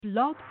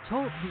Blog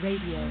Talk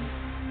Radio.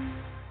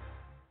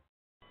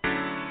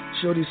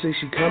 Shorty say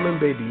she coming,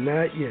 baby,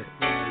 not yet.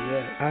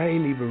 I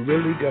ain't even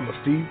really got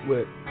my feet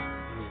wet.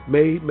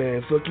 Made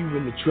man, fuck you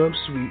in the Trump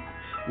suite.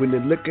 When the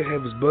liquor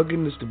have us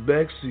bugging, it's the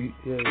backseat.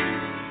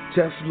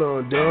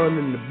 Teflon Dawn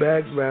in the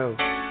background.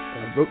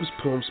 I wrote this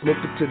poem,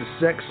 smoke it to the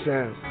sex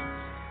sound.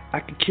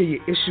 I can kill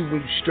your issue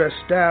when you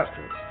stressed out.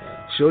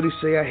 Shorty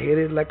say I hit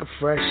it like a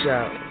fresh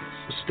out.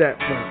 What's that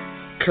about?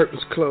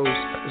 Curtains closed.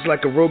 It's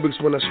like aerobics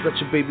when I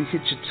stretch your baby,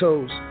 hit your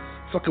toes.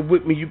 Fucking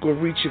with me, you gon'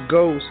 reach your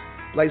goals.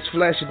 Lights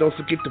flashing, don't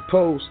forget to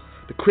pose.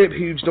 The crib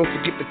huge, don't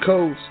forget the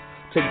codes.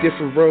 Take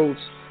different roads,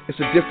 it's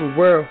a different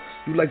world.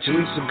 You like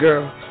Jaleesa,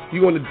 girl,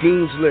 you on the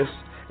dean's list.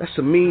 That's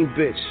a mean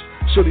bitch.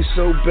 Shorty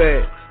so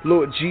bad,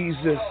 Lord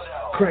Jesus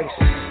Christ.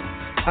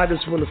 I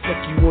just wanna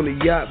fuck you on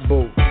a yacht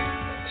boat.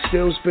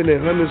 Still spending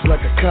hundreds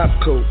like a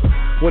cop coat.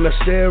 When I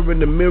stare in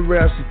the mirror,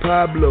 I see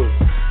Pablo.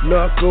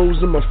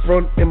 Narcos in my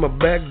front and my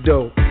back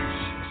door.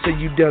 Say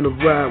you down the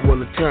ride while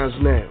the time's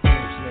now.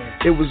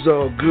 It was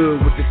all good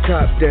with the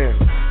top down.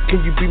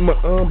 Can you be my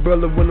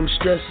umbrella when I'm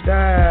stressed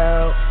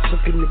out?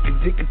 Suck a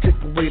nigga dick and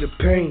take away the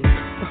pain.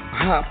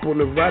 Hop on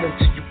the ride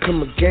until you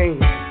come again.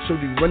 So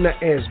you run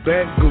that ass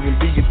back, go and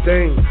do your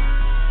thing.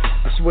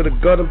 I swear to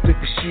God, I'm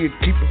thinking she a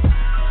keeper.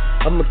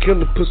 I'm a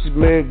killer pussy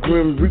man,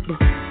 Grim Reaper.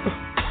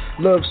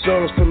 Love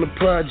songs from the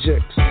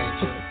projects.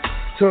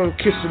 Tongue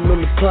kissing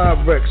on the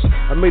Pyrex.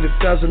 I made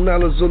 $1,000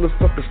 on the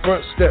fucking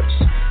front steps.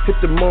 Hit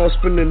the mall,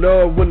 spend it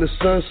all when the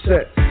sun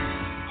set.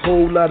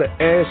 Whole lot of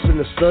ass in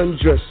the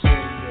sundress.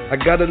 I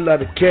got a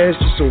lot of cash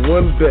just on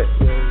one bet.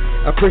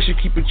 I pray she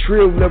keep it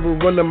trill, never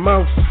run her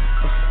mouth.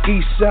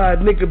 East side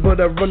nigga,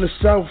 but I run the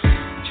south.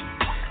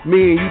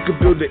 Me and you could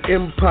build an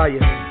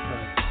empire.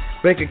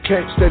 Bank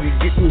account steady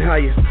getting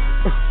higher.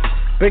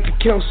 Bank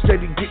account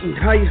steady getting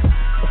higher.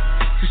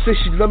 She said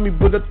she love me,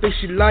 but I think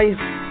she lying.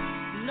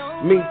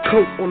 Mean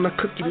coat on a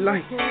cookie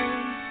light.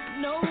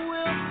 No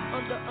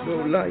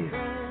liar.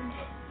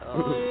 No.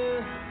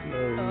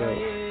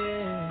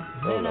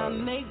 Hold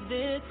on.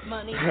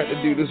 I had to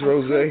do this,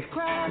 Rose.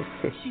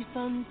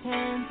 Some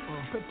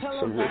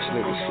rich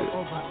nigga shit.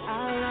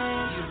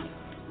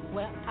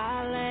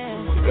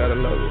 You gotta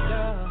love it.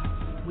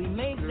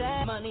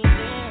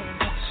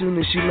 Soon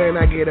as she land,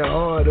 I get her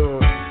hard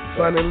on.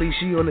 Finally,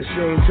 she on the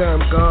same time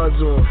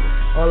God's on.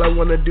 All I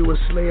wanna do is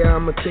slay her,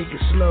 I'ma take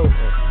it slow.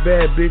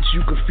 Bad bitch,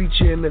 you can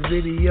feature in the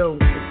video.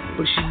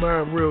 But she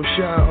mind real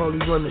shy, always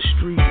run the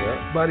street.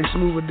 Body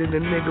smoother than a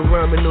nigga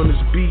rhyming on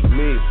his beat.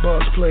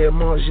 Boss player,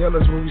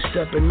 Margiella's when we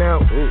stepping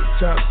out.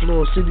 Top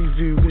floor, city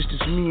view, it's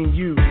just me and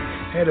you.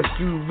 Had a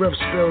few rough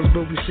spells,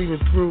 but we seen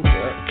it through.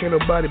 Can't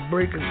nobody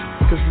break us,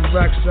 cause we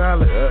rock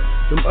solid.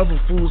 Them other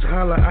fools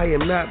holler, I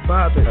am not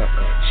bothered.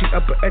 She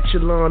upper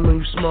echelon on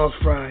you small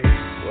fries.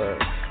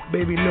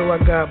 Baby, know I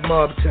got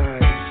mob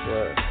ties.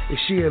 And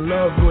she in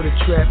love with a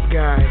trap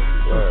guy.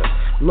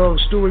 Long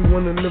story,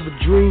 wanna live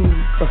a dream.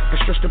 I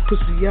stretch the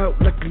pussy out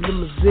like a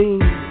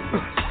limousine.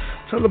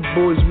 Tell the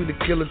boys we the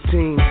killer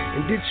team.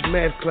 And ditch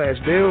math class,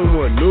 they don't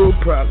want no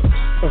problems.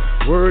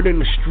 Word in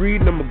the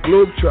street, I'm a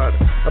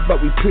globetrotter. How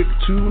about we pick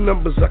two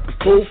numbers, I can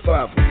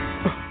 4-5 them.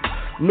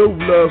 No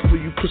love for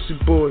you pussy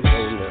boys.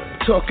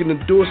 Talking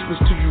endorsements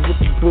to you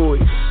rookie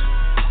boys.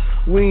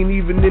 We ain't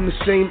even in the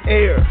same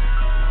air.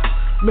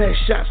 Mad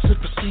shots if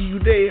I see you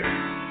there.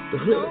 The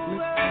hood,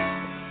 man.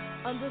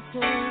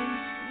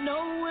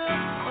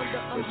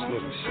 Rich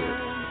nigga shit.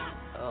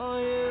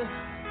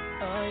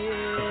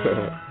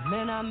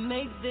 Man, I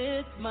make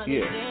this money.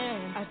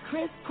 Yeah. I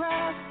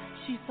crisscross,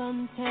 she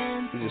suntan.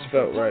 You just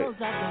felt right. Out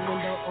the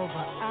window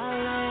over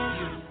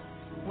island,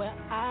 where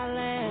I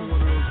land.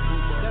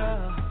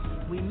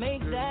 Girl, we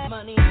make that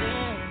money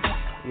then.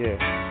 Yeah.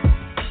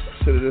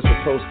 Consider this a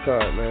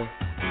postcard, man.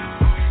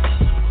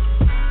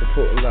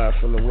 Reporting live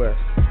from the West.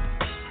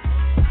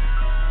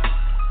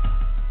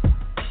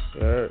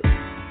 You heard?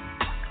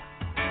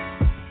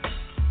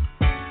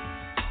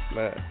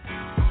 Man,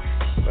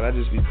 I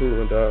just be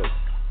coolin', dog.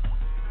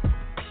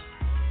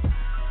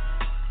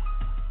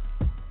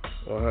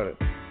 100.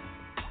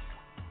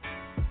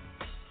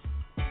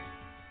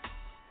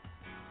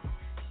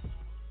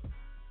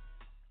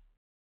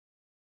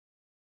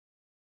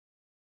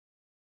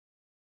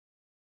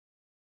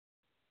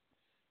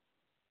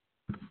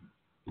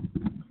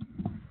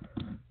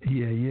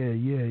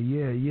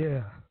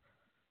 Yeah.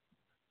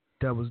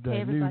 That was that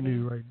Hey, everybody.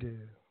 new right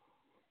there.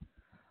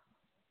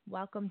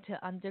 Welcome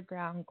to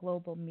Underground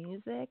Global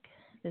Music.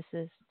 This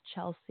is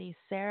Chelsea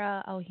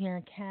Sarah out here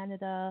in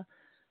Canada.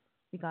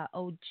 We got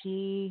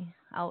OG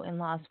out in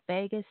Las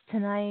Vegas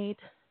tonight.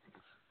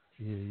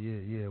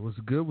 Yeah. What's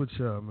good with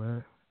y'all,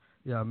 man?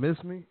 Y'all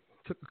miss me?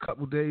 Took a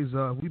couple days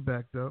off. We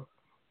back though.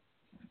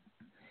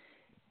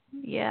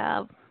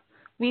 Yeah,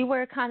 we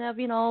were kind of,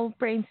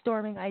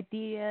 brainstorming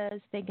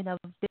ideas, thinking of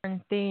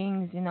different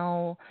things,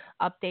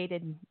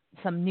 updated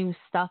some new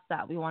stuff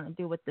that we want to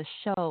do with the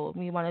show.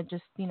 We want to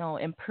just,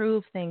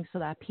 improve things so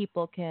that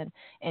people can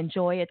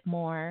enjoy it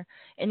more.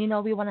 And,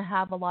 we want to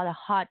have a lot of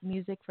hot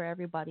music for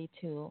everybody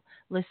to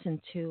listen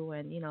to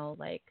and,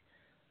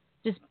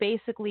 just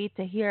basically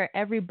to hear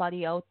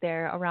everybody out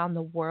there around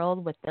the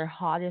world with their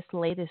hottest,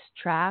 latest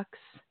tracks.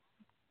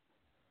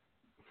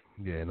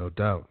 Yeah, no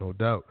doubt, no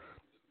doubt.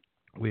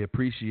 We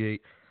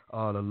appreciate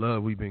all the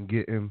love we've been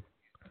getting.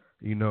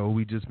 You know,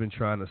 we just been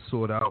trying to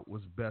sort out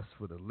what's best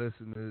for the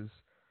listeners.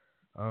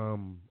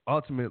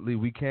 Ultimately,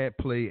 we can't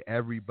play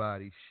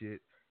everybody's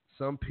shit.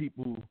 Some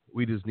people,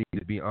 we just need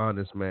to be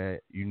honest, man.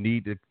 You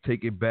need to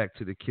take it back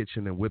to the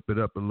kitchen and whip it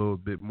up a little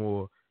bit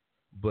more.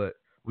 But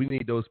we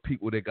need those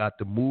people that got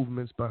the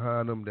movements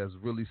behind them that's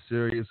really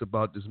serious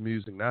about this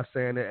music. Not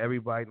saying that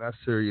everybody not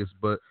serious,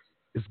 but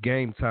it's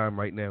game time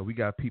right now. We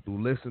got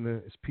people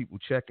listening. It's people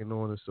checking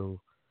on us. So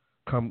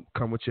come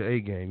with your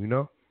A game, you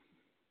know?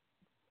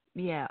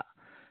 Yeah.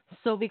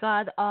 So we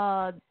got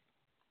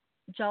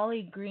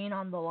Jolly Green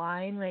on the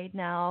line right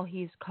now.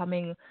 He's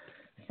coming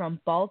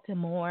from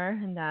Baltimore,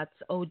 and that's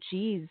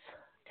OG's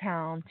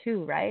town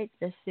too, right?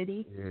 The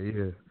city.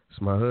 Yeah.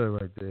 It's my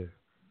hood right there.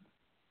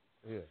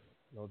 Yeah,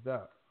 no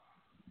doubt.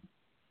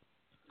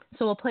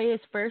 So we'll play his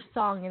first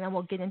song, and then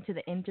we'll get into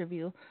the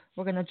interview.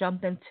 We're going to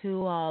jump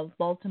into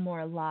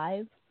Baltimore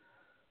Live.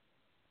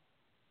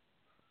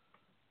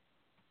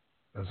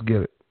 Let's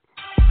get it.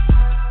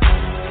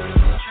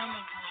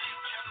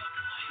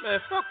 Man,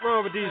 fuck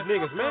wrong with these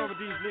niggas, man.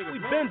 We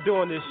been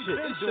doing this shit.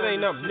 This shit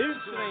ain't nothing new.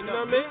 You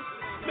know what I mean?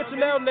 Bitch,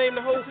 now name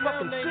the whole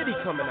fucking city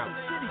coming out.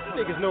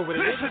 Niggas know what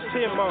it is. Just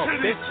 10 miles,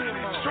 bitch.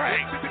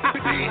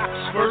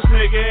 First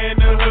nigga in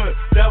the hood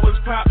that was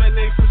poppin'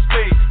 Ace of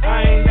Spades.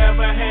 I ain't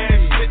never had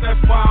shit, that's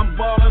why I'm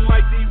ballin'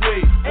 like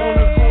D-Wade. On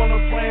the corner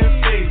playing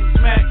stage,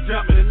 smack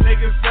jumpin',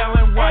 niggas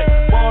selling white.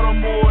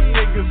 Baltimore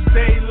niggas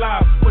stay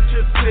live. What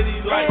your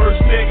city like?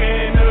 First nigga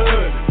in the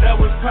hood that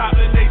was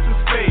poppin' Ace of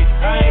Spades.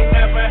 I ain't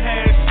never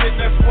had shit,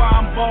 that's why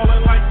I'm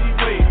ballin' like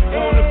D-Wade.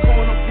 On the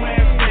corner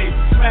playing stage,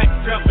 smack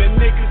jumpin',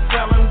 niggas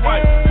selling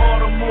white.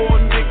 Baltimore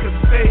niggas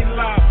stay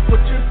live.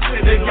 What your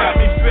city they got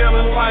me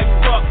feeling like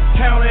fuck.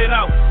 Count it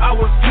out, I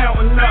was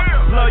counting up.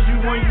 Love you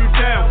when you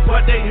down,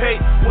 but they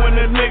hate when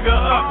a nigga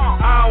up.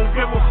 I don't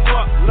give a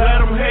fuck, let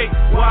them hate.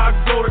 Why I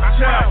go to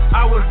chow?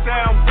 I was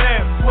down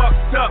bad,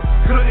 fucked up,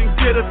 couldn't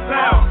get a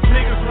foul.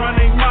 Niggas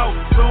running mouth,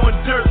 throwing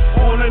dirt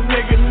on a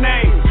nigga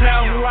name.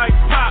 Sound like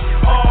pop,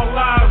 all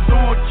lies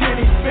on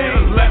Kenny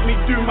Bean. Let me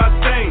do my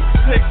thing,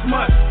 6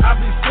 months, I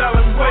be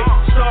selling weight.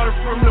 Started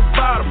from the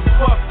bottom,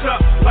 fucked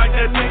up like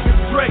that nigga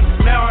Drake.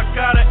 Now I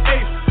got an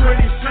ace,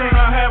 pretty soon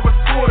I have a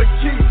quarter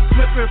key.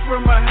 Flipping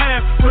from a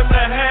half, put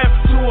the half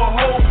to a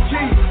whole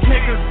key.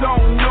 Niggas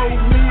don't know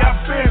me,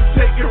 I've been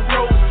taking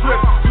road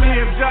trips. Me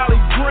and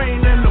Jolly Green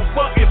in the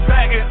bucket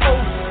back in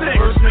 '06.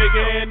 First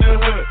nigga in the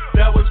hood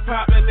that was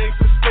poppin' Ace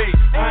of Spades.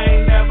 I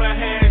ain't never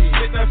had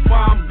shit, that's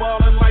why I'm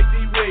ballin' like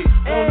D-Wade.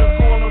 On the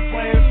corner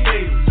playing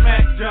stage,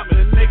 smack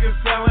jumpin', niggas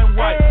selling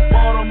white.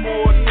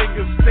 Baltimore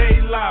niggas stay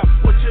live.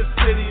 What your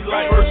city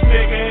like? First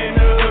nigga in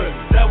the hood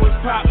that was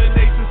poppin'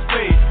 Ace of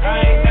Spades. I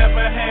ain't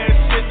never had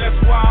shit, that's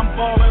why I'm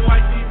ballin'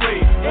 like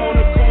D-Wade. On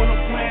the corner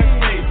playing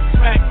stage,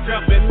 smack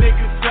jumpin',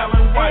 niggas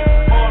selling white.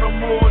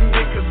 Baltimore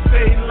niggas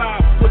stay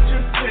live. What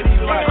your city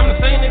like? I'm the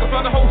same nigga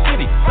from the whole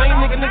city. Same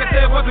nigga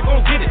said wasn't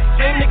gon' get it.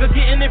 Same nigga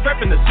getting it,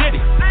 reppin' the city.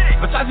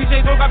 Versace J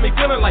don't got me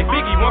feeling like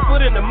Biggie. 1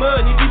 foot in the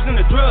mud, he deep in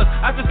the drugs.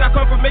 I just got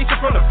confirmation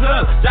from the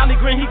plug. Jolly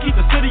Green, he keep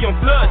the city on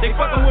flood. They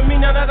fucking with me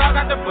now that I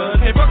got the buzz.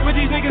 Can't fuck with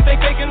these niggas, they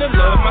faking the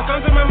love. My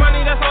sons and my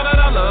money, that's all that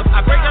I love.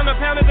 I break down the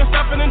poundage and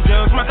stuffing and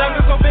jugs. My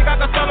diamonds so big, I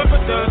can sell them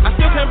for dubs. I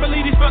still can't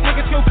believe these fuck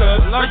niggas kill cuz.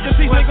 Large to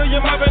see nigga,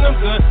 you're mobbing them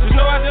good. Just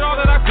know I did all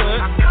that I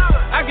could.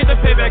 I get the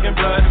payback in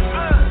blood.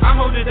 I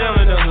hold it down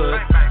in the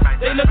hood.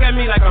 They look at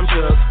me like I'm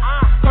shook.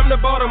 Come to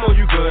Baltimore,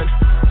 you good.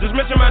 Just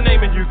mention my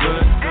name and you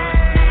good.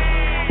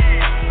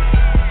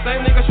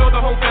 Same nigga show the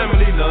whole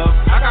family love.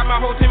 I got my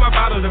whole team up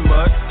out of the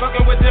mud.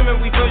 Fucking with them and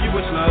we fill you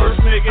with love.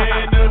 First nigga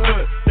in the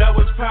hood that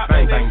was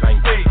poppin' Ace of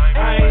Spades.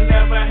 I ain't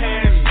never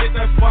had shit,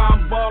 that's why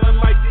I'm ballin'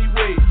 like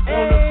D-Wade.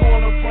 On the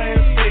corner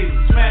playing stage,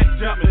 smack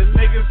jumpin',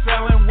 niggas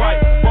selling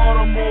white.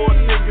 Baltimore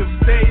niggas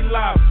stay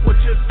live. What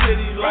your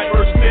city like?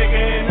 First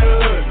nigga in the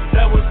hood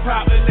that was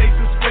poppin' Ace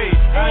of Spades.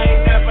 I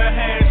ain't never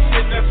had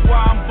shit, that's why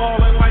I'm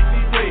ballin' like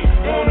D-Wade.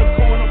 On the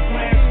corner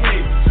playing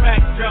stage,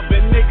 smack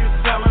jumpin', niggas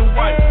selling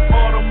white.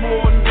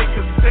 Baltimore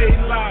niggas stay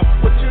live.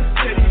 What your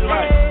city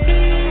like?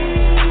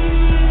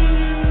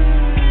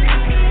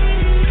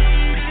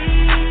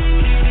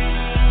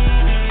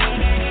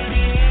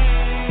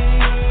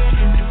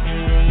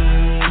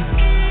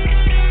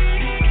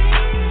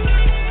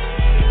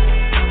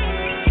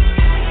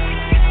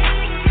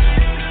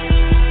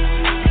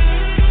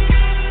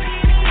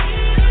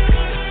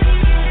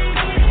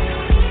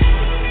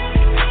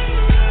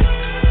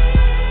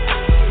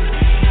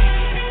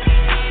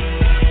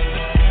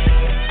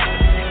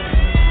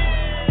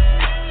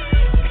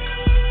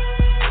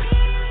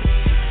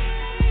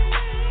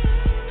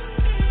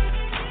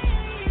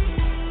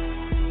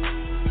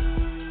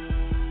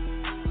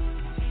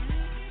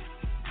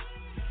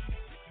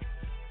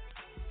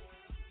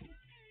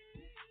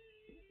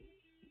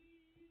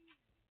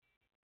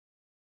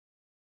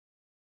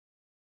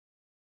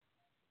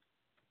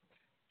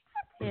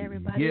 Hey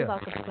everybody, Yeah.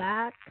 welcome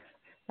back.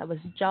 That was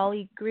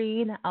Jolly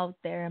Green out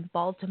there in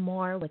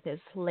Baltimore with his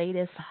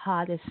latest,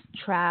 hottest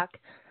track.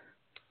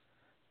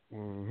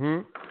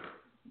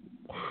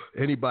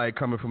 Anybody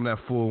coming from that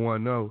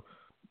 410,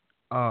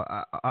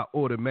 I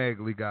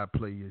automatically gotta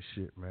play your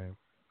shit, man.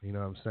 You know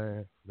what I'm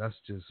saying? That's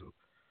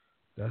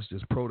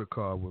just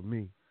protocol with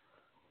me.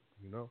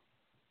 You know.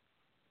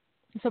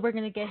 So we're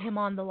going to get him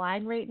on the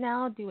line right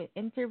now, do an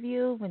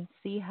interview, and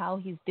see how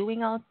he's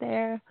doing out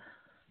there.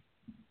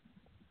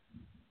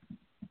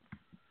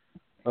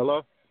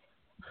 Hello?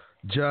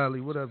 Jolly,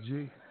 what up,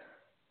 G?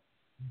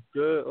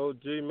 Good,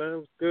 OG, man.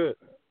 What's good?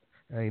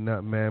 Ain't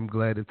nothing, man. I'm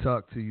glad to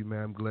talk to you,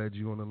 man. I'm glad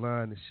you on the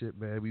line and shit,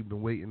 man. We've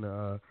been waiting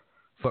to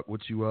fuck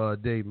with you all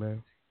day,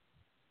 man.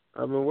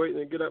 I've been waiting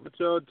to get up with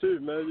y'all, too,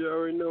 man. You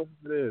already know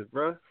what it is,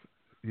 bro.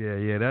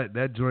 Yeah,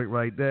 that joint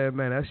right there,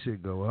 man. That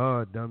shit go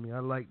hard, dummy. I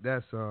like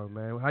that song,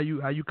 man. How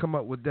you come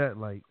up with that?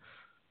 Like,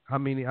 how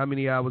many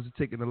hours it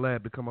take in the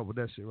lab to come up with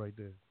that shit right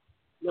there?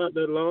 Not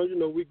that long. You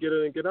know, we get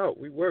in and get out.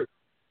 We work.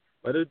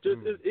 But it's just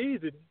it's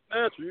easy. It's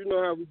natural. You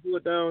know how we do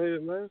it down here,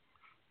 man.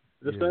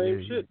 The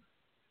same shit.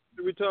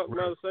 We talk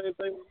about the same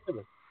thing.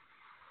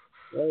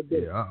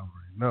 Yeah,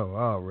 I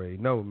already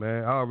know,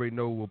 man. I already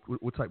know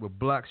what type of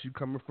blocks you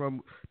coming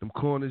from, them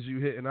corners you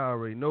hitting. I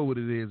already know what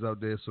it is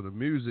out there. So the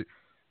music,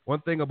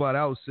 one thing about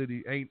our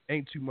city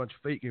ain't too much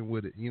faking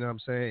with it. You know what I'm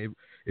saying?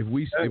 If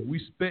we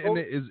spitting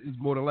it, is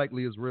more than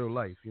likely it's real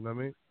life. You know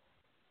what I mean?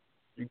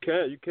 You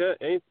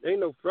can't. Ain't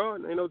no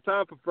fraud. Ain't no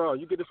time for fraud.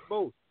 You get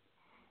exposed.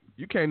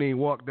 You can't even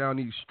walk down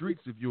these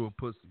streets if you're a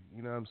pussy.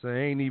 You know what I'm saying?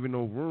 Ain't even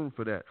no room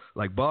for that.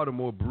 Like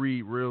Baltimore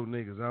breed real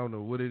niggas. I don't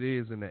know what it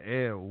is in the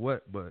air or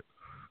what, but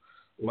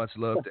much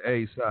love to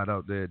A side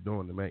out there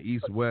doing it, man.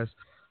 East, West.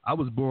 I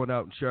was born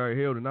out in Cherry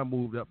Hill, and I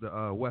moved up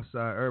to West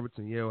Side,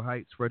 Irvington, Yale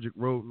Heights, Frederick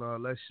Road, and all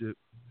that shit.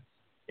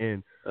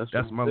 And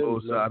that's my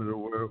little side of the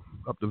world.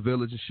 Up the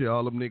village and shit.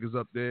 All them niggas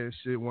up there and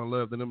shit. One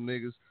love to them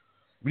niggas.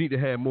 We need to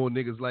have more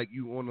niggas like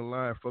you on the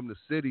line from the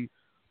city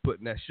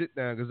putting that shit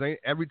down. Because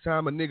every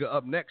time a nigga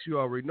up next, you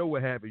already know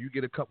what happened. You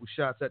get a couple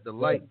shots at the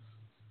light.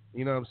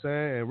 You know what I'm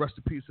saying? And rest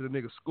in peace to the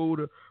nigga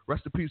Scooter.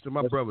 Rest in peace to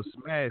my brother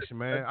Smash,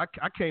 man.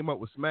 I came up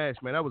with Smash,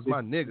 man. That was my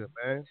nigga,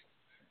 man.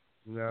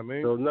 You know what I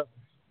mean? So,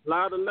 a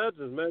lot of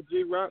legends, man.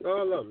 G-Rock,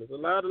 all of them. There's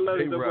a lot of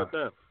legends that went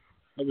down.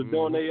 They was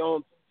doing their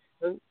own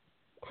thing.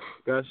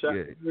 Got shot.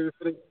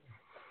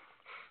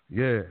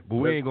 Yeah, but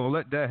we ain't going to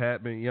let that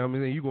happen. You know what I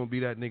mean? You're going to be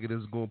that nigga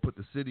that's going to put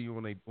the city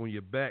on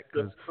your back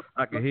because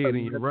I can hear it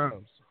in your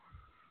rhymes.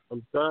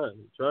 I'm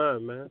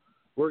trying, man.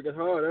 Working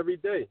hard every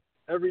day.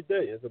 Every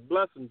day. It's a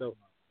blessing, though.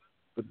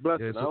 It's a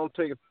blessing. I don't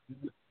take it.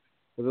 Because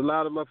a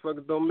lot of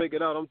motherfuckers don't make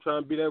it out. I'm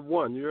trying to be that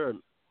one. You heard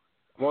me?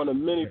 One of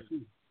many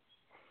few.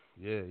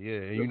 Yeah.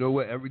 And you know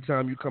what? Every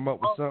time you come up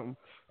with something,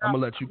 I'm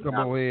going to let you come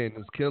on here and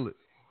just kill it.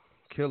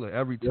 Kill it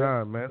every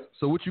time, man.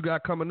 So what you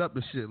got coming up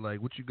and shit?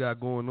 Like, what you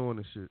got going on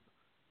and shit?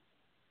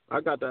 I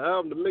got the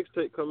album, the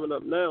mixtape coming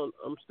up now.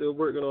 I'm still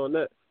working on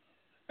that.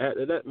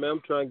 After that, man,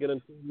 I'm trying to get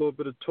into a little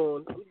bit of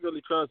touring. I'm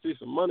really trying to see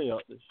some money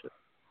out this shit.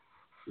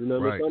 You know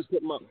what I mean? So I'm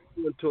putting my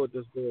into it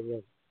this way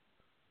around.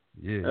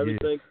 Yeah,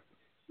 everything.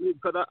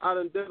 Because I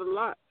done did a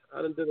lot.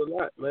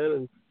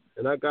 Man,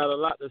 and I got a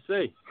lot to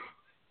say.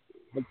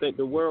 I think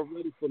the world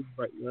ready for me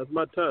right now. It's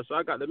my time. So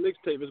I got the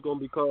mixtape. It's going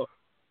to be called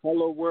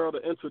Hello World,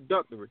 the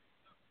Introductory.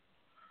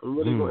 I'm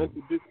really going to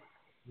introduce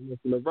it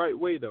in the right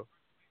way, though.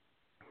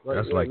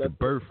 That's like the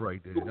birth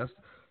right there.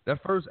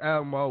 That first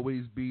album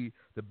always be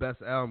the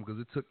best album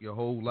because it took your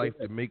whole life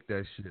to make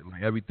that shit.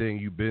 Like everything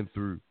you've been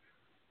through.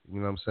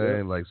 You know what I'm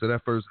saying? Yeah. Like so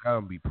that first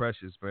album be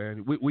precious, man.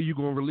 Where you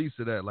gonna release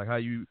it at? Like how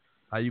you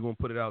gonna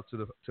put it out to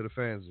the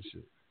fans and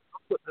shit? I'm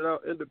putting it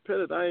out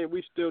independent.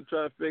 We still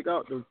trying to figure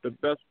out the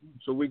best.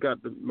 So we got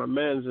my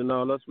mans and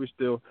all us. We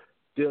still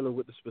dealing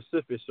with the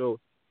specifics. So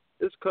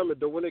it's coming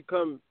though. When it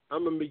comes,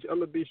 I'm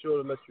gonna be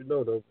sure to let you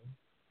know though.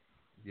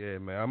 Yeah,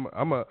 man.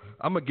 I'm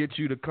gonna get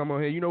you to come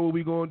on here. You know what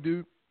we gonna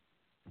do?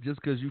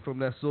 Just cause you from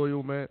that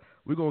soil, man.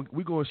 We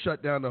gonna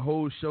shut down the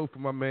whole show for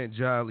my man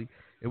Jolly,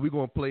 and we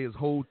gonna play his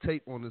whole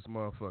tape on this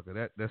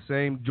motherfucker. The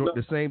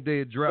same day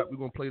it dropped, we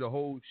gonna play the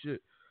whole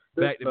shit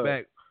back to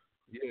back.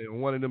 Yeah,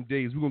 on one of them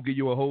days, we gonna give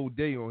you a whole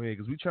day on here,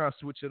 cause we trying to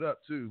switch it up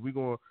too. We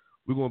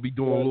gonna be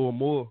doing a little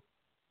more.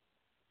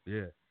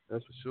 Yeah,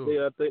 that's for sure.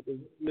 Yeah, I think they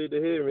need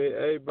to hear me.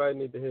 Everybody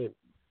need to hear me.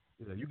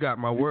 Yeah, you got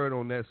my word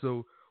on that.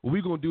 So what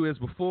we gonna do is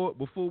before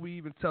we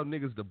even tell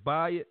niggas to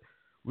buy it,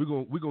 we're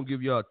gonna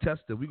give y'all a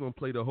tester. We're gonna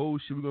play the whole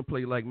shit. We're gonna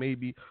play like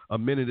maybe a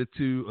minute or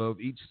two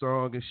of each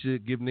song and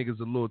shit. Give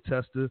niggas a little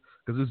tester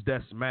because it's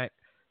that smack.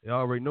 They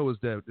already know it's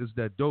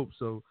that dope.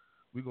 So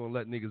we're gonna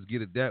let niggas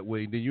get it that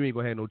way. Then you ain't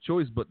gonna have no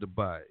choice but to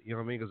buy it. You know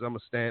what I mean? Because I'm gonna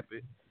stamp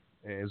it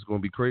and it's gonna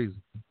be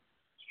crazy.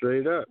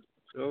 Straight up.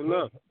 So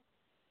enough.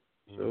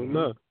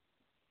 It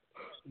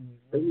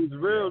was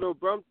real though,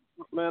 bro.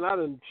 Man, how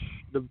we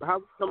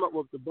come up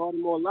with the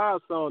Baltimore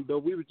Live song though?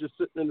 We was just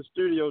sitting in the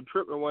studio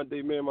tripping one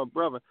day, me and my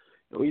brother,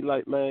 and he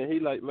like,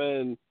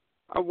 man,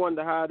 I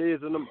wonder how it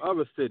is in them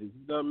other cities.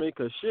 You know what I mean?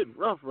 'Cause shit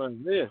rough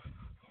right there.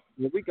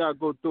 And we gotta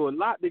go through a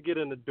lot to get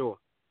in the door.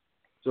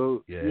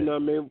 So Yeah. you know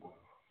what I mean.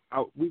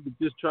 We were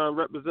just trying to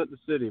represent the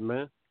city,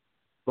 man.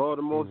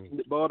 Baltimore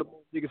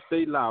niggas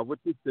stay loud.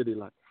 What's your city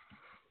like?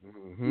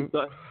 Mm-hmm.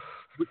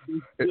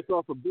 Just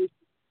off a basic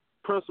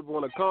principle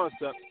and a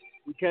concept,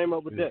 we came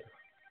up with that.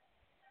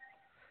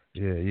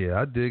 Yeah,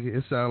 I dig it.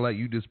 It sounds like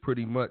you just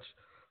pretty much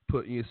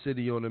putting your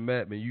city on the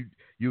map, and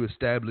you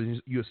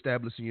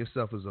establishing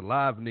yourself as a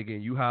live nigga,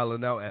 and you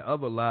hollering out at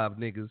other live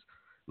niggas.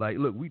 Like,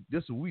 look,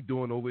 this is what we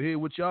doing over here.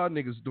 What y'all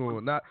niggas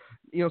doing? Not,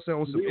 you know what I'm saying,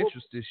 on some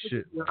interested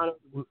shit.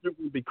 It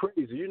would be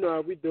crazy. You know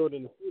how we do it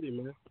in the city,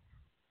 man.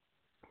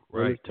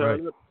 Right.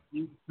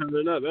 You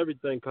turning up,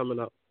 everything coming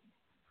up.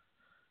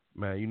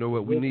 Man, you know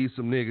what? We need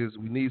some niggas.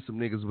 We need some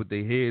niggas with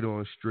their head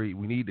on straight.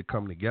 We need to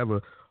come together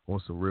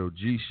on some real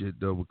G shit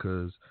though,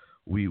 because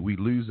we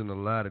losing a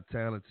lot of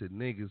talented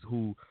niggas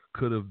who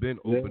could have been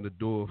opened the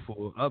door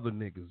for other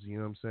niggas. You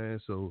know what I'm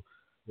saying? So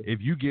if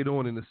you get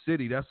on in the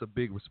city, that's a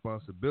big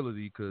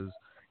responsibility, because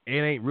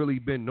it ain't really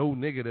been no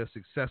nigga that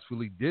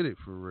successfully did it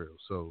for real.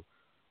 So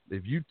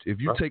if you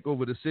take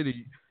over the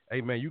city,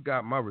 hey man, you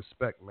got my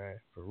respect, man,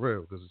 for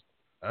real, because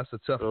that's a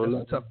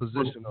tough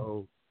position to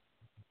hold.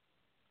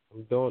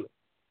 I'm doing it.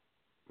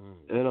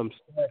 And I'm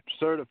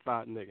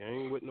certified, nigga. I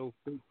ain't with no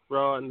fake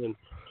fraud and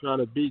trying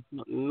to beat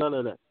none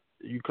of that.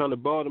 You come to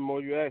Baltimore,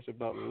 you ask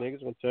about me.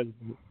 Niggas gonna tell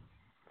you.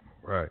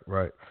 Right.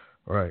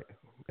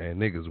 And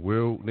niggas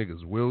will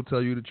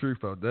tell you the truth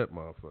about that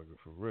motherfucker,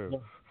 for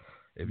real.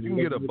 If you can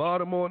get a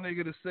Baltimore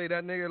nigga to say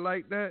that nigga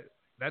like that,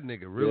 that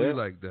nigga really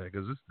like that,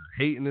 because it's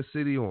the hate in the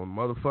city on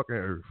motherfucking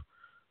earth,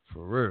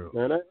 for real.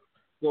 Man, that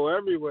go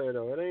everywhere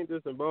though. It ain't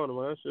just in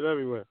Baltimore. That shit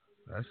everywhere.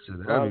 That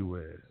shit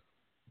everywhere.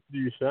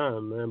 You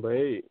shine, man. But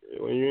hey,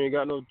 when you ain't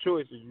got no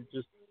choices, you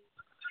just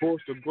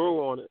forced to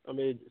grow on it. I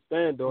mean,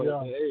 stand on it.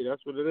 Hey,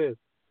 that's what it is.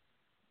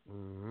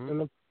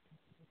 Mm-hmm.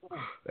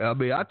 I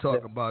mean, I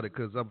talk about it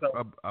because I'm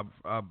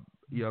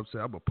you know what I'm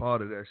saying, I'm a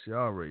part of that shit. I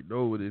already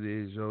know what it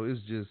is, yo.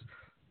 It's just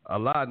a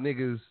lot of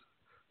niggas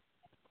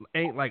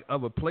ain't like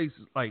other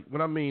places. Like, what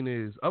I mean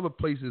is, other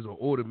places will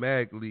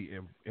automatically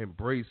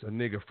embrace a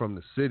nigga from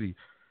the city.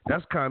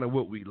 That's kind of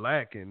what we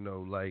lacking,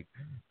 though. Like,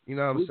 you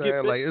know what I'm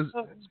saying? Like, it's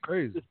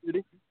crazy.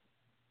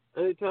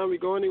 Anytime we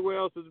go anywhere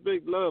else, it's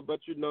big love. But,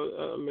 you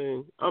know, I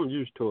mean, I'm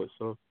used to it,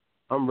 so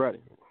I'm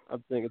ready. I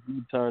think if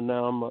you turn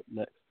now, I'm up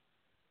next.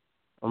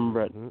 I'm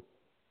ready.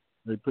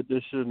 They put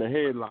this shit in the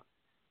headlock.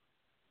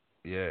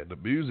 Yeah, the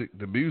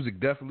music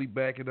definitely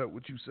backing up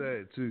what you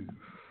said, too.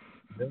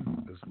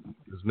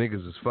 This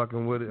niggas is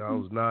fucking with it. I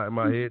was nodding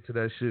my head to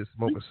that shit,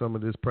 smoking some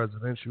of this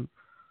presidential.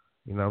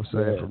 You know what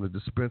I'm saying? From the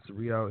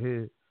dispensary out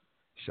here.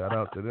 Shout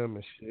out to them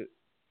and shit.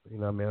 You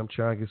know what I mean? I'm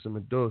trying to get some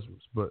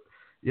endorsements. But,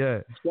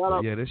 yeah. Shout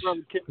out to this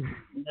brother Kenny.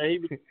 Yeah, he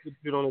be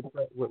good on the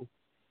track with me.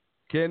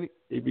 Kenny?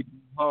 He be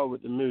hard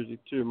with the music,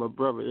 too. My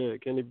brother,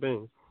 Kenny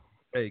Bain.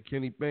 Hey,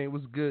 Kenny Bain,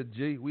 what's good,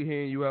 G? We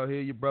hearing you out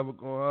here. Your brother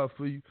going hard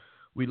for you.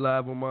 We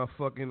live on my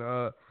fucking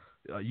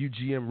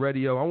UGM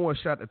radio. I want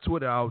to shout the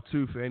Twitter out,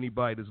 too, for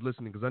anybody that's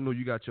listening, because I know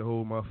you got your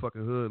whole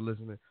motherfucking hood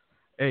listening.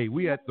 Hey,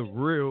 we at the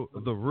real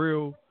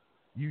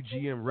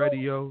UGM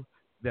radio.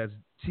 That's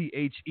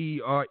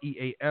THEREAL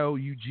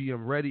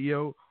UGM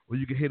radio. Or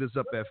you can hit us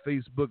up at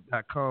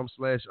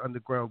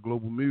facebook.com/underground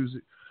global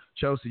music.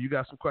 Chelsea, you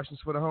got some questions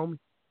for the homie?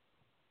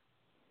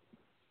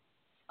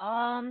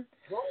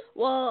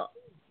 Well,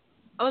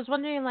 I was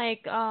wondering,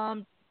 like,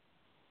 do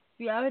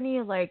you have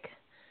any, like,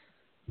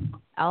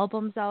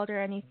 albums out or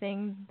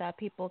anything that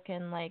people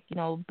can, like, you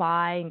know,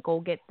 buy and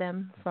go get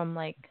them from,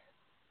 like,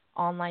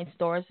 online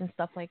stores and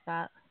stuff like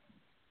that?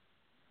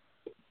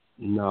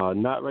 No,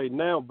 not right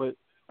now. But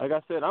like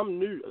I said, I'm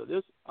new.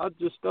 I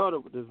just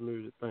started with this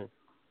music thing,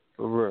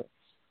 for real.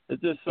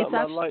 It's just something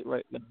I like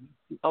right now.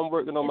 I'm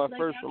working on my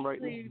first one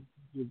right now.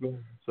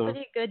 So.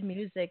 Pretty good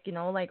music, you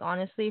know. Like,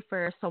 honestly,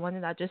 for someone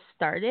that just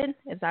started,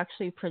 it's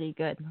actually pretty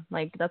good.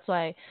 Like, that's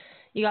why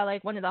you got,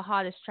 like, one of the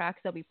hottest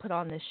tracks that we put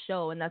on this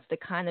show, and that's the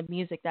kind of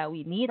music that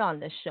we need on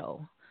this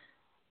show.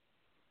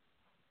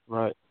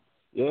 Right.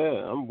 Yeah,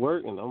 I'm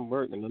working,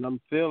 and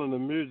I'm feeling the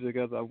music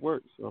as I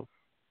work, so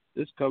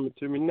it's coming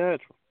to me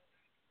natural.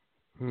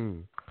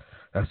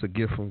 That's a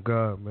gift from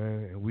God,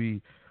 man. And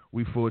we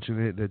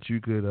fortunate that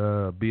you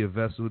could be a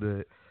vessel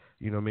that,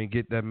 you know what I mean,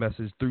 get that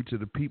message through to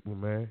the people,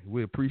 man.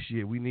 We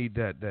appreciate it. We need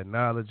that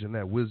knowledge and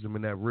that wisdom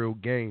and that real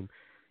game,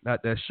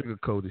 not that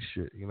sugar-coated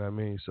shit, you know what I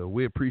mean? So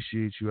we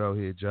appreciate you out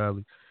here,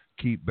 Jolly.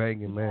 Keep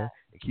banging, man,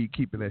 and keep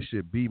keeping that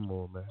shit be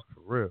more, man,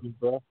 for real.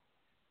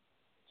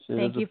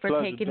 Thank you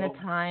for taking the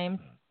time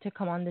to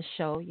come on the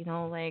show. You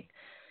know, like,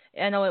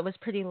 I know it was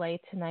pretty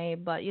late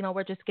tonight, but, you know,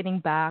 we're just getting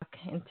back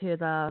into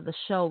the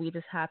show. We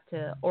just have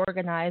to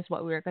organize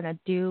what we're going to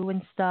do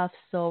and stuff.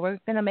 So we're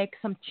going to make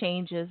some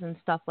changes and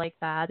stuff like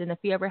that. And if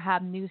you ever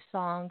have new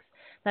songs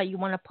that you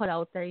want to put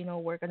out there, you know,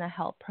 we're going to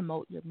help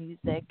promote your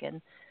music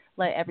and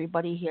let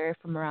everybody hear it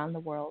from around the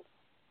world.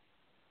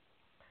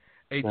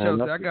 Hey,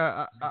 Chelsea,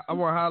 I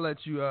want to holler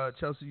at you,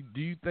 Chelsea.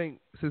 Do you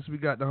think, since we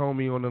got the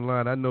homie on the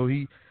line, I know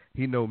he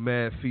know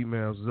mad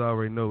females,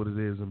 already know what it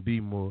is, and be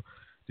more.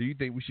 Do you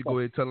think we should go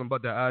ahead and tell him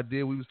about that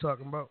idea we was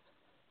talking about?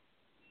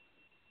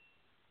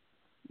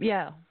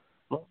 Yeah.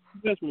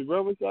 Suggest me,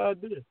 bro. What's your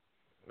idea?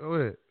 Go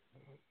ahead.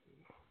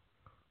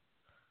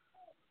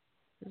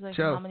 There's like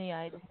Chelsea. how many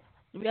ideas?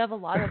 We have a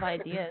lot of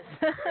ideas.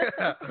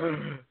 All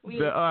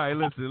right,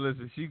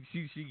 listen. She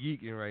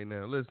geeking right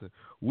now. Listen,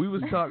 we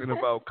was talking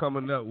about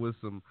coming up with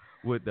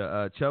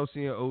the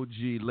Chelsea and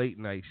OG late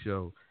night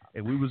show,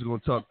 and we was gonna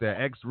talk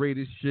that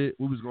X-rated shit.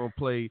 We was gonna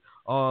play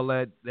all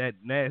that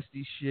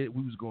nasty shit.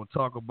 We was gonna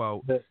talk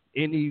about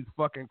any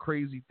fucking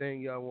crazy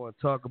thing y'all want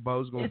to talk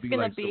about. It's gonna be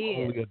like some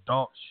only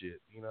adult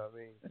shit. You know what I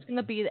mean? It's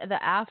gonna be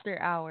the after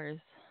hours.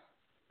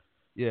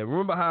 Yeah,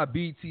 remember how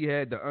BT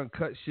had the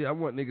uncut shit? I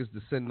want niggas to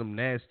send them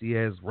nasty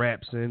ass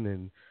raps in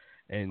and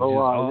just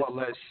all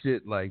that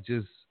shit, like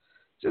just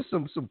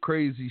some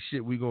crazy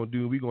shit we gonna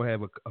do. We gonna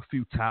have a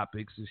few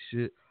topics and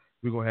shit.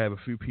 We're gonna have a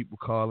few people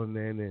calling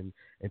in and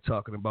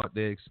talking about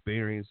their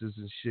experiences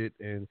and shit,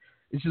 and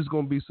it's just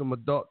gonna be some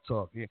adult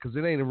talk. Yeah, because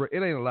it ain't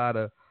a lot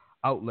of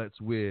outlets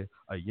where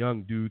a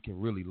young dude can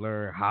really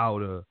learn how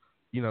to,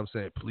 you know what I'm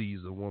saying, please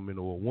a woman,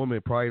 or a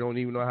woman probably don't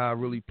even know how to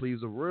really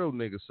please a real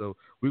nigga. So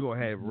we're going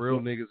to have real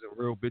niggas and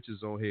real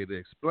bitches on here to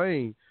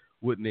explain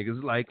what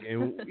niggas like,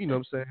 and you know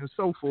what I'm saying, and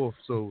so forth.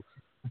 So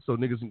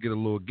niggas can get a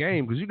little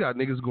game, because you got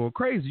niggas going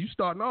crazy. You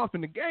starting off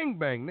in the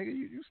gangbang, nigga.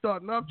 You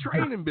starting off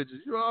training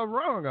bitches. You all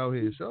wrong out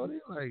here, shorty.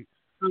 Like,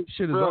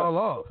 shit is all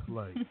off.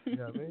 Like, you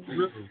know what I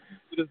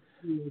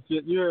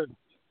mean?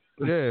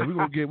 Yeah, we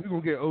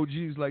gonna get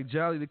OGs like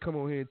Jolly to come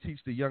on here and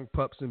teach the young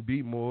pups and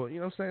be more. You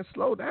know what I'm saying?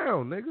 Slow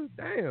down, nigga.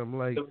 Damn,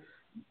 like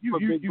you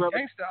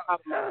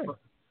gangsta.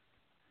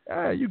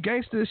 Yeah, you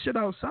gangsta shit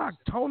outside.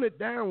 Tone it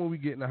down when we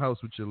get in the house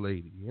with your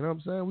lady. You know what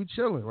I'm saying? We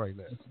chilling right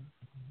now.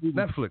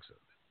 Netflix.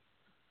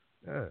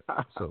 Yeah.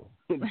 So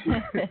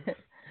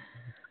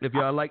if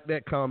y'all like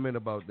that, comment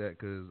about that,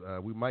 because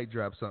we might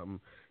drop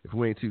something. If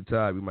we ain't too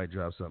tired, we might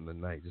drop something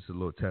tonight. Just a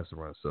little test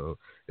run. So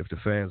if the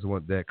fans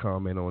want that,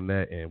 comment on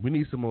that. And we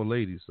need some more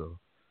ladies, so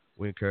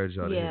we encourage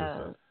y'all to hit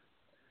us up.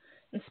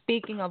 And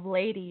speaking of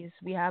ladies,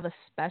 we have a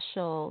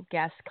special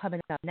guest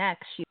coming up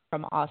next. She's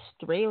from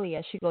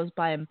Australia. She goes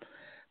by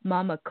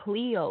Mama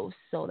Cleo.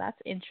 So that's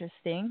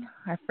interesting.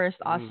 Our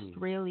first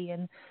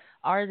Australian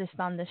artist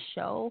on the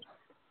show.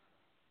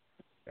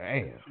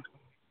 Damn.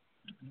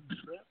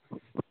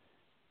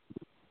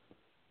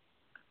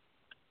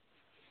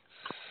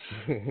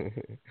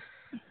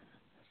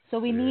 So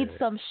we need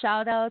some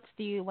shout outs.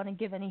 Do you want to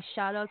give any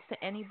shout outs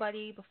to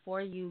anybody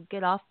before you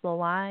get off the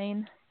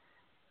line?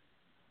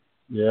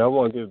 Yeah, I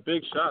want to give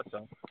big shots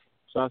out.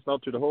 Shouts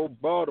out to the whole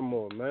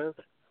Baltimore, man.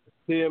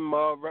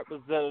 PMR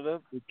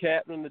representative, the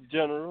captain, the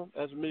general.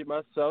 That's me,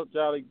 myself,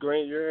 Jolly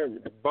Granger,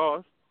 the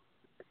boss.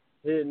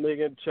 Head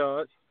nigga in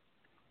charge.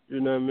 You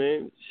know what I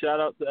mean?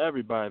 Shout out to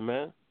everybody,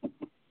 man.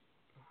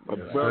 My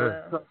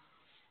brother,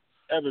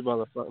 every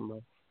motherfucker,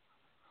 man.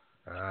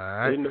 All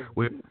right.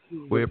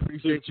 We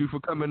appreciate you for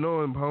coming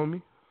on,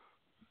 homie.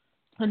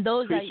 And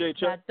those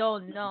that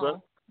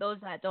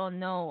don't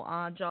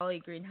know, Jolly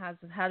Green has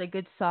had a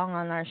good song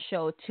on our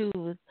show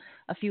too,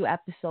 a few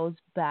episodes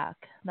back.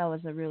 That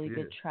was a really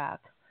good track.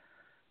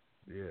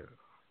 Yeah.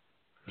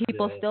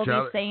 People still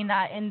be saying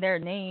that in their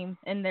name,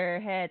 in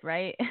their head,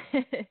 right?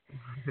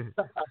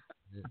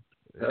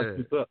 Yeah.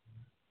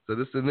 So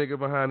this is the nigga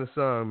behind the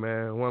song,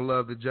 man. One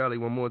love to Jolly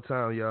one more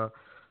time, y'all.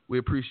 We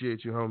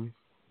appreciate you, homie.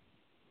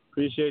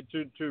 Appreciate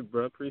you too,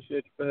 bro.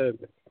 Appreciate you for having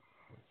me.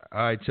 All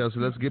right, Chelsea,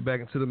 let's get back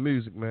into the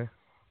music, man.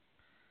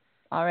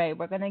 All right,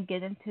 we're going to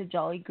get into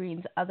Jolly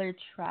Green's other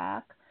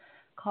track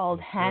called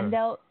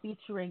Handout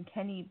featuring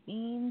Kenny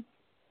Bean.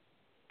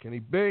 Kenny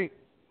Bean.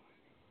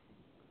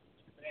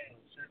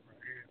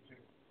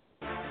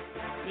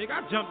 Nigga,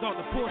 I jumped off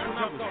the porch when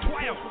I was 12.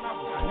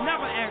 I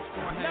never asked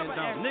for a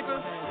handout, nigga.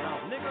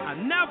 I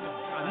never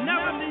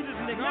needed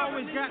a nigga. I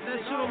always got that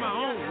shit on my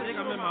own,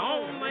 nigga. I'm in my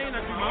own lane. I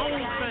do my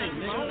own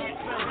thing, nigga.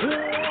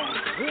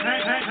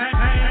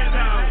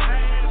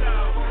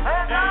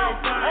 Handout.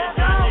 Everybody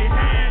got their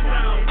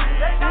handout.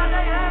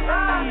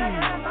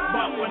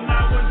 But when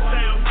I was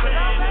down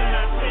bad and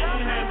I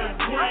didn't have a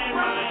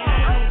grand, I ain't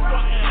had no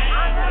fucking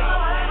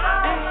handout.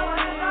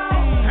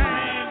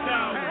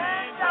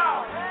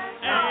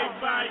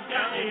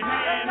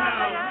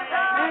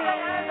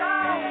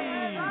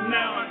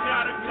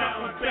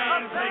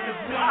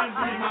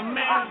 My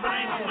man, but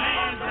ain't no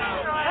hands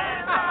out.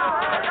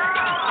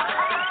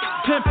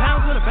 10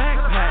 pounds in a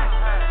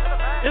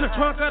backpack, in the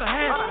trunk of the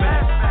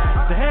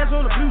hatchback. The hands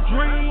on the blue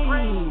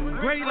dream,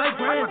 great like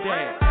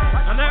granddad.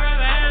 I never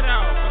had a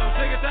handout, but I'm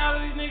sick and tired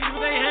of these niggas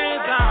with their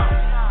hands out.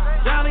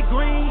 Jolly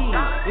Green,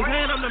 his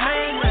hand on the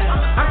main man.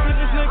 I sent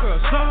this nigga a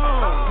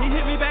song, he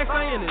hit me back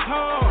saying it's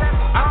hard.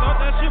 I thought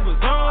that shit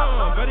was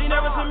on, but he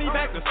never sent me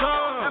back the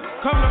song.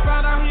 Come to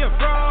find out he a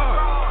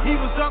fraud, he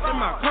was up in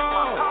my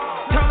car.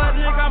 Tell that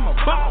nigga I'm a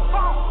boss.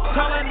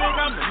 Tell that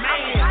nigga I'm the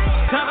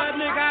man. Tell that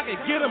nigga I can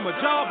get him a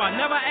job. I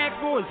never asked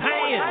for his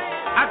hand.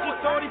 I just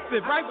thought he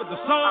fit right with the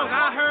song.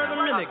 I heard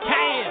him in the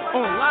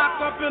can, on locked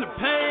up in the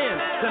pan.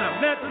 Then I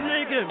met the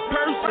nigga in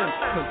person.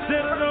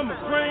 Considered him a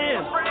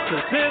friend.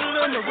 Considered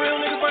him a real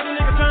nigga, but the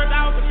nigga turned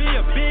out to be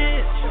a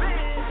bitch.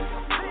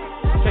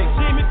 Can't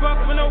see me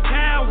fuck with no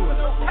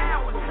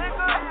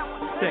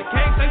Said,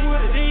 can't say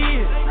what it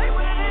is.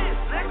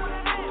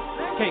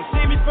 Can't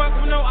see me fuck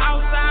with no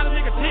outsider,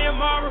 nigga. Tell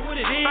Mara what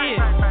it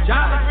is.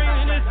 Jolly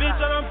Green in this bitch,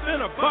 and I'm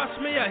finna bust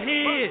me a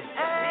head.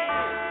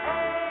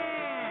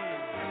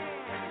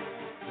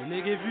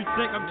 Nigga, if you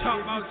think I'm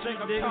talking about shit,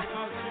 nigga,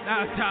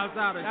 9 times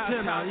out of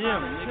 10 I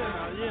am,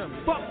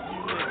 nigga. Fuck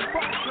you, nigga.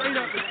 Fuck straight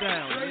up and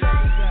down.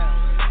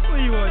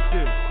 What you want to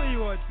do?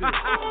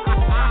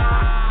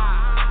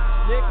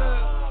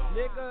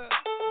 Nigga.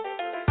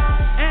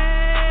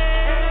 Hey!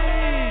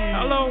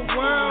 Hello,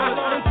 world.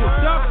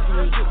 Introduction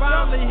is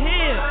finally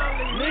here.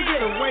 Nigga,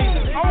 the wait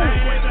is over.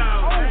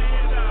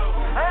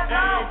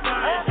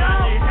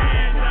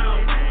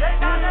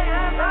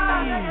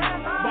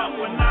 But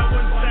when I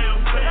was down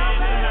bad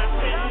and I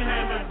didn't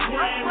have a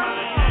gram, I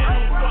had no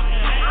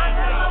fucking hand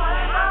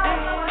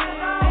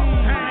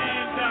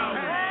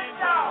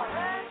out.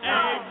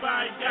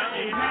 Everybody got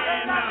their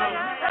hand out.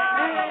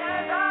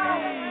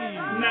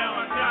 Now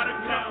I gotta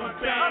cut my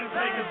bands,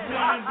 niggas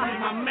wanna be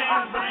my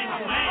man, but ain't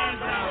no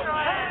hands out.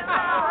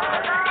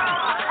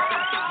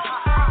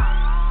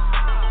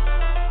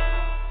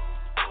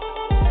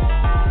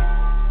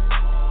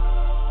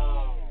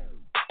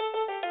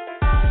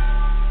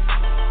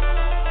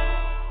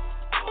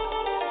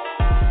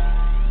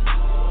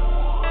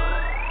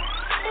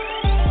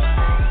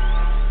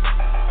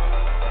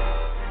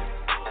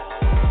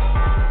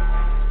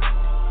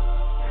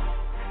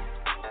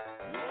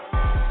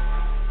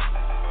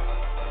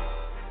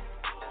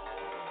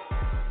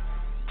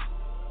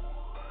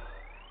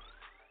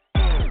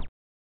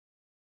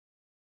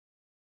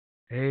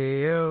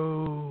 Hey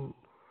yo,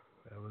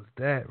 that was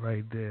that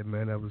right there,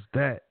 man. That was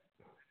that.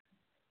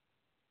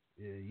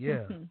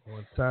 Yeah.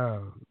 On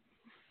time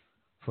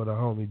for the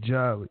homie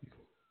Jolly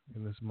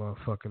and this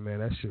motherfucker, man.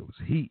 That shit was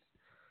heat.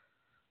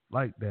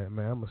 Like that,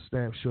 man. I'ma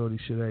stamp shorty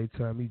shit every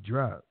time he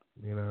drop.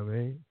 You know what I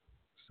mean?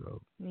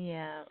 So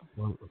Yeah.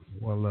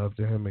 one love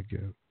to him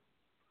again.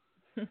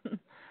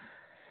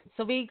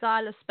 So we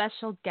got a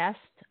special guest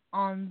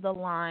on the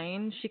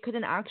line. She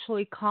couldn't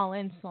actually call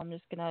in, so I'm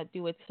just gonna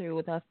do it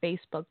through the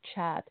Facebook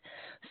chat.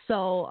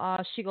 So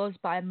she goes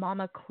by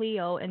Mama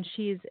Cleo, and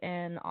she's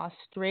in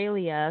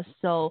Australia.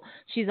 So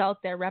she's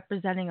out there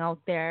representing out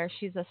there.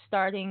 She's a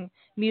starting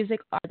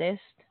music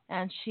artist,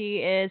 and she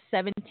is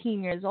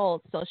 17 years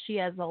old. So she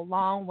has a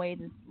long way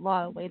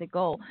to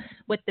go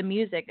with the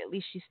music. At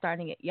least she's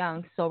starting it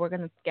young. So we're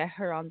gonna get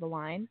her on the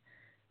line.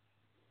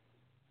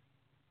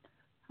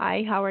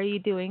 Hi, how are you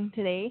doing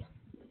today?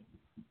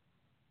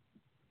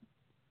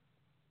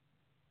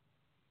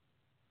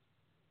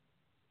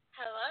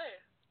 Hello.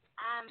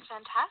 I'm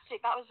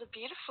fantastic. That was a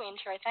beautiful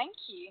intro. Thank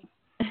you.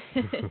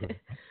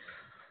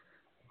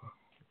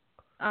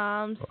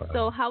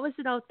 So how is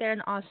it out there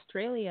in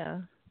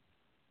Australia?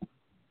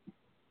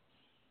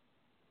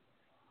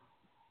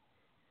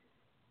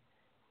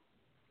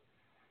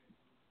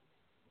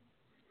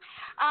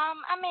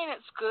 I mean,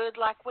 it's good.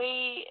 Like,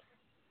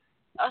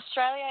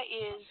 Australia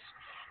is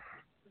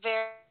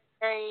very,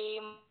 very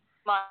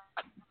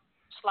much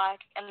like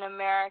an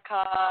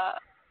America,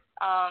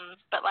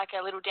 but like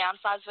a little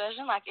downsized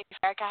version. Like if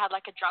America had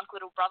like a drunk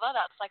little brother,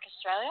 that's like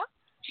Australia.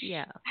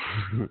 Yeah.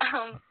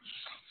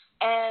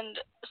 And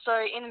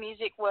so in the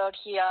music world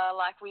here,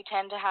 like we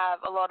tend to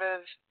have a lot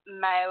of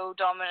male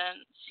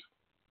dominance.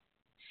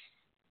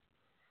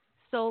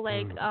 So,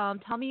 like,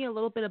 tell me a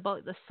little bit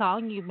about the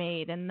song you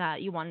made and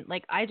that you want.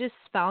 Like, I just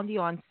found you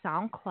on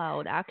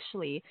SoundCloud,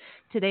 actually.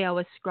 Today I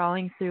was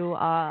scrolling through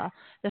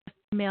the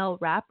female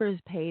rappers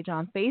page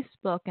on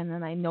Facebook, and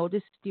then I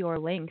noticed your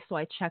link, so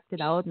I checked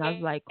it out, and I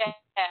was like... Yeah,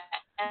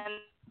 and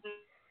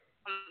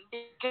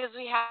because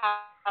we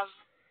have,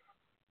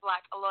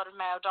 like, a lot of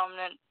male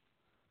dominance,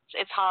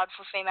 it's hard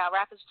for female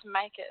rappers to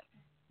make it.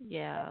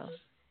 Yeah.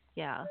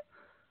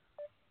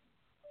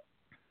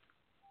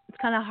 It's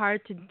kind of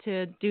hard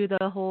to do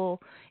the whole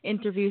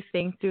interview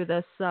thing through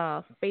this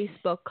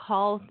Facebook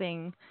call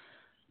thing.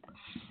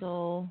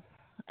 So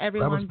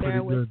everyone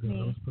bear with me.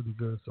 That was pretty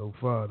good so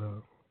far,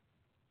 though.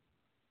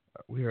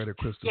 We heard it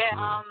crystal clear.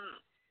 Yeah.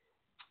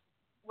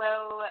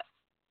 Well,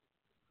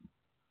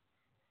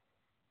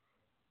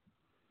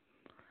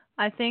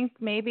 I think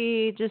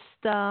maybe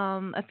just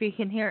if you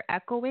can hear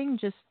echoing,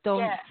 just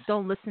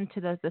don't listen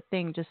to the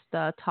thing. Just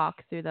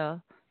talk through the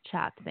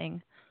chat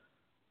thing.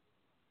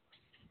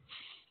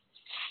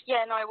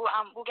 Yeah, no,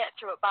 we'll get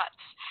through it, but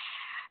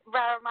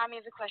remind me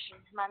of the question.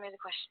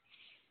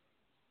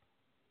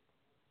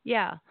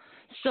 Yeah.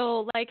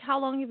 So, like, how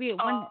long have you?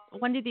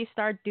 When did you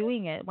start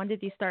doing it? When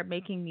did you start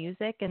making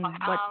music, and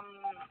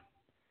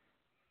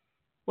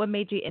what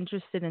made you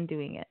interested in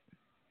doing it?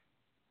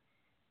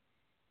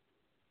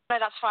 No,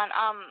 that's fine.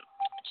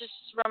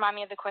 Just remind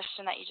me of the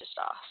question that you just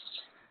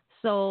asked.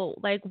 So,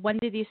 like, when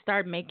did you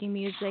start making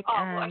music?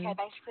 Okay.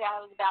 Basically,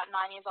 I was about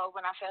 9 years old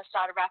when I first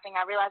started rapping.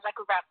 I realized I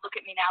could rap Look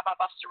at Me Now by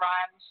Busta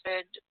Rhymes,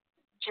 but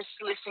just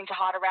listening to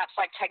harder raps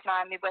like Tech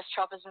Nine, Midwest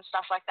Choppers, and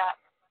stuff like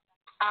that.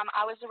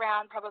 I was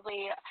around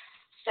probably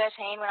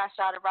 13 when I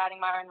started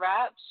writing my own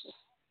raps.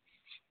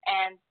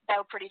 and they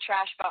were pretty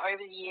trash. But over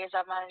the years,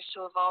 I've managed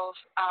to evolve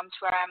to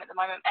where I am at the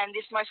moment. And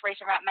this most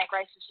recent rap, Make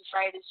Racists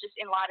Afraid, is just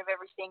in light of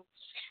everything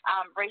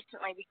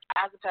recently.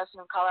 As a person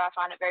of colour, I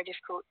find it very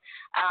difficult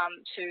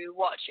to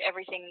watch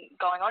everything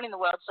going on in the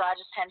world. So I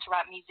just tend to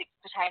write music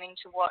pertaining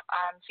to what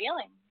I'm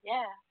feeling.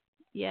 Yeah.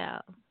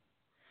 Yeah.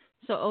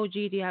 So OG,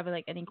 do you have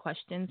like any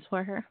questions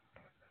for her?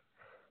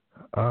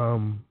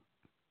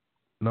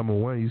 Number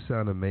one, you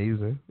sound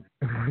amazing.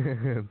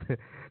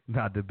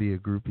 Not to be a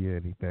groupie or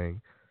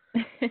anything.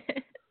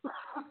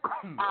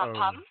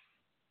 Pardon?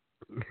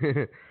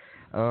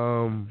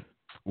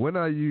 When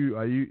do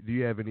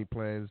you have any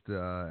plans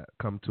to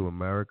come to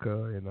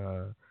America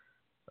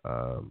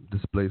and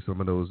display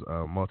some of those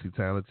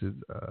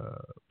multi-talented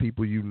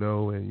people you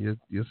know and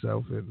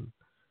yourself and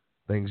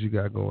things you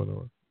got going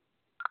on?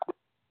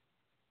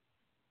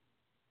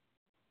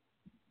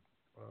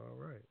 All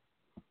right.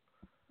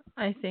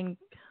 I think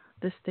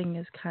this thing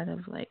is kind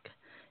of like,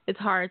 it's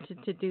hard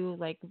to do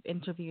like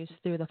interviews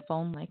through the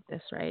phone like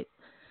this, right?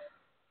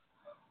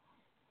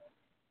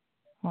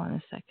 Hold on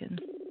a second.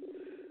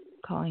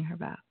 Calling her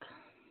back.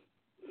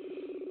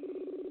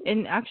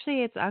 And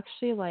actually, it's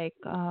actually like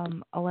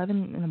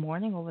 11 in the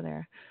morning over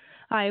there.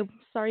 Hi,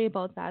 sorry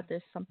about that.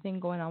 There's something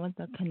going on with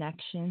the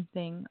connection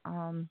thing.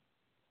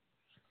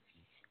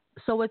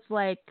 So it's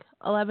like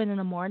 11 in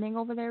the morning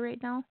over there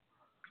right now?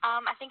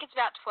 I think it's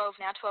about 12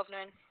 now, 12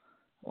 noon.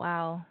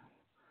 Wow.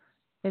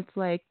 It's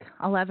like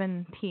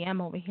 11 p.m.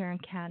 over here in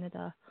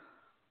Canada.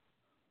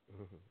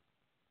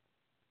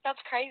 That's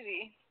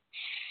crazy.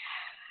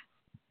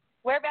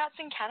 Whereabouts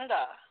in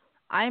Canada?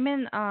 I'm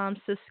in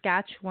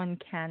Saskatchewan,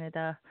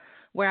 Canada.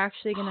 We're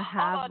actually going to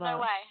have... Oh, no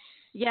way.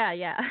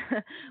 Yeah.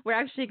 We're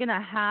actually going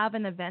to have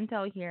an event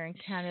out here in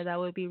Canada. It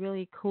would be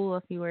really cool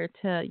if you were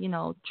to,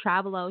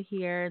 travel out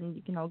here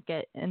and,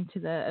 get into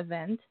the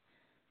event.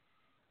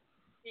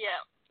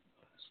 Yeah.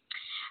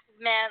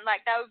 Man,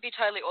 like, that would be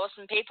totally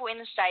awesome. People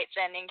in the States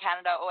and in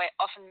Canada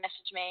often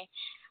message me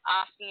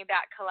asking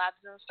about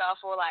collabs and stuff,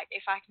 or, like,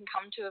 if I can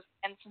come to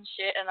events and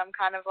shit, and I'm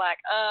kind of like,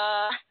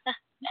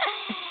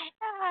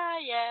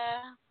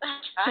 yeah.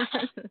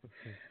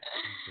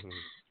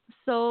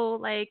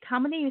 So, like, how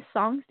many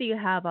songs do you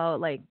have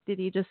out? Like, did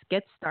you just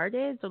get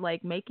started or,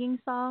 like, making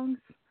songs?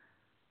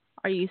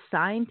 Are you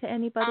signed to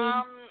anybody?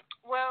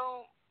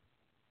 Well,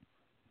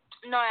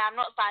 no, I'm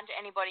not signed to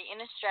anybody.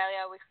 In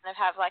Australia, we kind of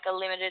have, like, a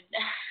limited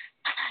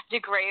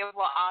degree of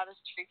what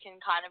artistry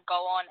can kind of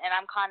go on, and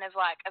I'm kind of,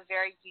 like, a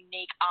very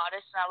unique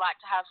artist, and I like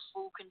to have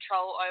full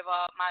control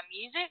over my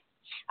music.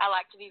 I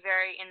like to be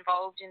very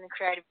involved in the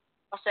creative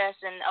process,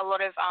 and a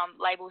lot of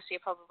labels here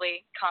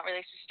probably can't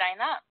really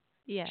sustain that.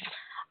 Yeah.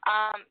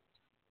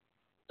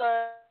 So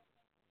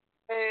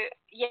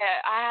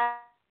yeah, I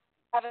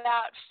have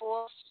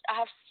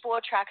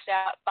four tracks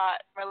out,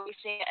 but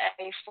releasing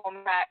a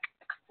 4-track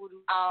couple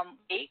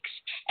weeks,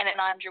 and at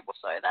 900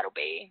 words, so that'll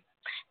be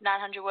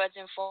 900 words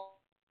in 4.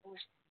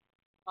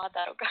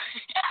 That'll go.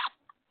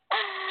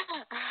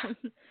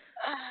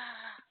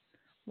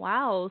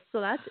 Wow,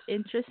 so that's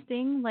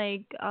interesting.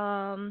 Like,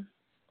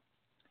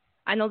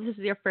 I know this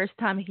is your first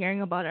time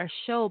hearing about our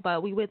show,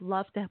 but we would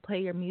love to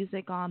play your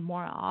music on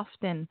more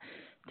often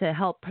to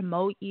help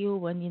promote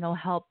you and,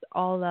 help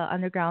all the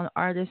underground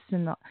artists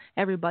and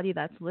everybody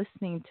that's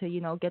listening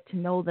to, get to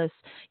know this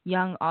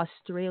young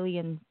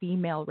Australian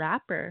female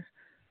rapper.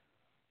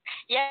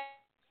 Yeah,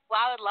 well,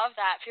 I would love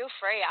that. Feel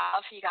free. I'd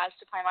love for you guys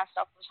to play my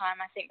stuff all the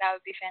time. I think that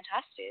would be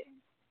fantastic.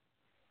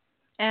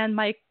 And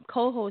my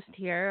co-host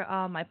here,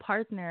 my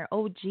partner,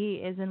 OG,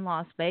 is in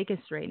Las Vegas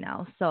right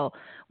now. So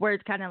we're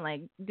kind of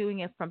like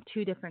doing it from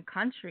two different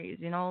countries,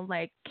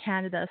 like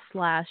Canada /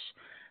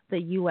 the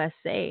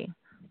USA.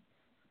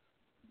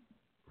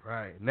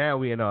 Right. Now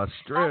we in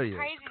Australia.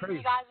 That's crazy.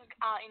 You guys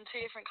are in two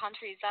different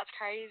countries. That's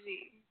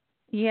crazy.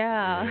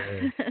 Yeah.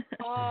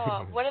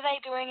 Oh, what are they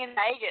doing in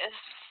Vegas?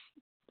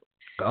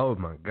 Oh,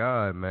 my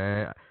God,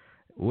 man.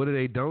 What do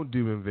they don't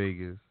do in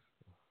Vegas?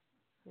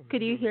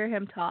 Could you hear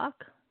him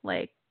talk?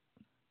 Like,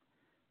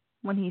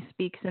 when he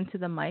speaks into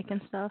the mic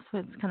and stuff,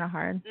 it's kind of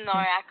hard. No,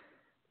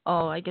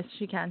 I guess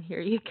she can't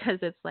hear you because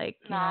it's like,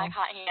 I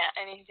can't hear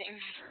anything.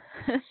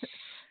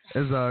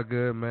 It's all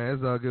good, man.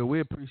 It's all good.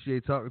 We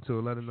appreciate talking to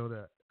her. Let her know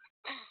that.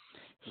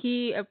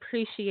 He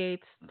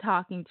appreciates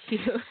talking to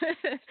you.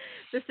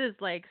 This is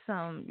like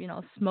some,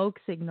 smoke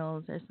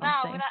signals or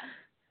something. No,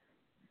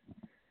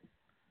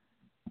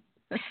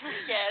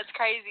 yeah, it's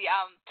crazy.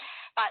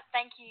 But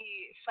thank you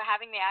for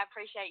having me. I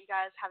appreciate you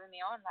guys having me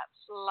on.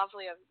 That's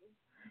lovely of you.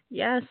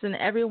 Yes, and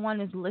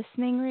everyone is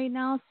listening right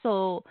now.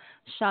 So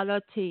shout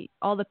out to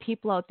all the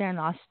people out there in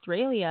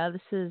Australia.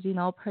 This is,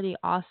 pretty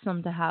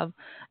awesome to have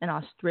an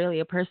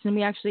Australia person.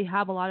 We actually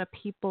have a lot of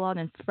people out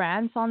in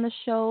France on the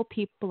show,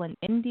 people in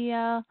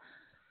India.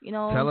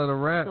 Tell her to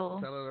rap.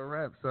 Tell her to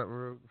rap something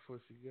real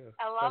before she goes.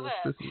 I love it.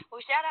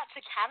 Well, shout out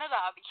to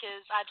Canada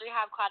because I do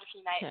have quite a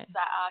few mates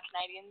that are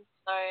Canadians.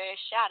 So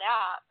shout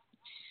out.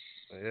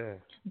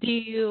 Yeah. Do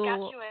you?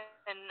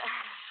 Saskatchewan.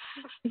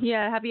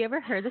 Yeah. Have you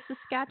ever heard of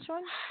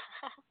Saskatchewan?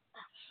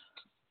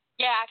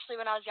 Yeah, actually,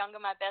 when I was younger,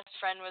 my best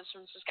friend was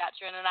from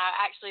Saskatchewan, and I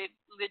actually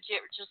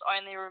legit just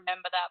only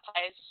remember that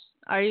place.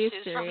 Are you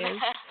serious?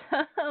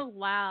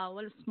 Wow,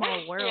 what a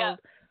small world. Yeah.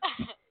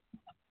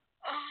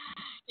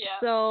 Yeah.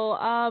 So,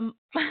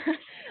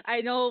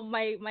 I know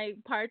my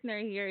partner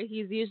here,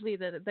 he's usually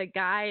the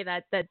guy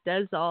that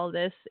does all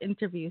this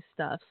interview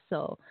stuff.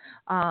 So,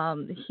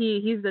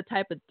 he's the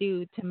type of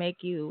dude to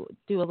make you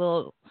do a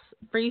little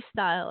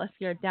freestyle if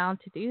you're down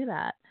to do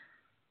that.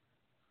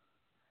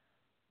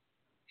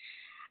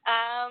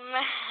 I'm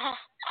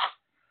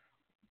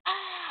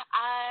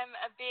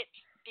a bit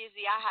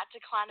busy. I had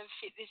to kind of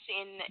fit this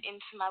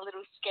into my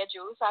little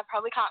schedule, so I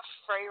probably can't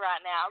free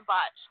right now,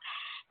 but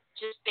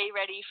just be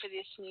ready for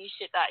this new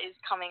shit that is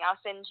coming.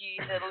 I'll send you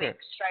the link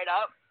straight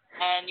up,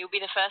 and you'll be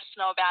the first to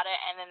know about it,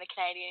 and then the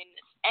Canadians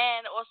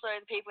and also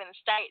the people in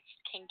the States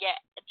can get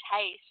a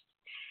taste,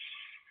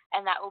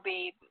 and that will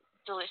be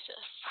delicious.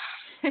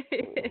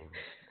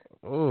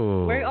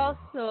 Oh. We're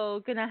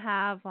also gonna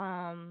have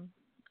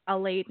a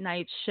late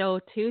night show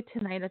too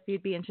tonight if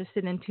you'd be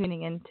interested in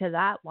tuning into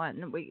that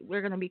one.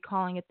 We're going to be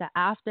calling it the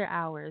After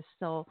Hours,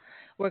 so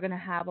we're going to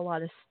have a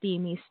lot of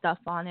steamy stuff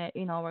on it.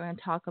 You know, we're going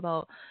to talk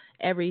about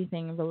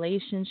everything,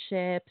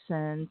 relationships,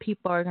 and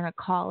people are going to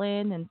call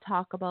in and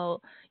talk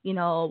about, you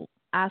know,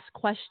 ask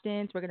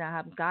questions. We're going to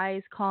have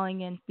guys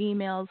calling in,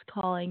 females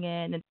calling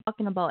in, and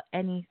talking about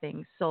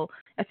anything. So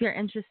if you're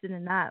interested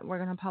in that, we're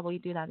going to probably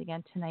do that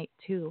again tonight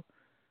too.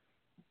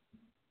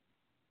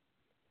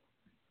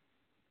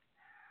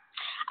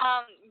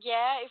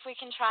 Yeah, if we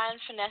can try and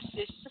finesse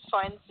this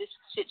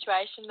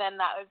situation, then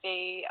that would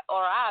be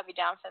all right. I'd be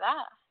down for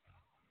that.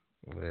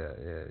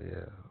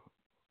 Yeah.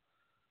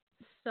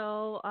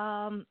 So,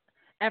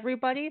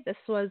 everybody, this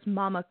was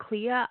Mama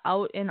Clea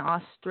out in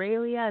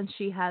Australia, and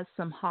she has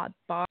some hot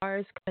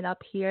bars coming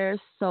up here.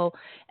 So,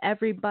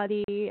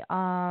 everybody,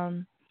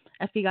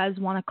 if you guys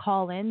want to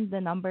call in, the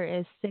number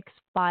is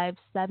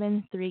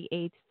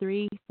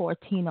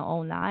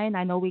 657-383-1409.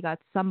 I know we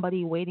got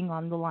somebody waiting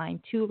on the line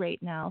too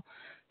right now.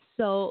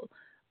 So,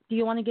 do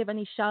you want to give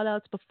any shout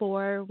outs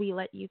before we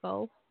let you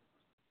go?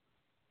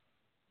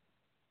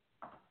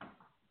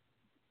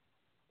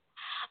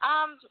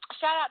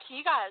 Shout out to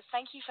you guys.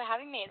 Thank you for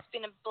having me. It's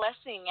been a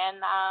blessing,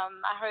 and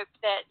I hope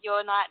that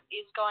your night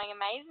is going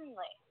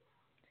amazingly.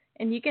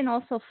 And you can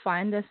also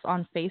find us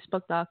on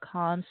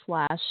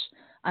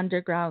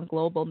Facebook.com/Underground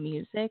Global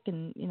Music.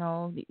 And, you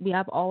know, we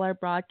have all our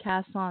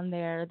broadcasts on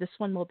there. This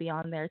one will be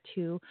on there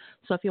too.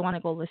 So if you want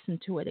to go listen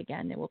to it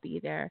again, it will be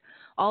there.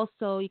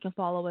 Also, you can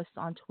follow us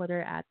on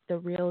Twitter at The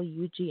Real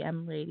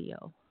UGM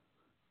Radio.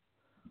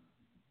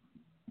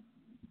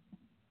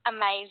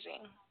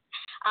 Amazing.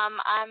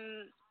 I'm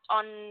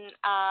on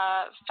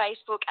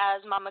Facebook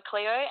as Mama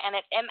Cleo, and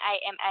it's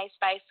MAMA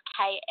space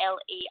KLEIO,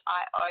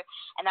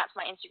 and that's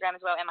my Instagram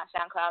as well, and my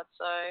SoundCloud.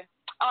 So,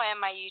 and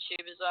my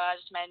YouTube as well. I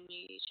just made a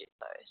new YouTube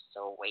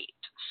though. Sweet.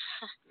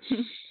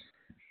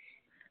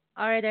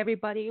 All right,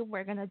 everybody,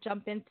 we're gonna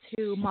jump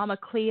into Mama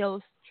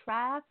Cleo's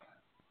track.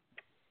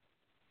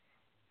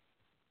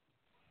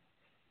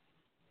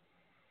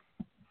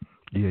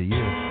 Yeah.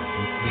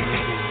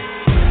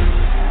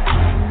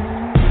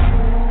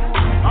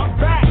 I'm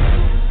back.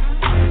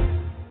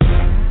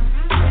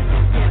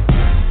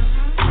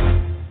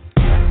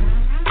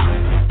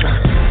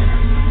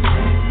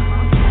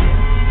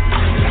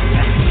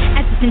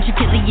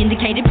 Intricately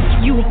indicated,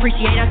 you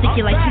appreciate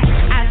articulation.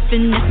 As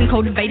finesse and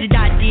cultivated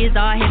ideas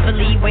are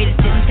heavily weighted,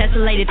 sitting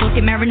tessellated,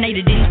 talking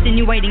marinated,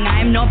 insinuating.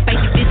 I am not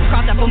basic, this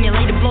craft I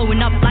formulated,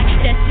 blowing up like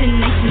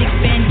destination,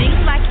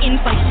 expanding like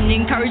inflation,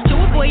 encouraged to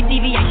avoid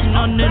deviation.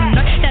 On no,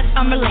 that's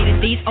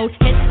unrelated. These old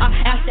heads are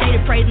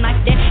outdated, praising like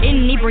they're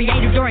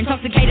inebriated or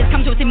intoxicated.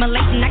 Come to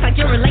assimilation, act like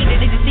you're related.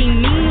 It is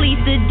seemingly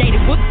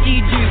sedated. What do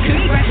you do?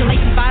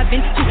 Congratulations, 5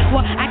 into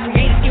what I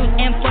created. Skills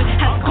and flow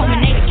have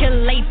culminated,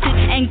 collated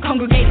and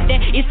congregated. There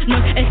is no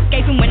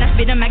escaping when I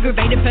spit. I'm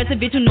aggravated,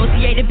 persevere to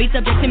nauseated, be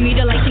subject to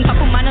mutilation,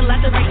 couple minor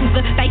lacerations,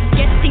 the face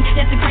getting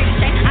desecrated.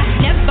 Shame I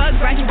never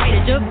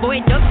graduated,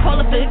 devoid of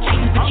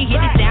qualifications, but you hit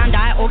it down,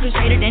 I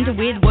orchestrated, enter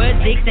with words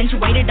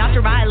accentuated.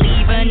 After I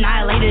leave,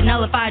 annihilated,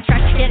 nullified,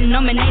 trash, getting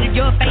nominated.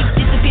 Your face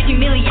disappeared,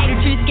 humiliated,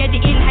 too scared to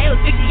inhale,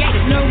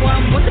 asphyxiated. No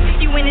one wants to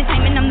fix you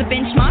entertainment. I'm the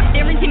benchmark,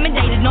 they're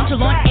intimidated,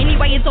 nonchalant.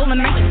 Anyway, it's all a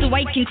matrix, so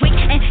wait can quick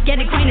and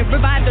get acquainted,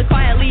 revived but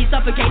quietly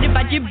suffocated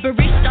by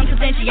gibberish,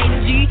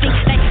 unsubstantiated. Do you think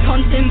they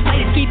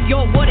contemplated? Keep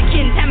your water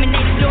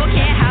contaminated, don't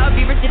care how it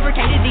be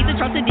reciprocated. These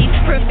atrocities,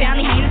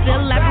 profoundly heinous,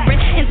 elaborate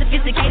and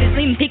sophisticated,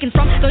 slim pickings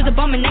from those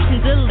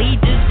abominations. The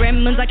leaders,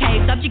 gremlins like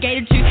cave,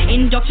 subjugated to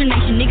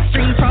indoctrination,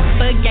 extreme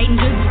propagating,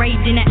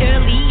 degrading at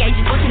early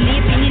ages, watching the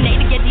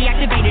opinionated get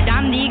deactivated.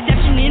 I'm the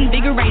exception,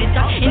 invigorated,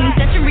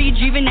 incessant,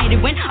 rejuvenated.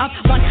 When up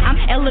one, I'm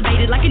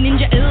elevated like a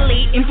ninja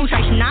elite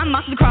infiltration. I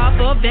master the craft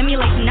of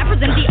emulation, I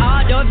present the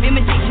art of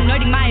imitation,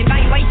 noting my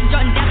evaluation,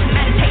 jotting down some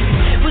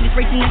meditation. Will this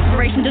reach an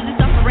aspiration? Does this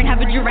suffering have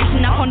a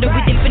duration? I ponder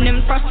with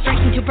infinite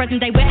frustration till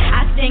present day where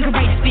I stand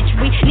courageous. Bitch,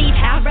 we need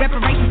our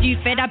reparations. You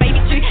fed our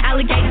babies to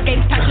alligators,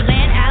 gave us pasture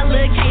land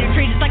allocated,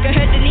 treat us like a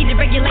herd that needed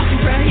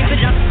regulation,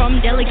 prohibited us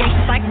from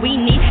delegations like we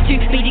need to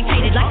be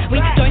dictated, like we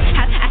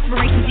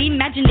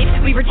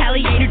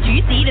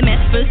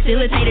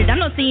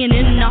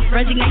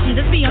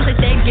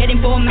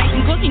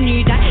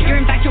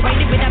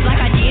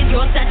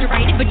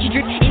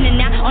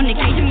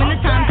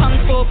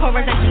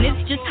polarization is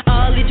just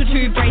a little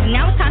too brazen.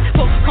 Now it's time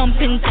for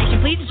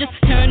compensation. Please just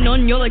turn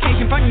on your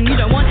location. Front and you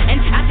don't want an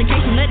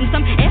application. Letting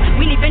some air,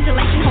 we need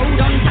ventilation. Hold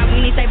on tight,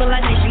 we need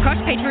stabilization. Crush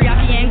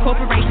patriarchy and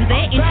corporations.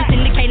 Their interest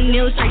indicating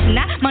illustration.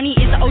 That money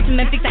is the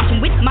ultimate fixation.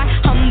 With my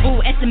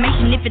humble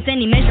estimation, if it's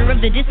any measure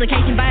of the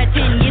dislocation, by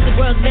 10 years the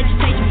world's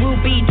vegetation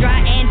will be dry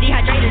and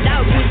dehydrated.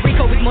 I'll do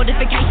recall with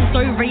modification.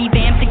 So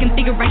revamp the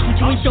configuration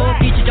to ensure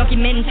future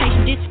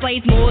documentation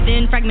displays more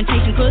than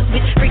fragmentation. Cause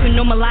with frequent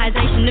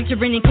normalization of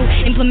tyrannical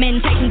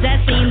implementations as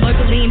seen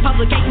locally in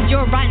publications,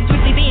 your rights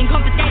swiftly being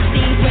confiscated.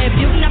 Scenes we're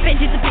building up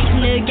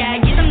anticipation. The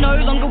gag is I'm no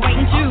longer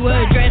waiting to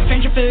address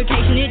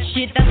gentrification. It's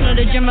shit, that's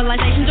not a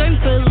generalization. Don't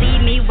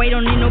believe me, wait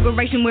on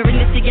inauguration. We're in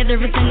this together,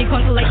 it's any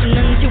consolation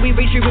until we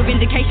reach true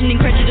vindication.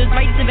 Incredulous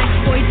rates of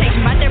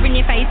exploitation right there in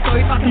your face, so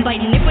fucking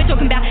blatant. If we're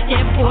talking about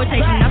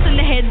deportation, us in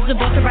the heads of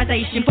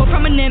authorization for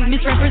prominent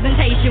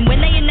misrepresentation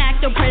when they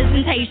enact or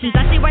presentations.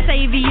 I see why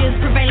saviors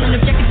prevailing,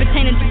 objective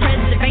pertaining to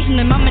preservation.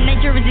 The mama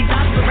nature is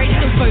exasperated,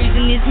 so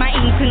frozen is my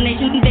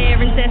inclination.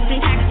 Their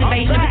incessant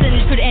activation, a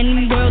percentage could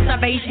end world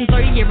starvation. So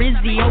here is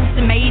the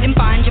ultimatum,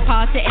 find your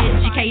path to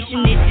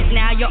education. It is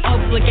now your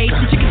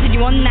obligation to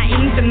continue on that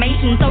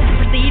information. So to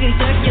proceed in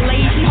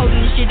circulation,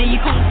 holding the shit, are you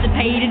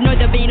constipated? No,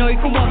 there'll be no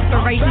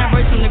cooperation. I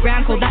rose from the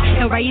ground, called that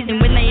hell raising.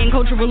 When they in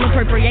cultural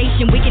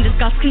appropriation, we can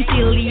discuss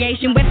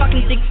conciliation. We're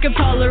fucking sick of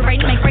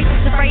tolerating. Make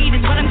racists afraid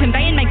is what I'm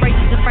conveying. Make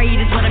racists afraid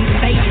is what I'm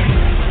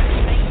conveying.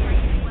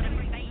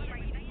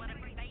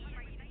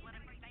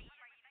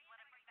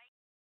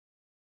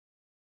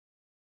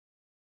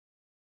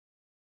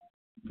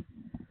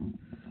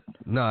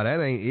 Nah,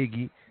 that ain't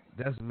Iggy.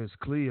 That's Miss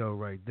Cleo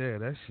right there.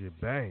 That shit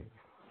bang.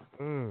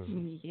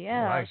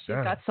 Yeah, like she's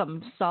that. got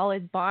some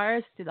solid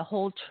bars to the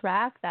whole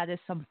track. That is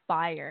some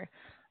fire.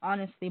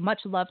 Honestly, much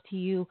love to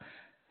you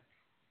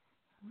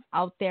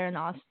out there in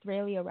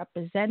Australia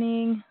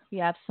representing. We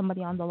have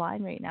somebody on the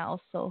line right now,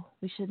 so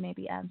we should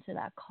maybe answer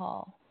that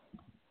call.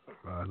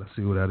 All right, let's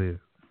see who that is.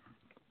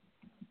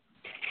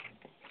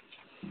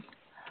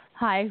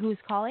 Hi, who's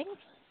calling?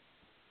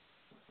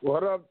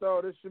 What up,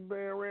 though? This your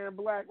man, Rand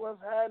Black. What's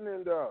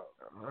happening, though?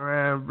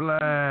 Rand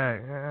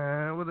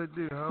Black. What it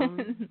do,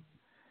 homie?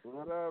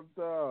 What up,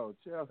 though?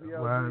 Chelsea, My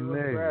what's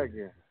nigga.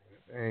 cracking?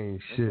 Ain't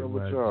What's shit, up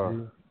with my y'all?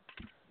 G.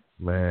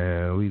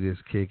 Man, we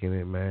just kicking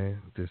it,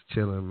 man. Just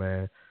chilling,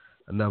 man.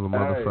 Another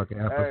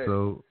motherfucking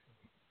episode.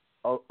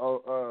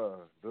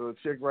 The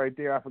chick right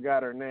there, I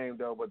forgot her name,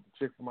 though, but the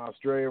chick from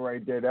Australia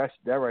right there, that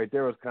right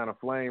there was kind of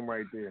flame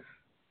right there.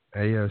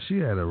 Hey, yo, she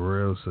had a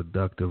real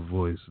seductive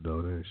voice,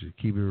 though, didn't she?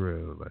 Keep it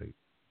real, like.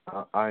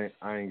 I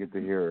ain't get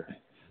to hear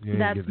her.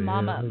 That's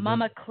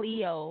Mama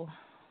Cleo.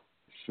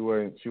 She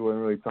wasn't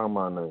really talking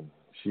about nothing.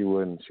 She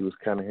was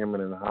kind of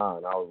hemming and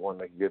hawing. I was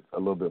wanting to get a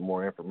little bit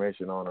more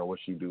information on her, what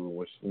she do,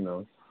 what she, you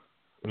know.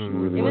 She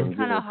really it was wasn't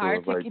kind of getting hard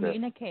into to us like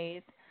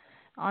communicate.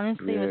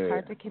 Honestly, it was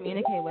hard to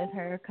communicate with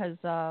her because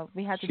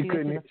we had to do it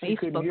through the She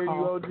couldn't Facebook hear call.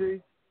 you,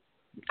 OG?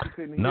 She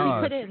couldn't hear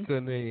Nah, you? she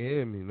couldn't even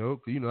hear me.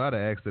 Nope. You know I'd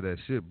have asked her that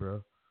shit,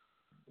 bro.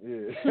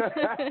 Yeah.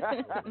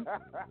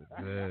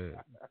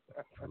 Yeah.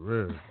 For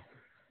real.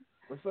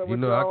 What's up You with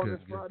know, y'all I on this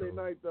couldn't get Friday those.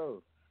 night,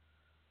 though?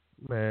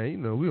 Man, you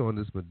know, we on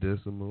this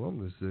medicinal. I'm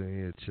just sitting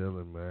here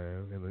chilling,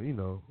 man. And, you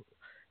know,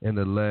 in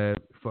the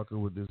lab, fucking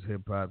with this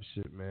hip-hop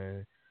shit,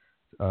 man.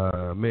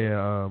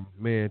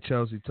 Me and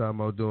Chelsea talking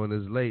about doing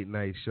this late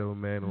night show,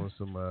 man, on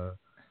some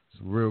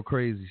real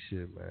crazy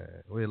shit,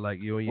 man. We're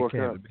like you and your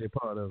camp to be a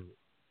part of it.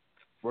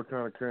 What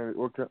kind of crazy?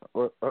 What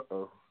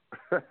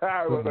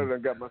I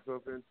got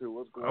myself into?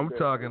 What's going on? I'm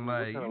talking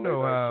like, you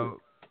know how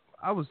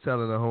I was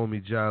telling the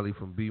homie Jolly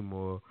from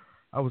B-More,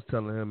 I was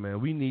telling him, man,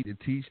 we need to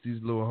teach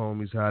these little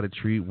homies how to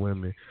treat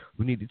women.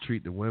 We need to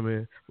treat the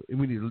women.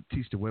 We need to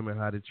teach the women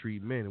how to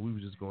treat men. And we were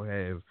just gonna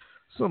have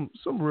some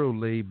real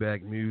laid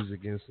back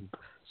music and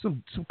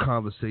some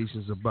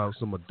conversations about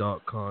some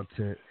adult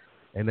content,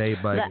 and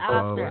everybody The can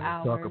call after and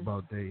hours. talk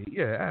about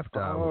after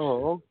hours.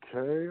 Oh, shit.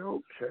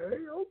 okay.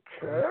 You know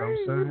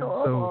what You know,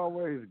 I'm So,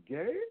 always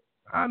gay.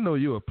 I know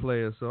you're a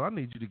player, so I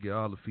need you to get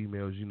all the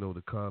females you know to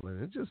call in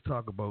and just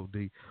talk about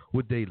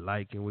what they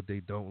like and what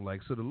they don't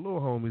like. So the little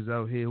homies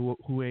out here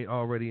who ain't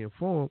already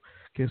informed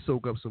can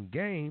soak up some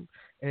game.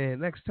 And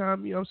next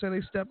time, you know what I'm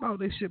saying, they step out,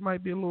 their shit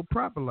might be a little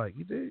proper like,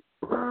 you dig?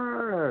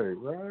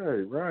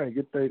 Right.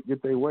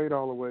 Get they weight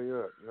all the way up. You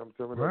know what I'm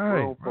telling you? That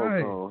grown folk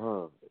on,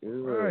 huh? Yeah,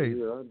 Right.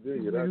 Yeah, I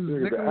dig it. The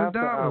Nickel and after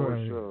dime hour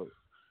right. show.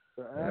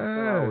 The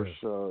after hour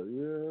show.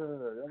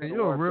 Yeah. And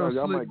you're a real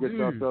y'all slick might get dude.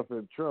 yourself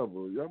in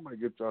trouble. Is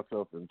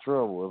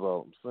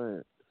all I'm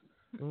saying.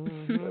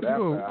 Mm-hmm. But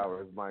after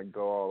hours might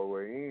go all the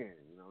way in.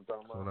 You know what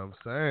I'm That's what talking I'm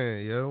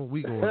saying, yo. We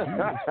gonna do this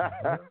shit,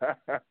 man.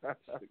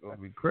 Shit gonna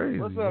be crazy.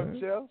 What's up, man.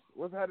 Chels?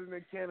 What's happening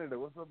in Canada?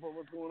 What's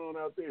going on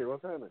out there?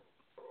 What's happening?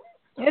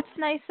 It's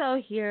nice out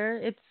here.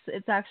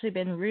 It's actually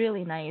been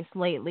really nice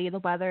lately. The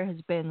weather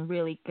has been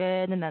really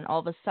good, and then all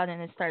of a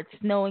sudden it starts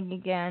snowing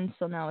again.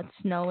 So now it's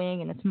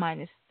snowing and it's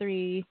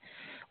 -3.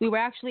 We were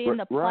actually in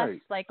the plus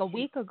Right. like a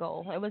week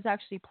ago. It was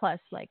actually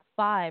plus like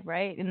 5,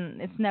 right? And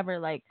it's never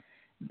like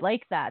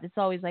like that. It's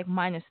always like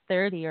minus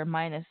 30 or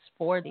minus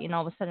 40, and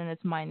all of a sudden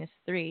it's minus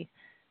 3.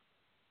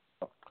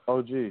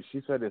 Oh, gee,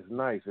 she said it's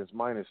nice. It's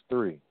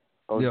 -3.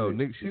 Oh, Yo, gee,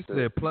 nigga, she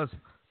said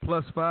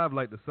 +5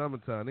 like the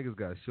summertime. Niggas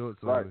got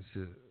shorts on and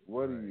shit.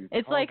 What are you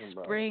It's like talking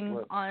about? spring,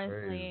 What?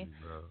 honestly.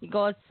 Crazy, You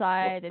go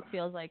outside, it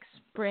feels like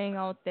spring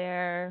out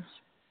there.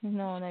 You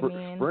know what I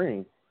mean?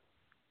 Spring?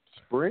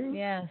 Spring?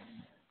 Yes.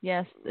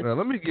 Yes. It's Now,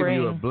 let me give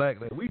spring. you a black.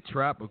 We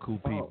tropical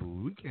people.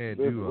 We can't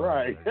do all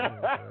right.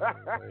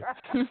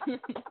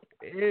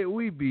 Yeah,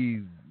 we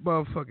be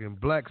motherfucking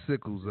black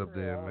sickles up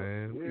there,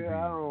 man.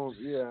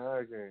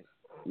 I can't.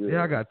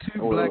 Yeah, I got 2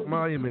 black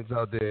monuments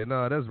out there.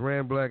 Nah, that's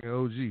Ram Black and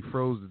OG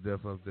froze to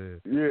death up there.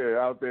 Yeah,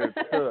 out there,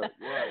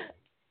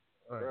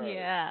 right.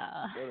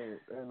 Yeah.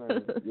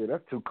 Yeah,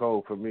 that's too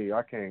cold for me.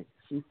 I can't.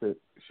 She said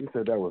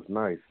that was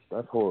nice.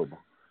 That's horrible.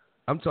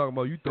 I'm talking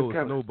about you throw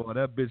a snowball,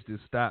 that bitch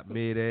just stopped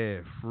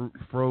mid-air,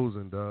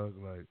 frozen, dog.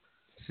 Like,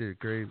 shit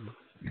crazy.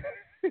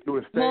 Do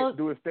it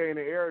stay in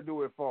the air or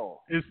do it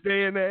fall? It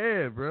stay in the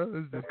air, bro.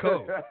 It's just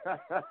cold.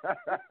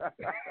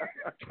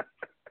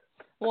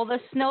 Well, the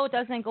snow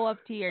doesn't go up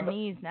to your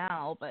knees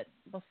now, but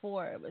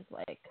before it was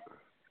like,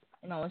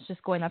 it's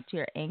just going up to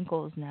your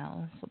ankles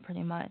now. So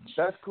pretty much.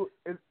 That's cool.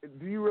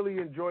 Do you really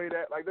enjoy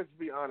that? Like, let's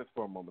be honest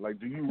for a moment. Like,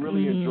 do you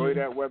really enjoy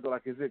that weather?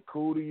 Like, is it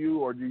cool to you,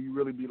 or do you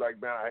really be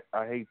like, man,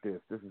 I hate this.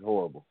 This is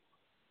horrible.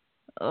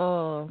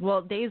 Oh,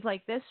 well, days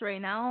like this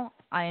right now,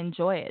 I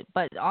enjoy it.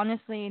 But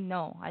honestly,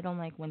 no, I don't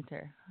like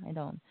winter. I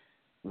don't.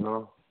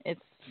 No.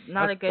 It's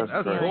not a good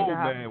feeling to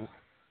have. Man.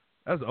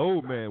 That's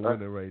old man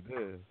winter right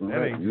there.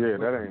 That ain't.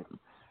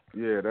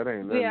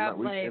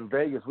 Like, in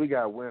Vegas, we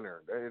got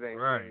winter. It ain't.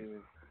 Right.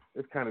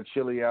 It's kind of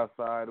chilly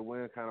outside. The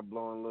wind kind of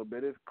blowing a little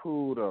bit. It's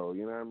cool though.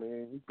 You know what I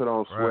mean? You put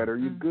on a sweater,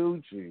 you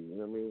Gucci. You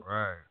know what I mean?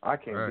 Right. I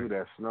can't do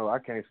that snow. I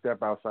can't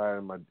step outside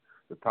and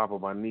the top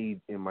of my knee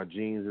and my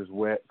jeans is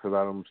wet because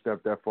I don't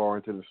step that far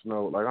into the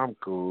snow. Like, I'm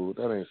cool.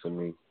 That ain't for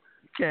me.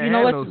 Can't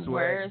have no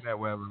sweat in that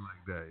weather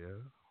like that,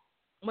 yeah.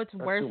 What's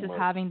worse is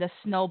having the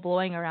snow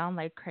blowing around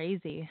like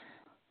crazy.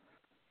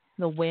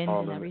 The wind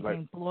and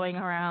everything blowing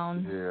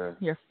around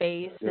your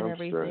face and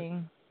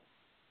everything.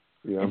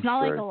 Yeah, it's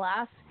not like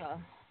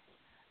Alaska.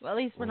 Well, at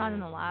least we're not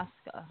in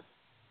Alaska.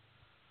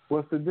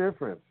 What's the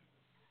difference?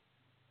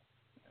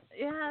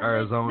 Yeah,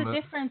 Arizona, the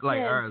difference like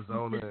is,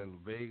 Arizona and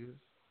Vegas.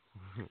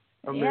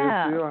 I mean,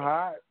 it's still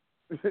hot.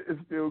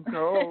 It's still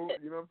cold.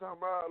 You know what I'm talking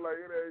about? Like,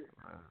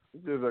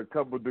 it's just a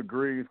couple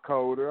degrees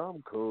colder.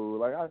 I'm cool.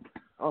 Like,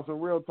 on some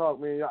real talk,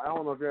 man, I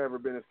don't know if you've ever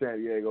been to San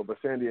Diego, but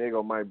San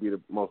Diego might be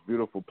the most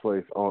beautiful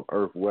place on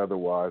earth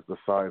weather-wise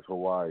besides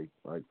Hawaii.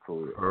 Like,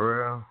 for real. For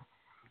real?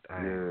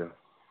 Damn.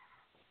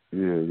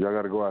 Yeah, y'all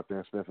got to go out there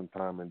and spend some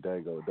time in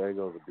Dago.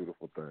 Dago's a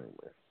beautiful thing,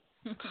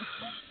 man.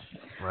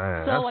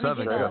 Man, so that's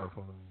Southern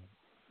California.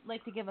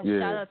 Like to give a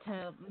shout out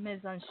to Ms.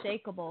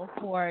 Unshakable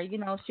for, she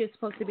was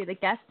supposed to be the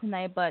guest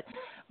tonight, but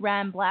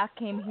Ram Black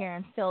came here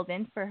and filled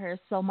in for her.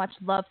 So much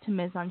love to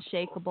Ms.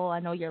 Unshakable. I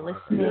know you're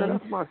listening. Yeah,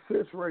 that's my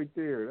sis right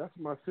there. Let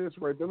me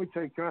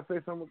tell you, can I say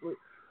something quick?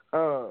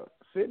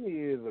 Sydney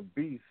is a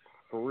beast,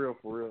 for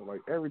real.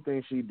 Like,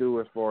 everything she do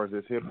as far as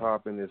this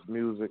hip-hop and this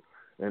music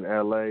in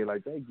L.A.,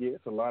 like,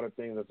 it's a lot of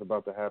things that's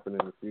about to happen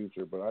in the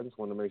future, but I just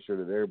want to make sure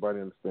that everybody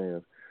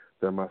understands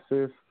that my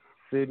sis,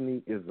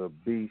 Sydney, is a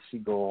beast. She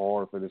go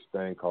hard for this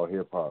thing called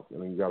hip-hop,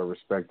 and you got to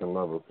respect and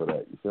love her for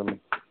that. You feel me?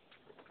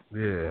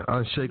 Yeah,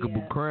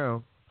 Unshakable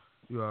Crown.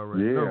 You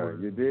already know.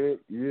 Yeah, you did?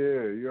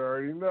 Yeah, you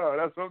already know.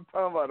 That's what I'm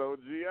talking about, OG.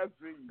 I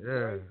see you.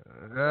 Yeah,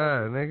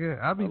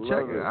 nigga. I be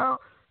checking. I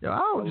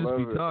don't just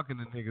be talking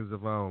to niggas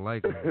if I don't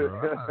like them, bro.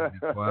 I gotta be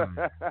quiet.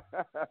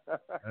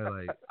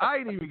 I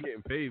ain't even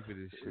getting paid for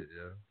this shit,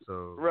 yo.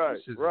 So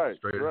this shit is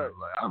straight up.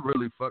 Like, I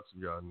really fuck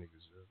some y'all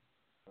niggas, yo.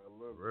 I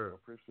love it. I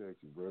appreciate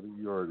you, brother.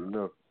 You already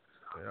know.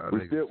 Yeah,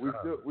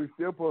 we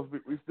still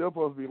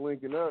supposed to be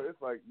linking up.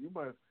 It's like you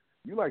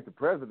like the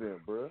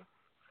president, bro.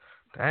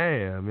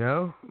 Damn,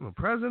 yo, I'm the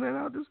president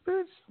out this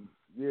bitch.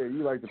 Yeah,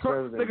 you like the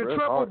president. Nigga,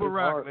 Trouble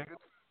Barack, nigga.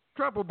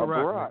 Trouble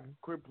Barack.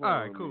 Quit playing. All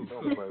right, cool.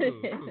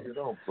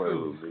 Don't play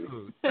with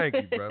me. Thank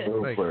you, brother.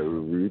 Don't play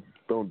with me.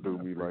 Don't do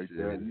me like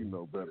that. You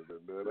know better than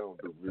that. Don't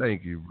do me.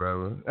 Thank you,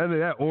 brother. And then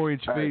that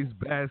orange face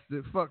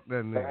bastard. Fuck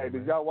that nigga. Hey,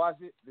 did y'all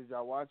watch it?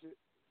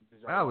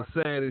 I was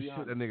sad as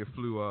shit that nigga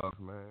flew off,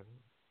 man.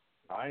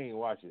 I ain't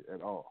watch it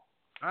at all.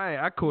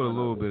 I caught a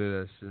little bit of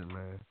that shit,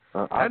 man.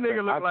 That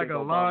nigga looked like a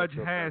large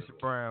hash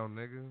brown,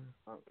 nigga.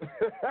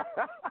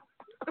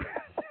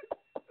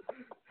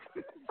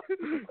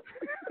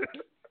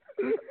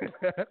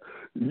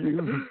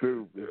 You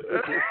stupid.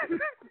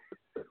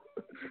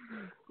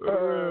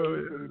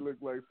 He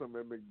looked like something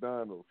at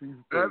McDonald's.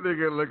 That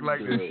nigga looked like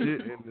the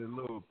shit in the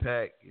little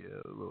pack,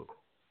 little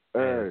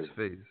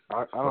face.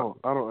 I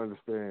don't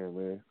understand,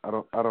 man.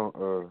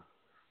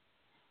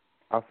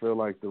 I feel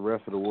like the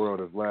rest of the world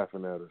is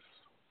laughing at us.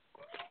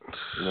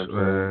 You know what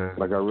I'm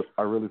saying? Like,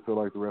 I really feel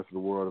like the rest of the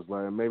world is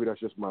laughing. Maybe that's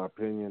just my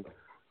opinion.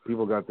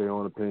 People got their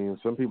own opinion.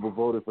 Some people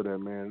voted for that,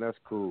 man. That's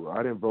cool.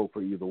 I didn't vote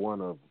for either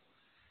one of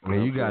them.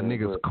 Man, you got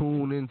niggas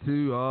cooning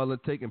too, all the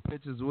taking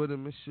pictures with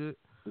him and shit.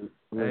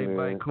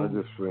 Everybody cool. I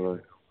just feel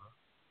like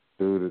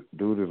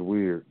dude is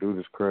weird. Dude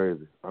is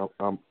crazy.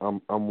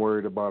 I'm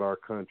worried about our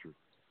country,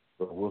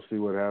 but we'll see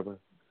what happens.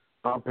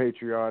 I'm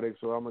patriotic,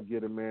 so I'm gonna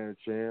give a man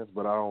a chance,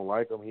 but I don't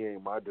like him. He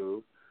ain't my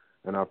dude,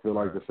 and I feel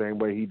like the same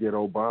way he did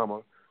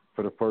Obama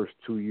for the first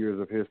 2 years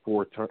of his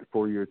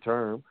 4-year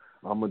term,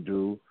 I'm gonna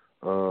do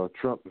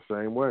Trump the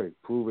same way.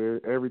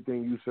 Prove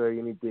everything you say,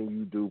 anything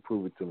you do,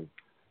 prove it to me.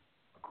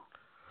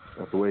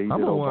 That's the way he did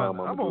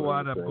Obama. I'm gonna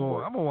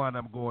wind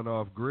up going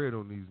off grid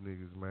on these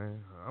niggas,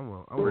 man.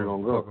 Where you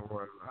gonna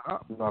go?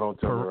 No, don't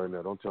tell me right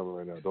now. Don't tell me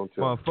right now. Don't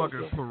tell me.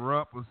 Motherfucking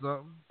Perup or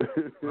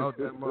something. Out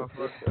there,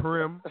 motherfucking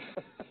Prim.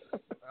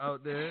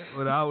 Out there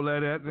with the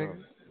outlet at,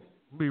 nigga.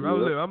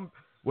 I'm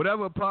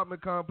whatever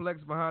apartment complex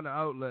behind the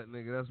outlet,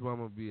 nigga. That's where I'm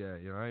gonna be at.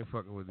 I ain't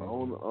fucking with these. I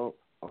don't know.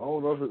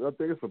 I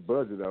think it's a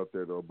budget out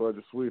there though.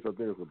 Budget suites. I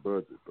think it's a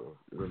budget though.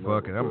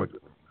 Fuck it.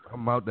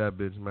 I'm out that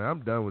bitch, man.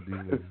 I'm done with these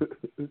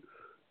niggas.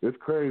 It's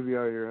crazy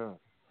out here,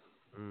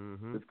 huh?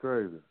 Mm-hmm. It's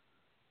crazy.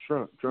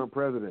 Trump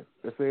president.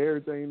 They say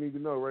everything you need to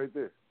know right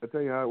there. I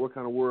tell you what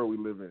kind of world we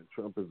live in.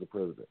 Trump is the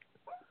president.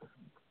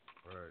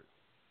 Right.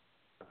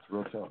 That's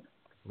real talk.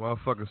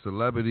 Motherfucking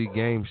celebrity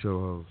game show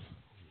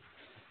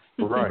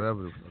host. Right.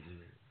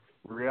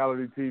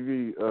 Reality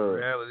TV.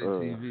 Reality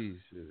TV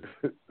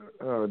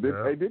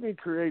shit. Didn't he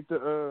create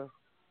the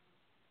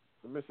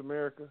Miss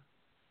America?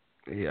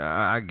 Yeah,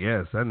 I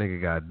guess that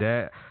nigga got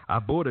that. I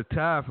bought a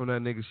tie from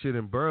that nigga shit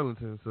in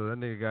Burlington, so that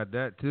nigga got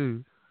that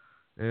too.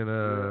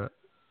 And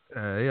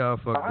he all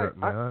fucked up,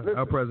 man.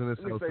 Our president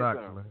so socks,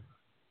 man.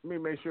 Let me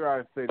make sure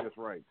I say this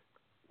right.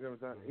 You know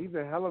what I'm saying? He's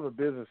a hell of a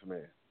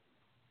businessman.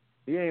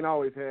 He ain't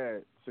always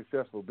had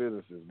successful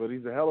businesses, but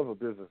he's a hell of a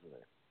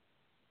businessman.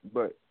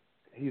 But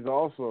he's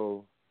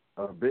also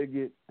a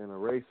bigot and a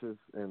racist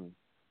and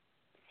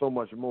so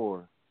much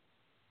more.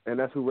 And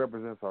that's who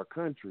represents our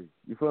country.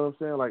 You feel what I'm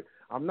saying? Like,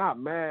 I'm not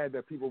mad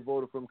that people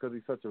voted for him because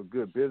he's such a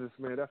good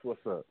businessman. That's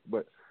what's up.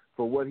 But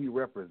for what he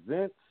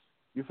represents,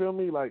 you feel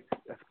me? Like,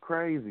 that's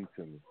crazy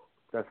to me.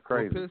 That's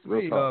crazy. What pissed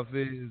me off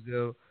is,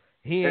 though,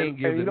 he ain't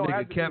giving the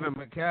nigga Kevin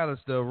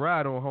McAllister a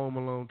ride on Home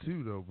Alone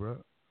 2, though, bro.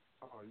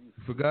 Oh, you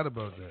forgot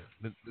about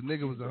that. The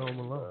nigga was at Home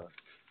Alone.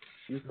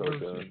 You so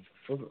dumb.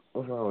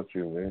 What's wrong with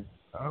you, man?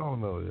 I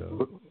don't know,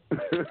 yo.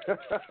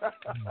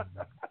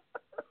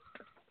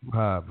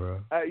 Hi,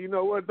 bro. Hey, you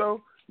know what,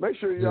 though? Make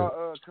sure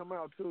y'all come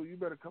out, too. You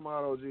better come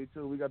out, OG,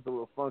 too. We got the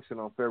little function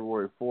on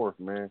February 4th,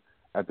 man,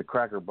 at the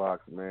Cracker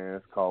Box, man.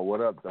 It's called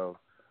What Up, though?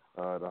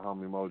 The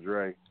homie Mo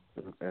Dre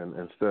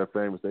and Steph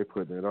Famous, they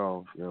putting it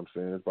on. You know what I'm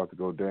saying? It's about to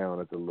go down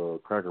at the little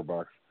Cracker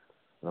Box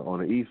on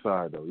the east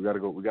side, though. We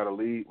gotta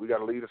leave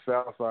the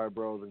south side,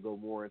 bros, and go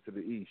more into the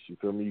east. You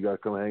feel me? You gotta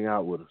come hang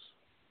out with us.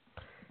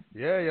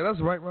 Yeah,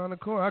 that's right around the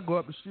corner. I go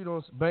up the street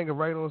on Banger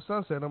right on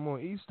Sunset. I'm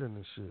on Eastern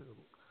and shit.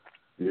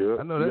 Yeah,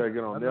 I know you that. gotta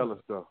get on Nellis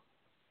though.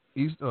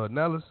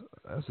 Nellis,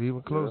 that's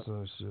even closer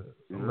and shit.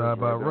 I'm not right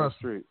about Russ.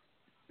 Street.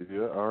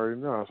 Yeah, I already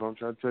know. So I'm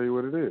trying to tell you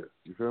what it is.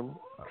 You feel me?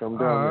 Come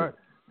down there,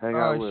 hang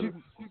out with us.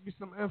 Shoot me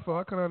some info.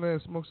 I come down there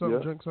and smoke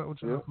something, drink something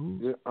with you.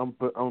 Yeah, I'm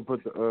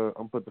put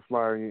the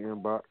flyer in your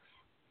inbox.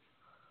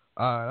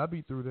 All right, I'll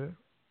be through there.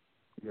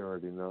 You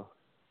already know.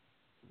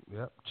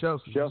 Yep,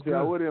 Chelsea,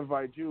 I would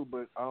invite you,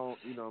 but I don't.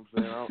 You know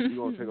what I'm saying? You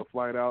gonna take a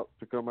flight out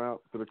to come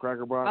out to the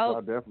Cracker Box? I'll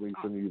definitely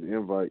send you the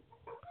invite.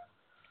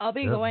 I'll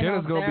be going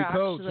out there,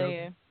 cold,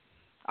 actually.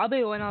 I'll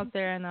be going out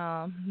there in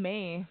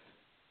May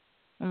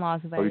in Las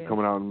Vegas. Oh, you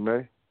coming out in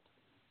May?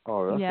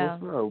 Oh, that's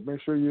what's up.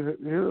 Make sure you hit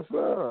us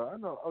up. I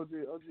know OG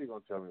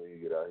gonna tell me when you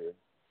get out here.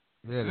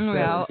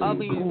 Yeah, I'll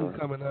be Goon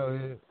coming out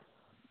here.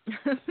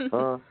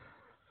 Huh?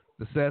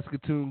 The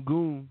Saskatoon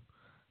Goon,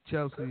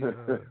 Chelsea.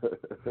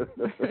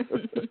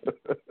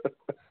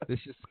 The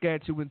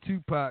Saskatchewan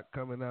Tupac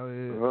coming out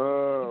here.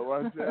 Oh,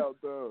 watch out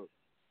though.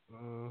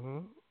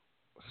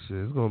 Shit,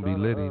 it's gonna be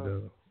litty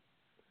though.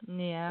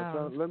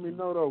 Yeah. Let me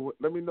know though.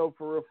 Let me know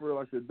for real,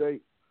 like the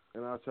date,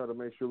 and I'll try to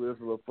make sure there's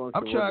a little function.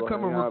 I'm trying to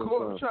come and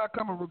record. I'm trying to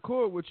come and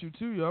record with you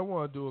too, yo. I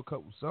want to do a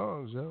couple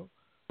songs, yo.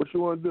 What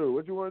you want to do?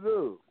 What you want to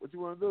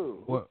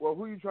do? What? Well,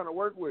 who you trying to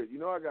work with? You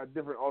know, I got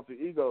different alter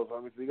egos. I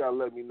mean, so you gotta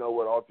let me know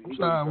what alter egos. I'm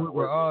trying to work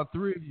with all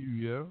three of you,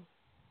 yo.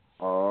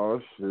 Oh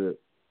shit!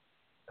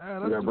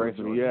 You gotta bring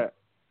some yak.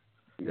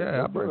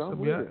 Yeah, I bring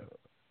some yak.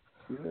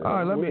 Yeah,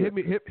 all right, hit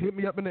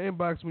me up in the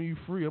inbox when you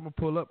free. I'm gonna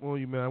pull up on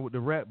you, man, with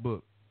the rap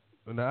book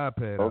and the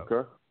iPad.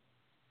 Okay.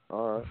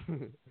 All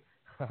right.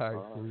 All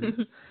right.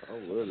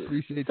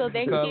 Appreciate you. So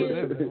thank you.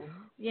 In,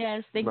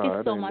 yes, thank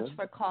you so much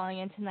for calling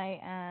in tonight.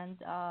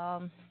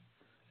 And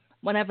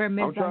whenever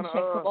Ms.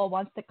 Unshakable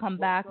wants to come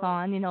back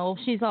on, you know,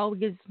 she's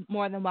always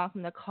more than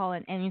welcome to call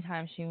in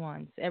anytime she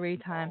wants. Every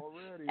time,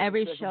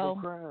 every show.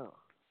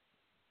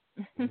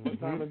 What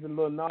time is the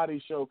little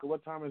naughty show?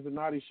 What time is the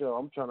naughty show?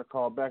 I'm trying to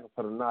call back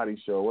for the naughty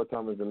show. What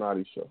time is the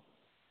naughty show?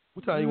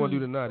 What time you want to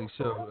do the naughty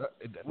show?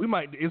 We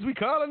might. Is we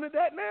calling it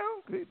that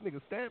now? This nigga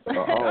stand for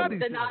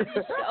the naughty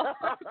show.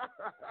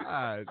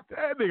 God,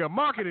 that nigga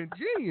marketing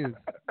genius.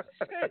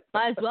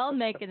 Might as well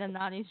make it a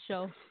naughty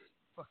show.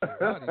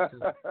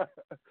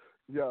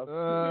 Yeah.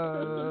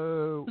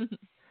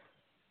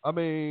 I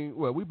mean,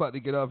 well, we about to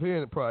get off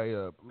here in probably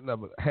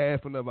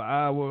another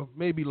hour.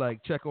 Maybe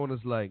like check on us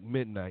like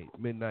midnight,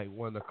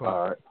 1:00.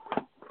 All right.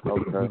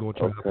 Okay. We're gonna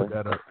try to put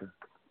that up.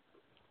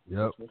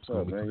 Yep. What's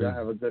up, man? Y'all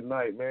have a good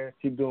night, man.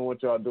 Keep doing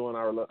what y'all doing.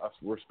 I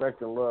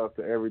respect and love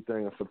to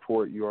everything and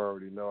support. You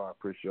already know. I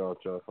appreciate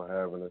y'all for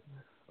having us.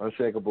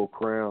 Unshakable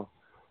Crown.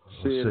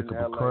 Sid in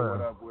LA,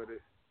 what up with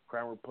it?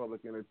 Crown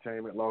Republic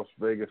Entertainment, Las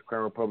Vegas,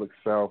 Crown Republic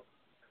South.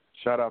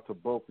 Shout out to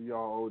both of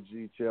y'all,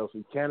 OG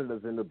Chelsea.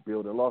 Canada's in the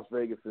building. Las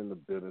Vegas in the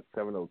building.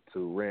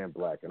 702 Rand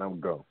Black, and I'm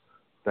gone.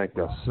 Thank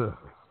y'all. Yes, sir.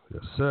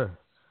 Yes, sir.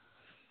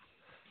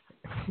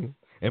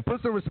 And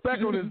put some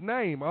respect on his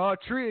name. All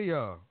three of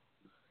y'all.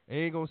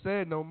 Ain't gonna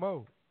say it no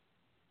more.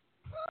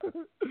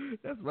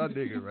 That's my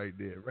nigga right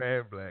there,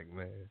 Rand Black,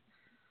 man.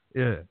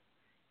 Yeah.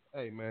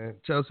 Hey, man,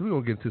 Chelsea, we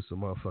gonna get into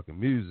some motherfucking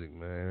music,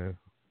 man.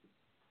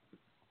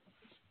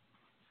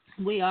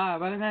 We are.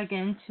 We're gonna get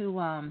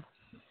into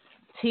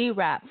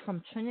T-Rap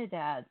from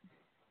Trinidad.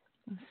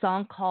 A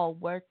song called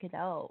 "Work It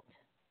Out."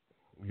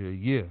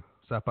 Yeah.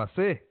 Ça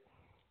passe.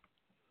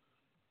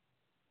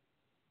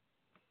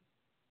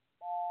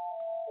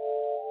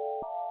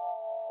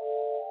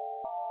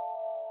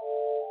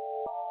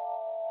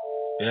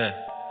 Yeah.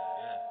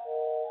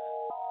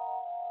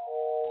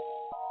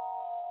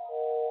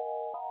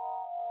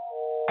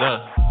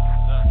 Look,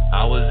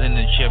 I was in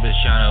the chippers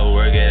trying to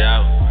work it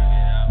out.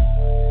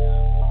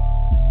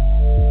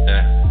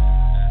 Yeah.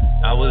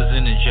 I was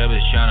in the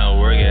chippers trying to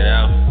work it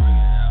out.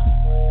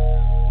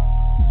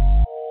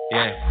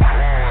 Yeah.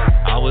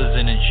 I was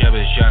in the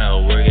chippers trying to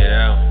work it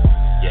out.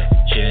 Yeah.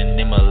 Chilling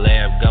in my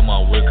lab, got my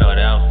work cut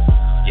out.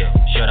 Yeah.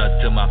 Shout out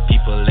to my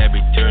people that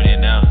be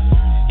turning out.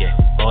 Yeah.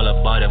 All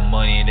about the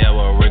money, that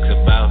what work's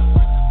about.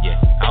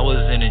 Yeah. I was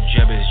in the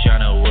chippers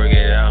trying to work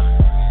it out.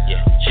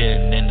 Yeah,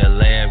 chillin' in the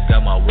lab,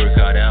 got my work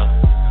cut out.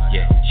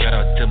 Yeah, shout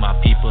out to my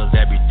people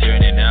that be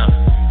turning out.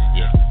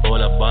 Yeah, all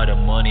about the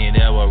money,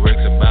 that what work's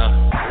about.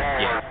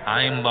 Yeah,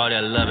 I ain't about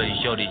that loving,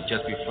 shorty,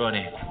 just be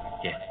frontin'.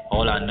 Yeah,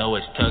 all I know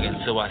is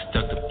tugging, so I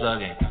stuck to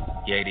plugging.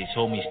 Yeah, these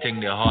homies think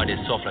they're hard,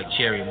 it's soft like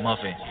cherry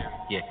muffin.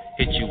 Yeah,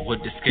 hit you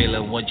with the scale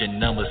and want your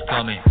numbers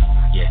coming.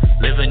 Yeah,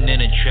 living in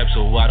a trap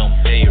so I don't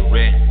pay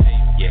rent.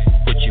 Yeah,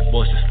 put your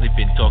boys to sleep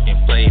and talking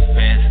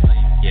playpens.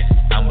 Yeah,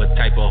 I'm a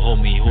type of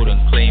homie who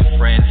done claim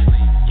friends.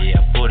 Yeah,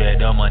 I put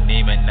it on my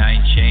name and I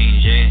ain't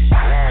changing.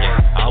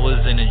 Yeah, I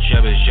was in the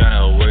trappers trying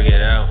to work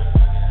it out.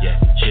 Yeah,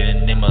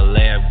 chillin' in my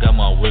lab, got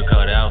my work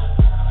cut out.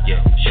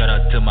 Yeah, shout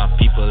out to my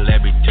people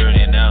that be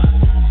turning out.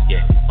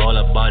 Yeah, all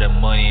about the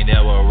money,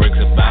 that what work's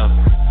about.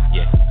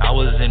 Yeah, I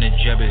was in the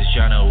trappers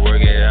trying to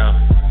work it out.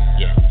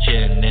 Yeah,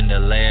 chillin' in the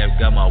lab,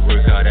 got my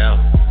work cut out.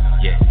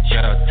 Yeah,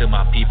 shout out to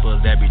my people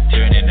that be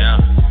turning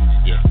out.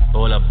 Yeah,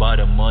 all about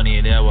the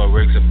money, that what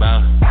work's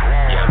about.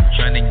 Yeah, I'm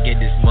trying to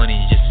get this money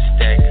just to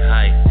stack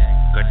high.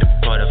 Got the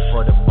product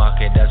for the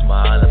market, that's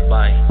my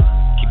alibi.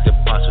 Keep the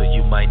pot so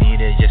you might need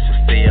it just to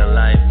stay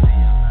alive.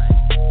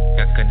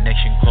 Got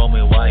connection, call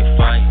me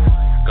Wi-Fi.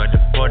 Got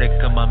the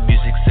product on my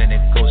music, send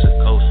it coast to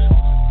coast.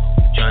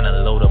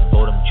 Tryna load a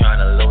boat, I'm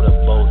tryna load a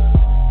boat.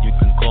 You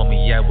can call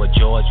me Yawa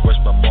George, watch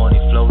my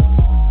money float.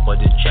 But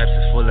the traps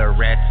is full of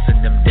rats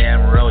and them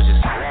damn roses.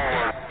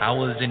 I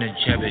was in the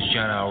trappers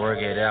tryna work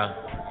it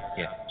out.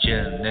 Yeah,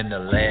 chillin' in the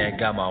lab,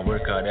 got my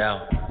work cut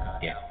out.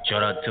 Yeah,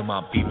 shout out to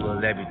my people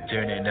that be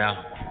turning out.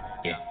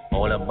 Yeah,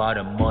 all about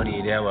the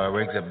money, that what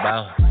work's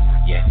about.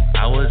 Yeah,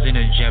 I was in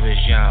the trappers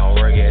tryna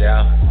work it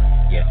out.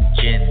 Yeah,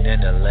 chillin'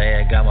 in the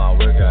lab, got my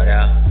work cut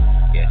out.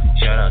 Yeah,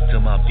 shout out to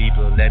my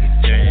people that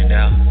be turning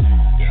out.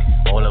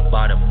 Yeah, all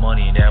about the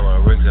money, that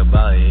what work's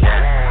about.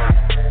 Yeah.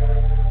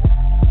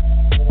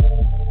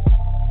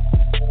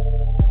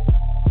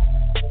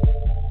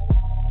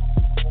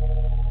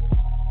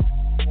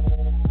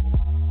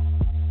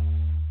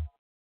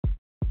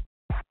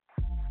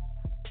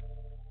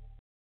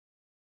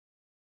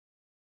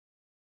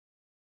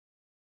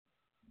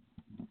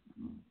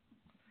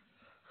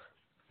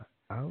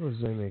 I was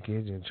in the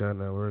kitchen trying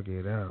to work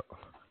it out.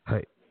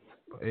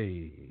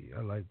 Hey,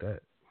 I like that.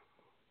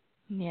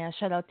 Yeah,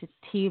 shout out to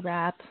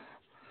T-Rap.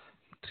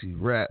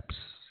 T-Raps.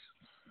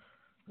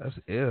 That's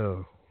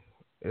ill.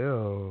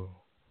 I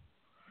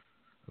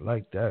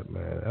like that,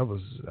 man. That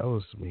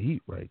was some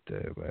heat right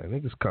there, man.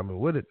 Niggas coming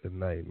with it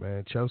tonight,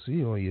 man. Chelsea,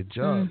 you on your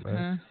job,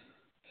 man.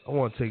 I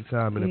want to take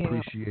time and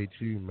appreciate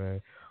you,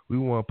 man. We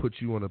want to put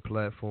you on the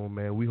platform,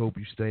 man. We hope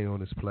you stay on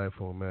this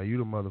platform, man. You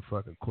the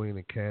motherfucking queen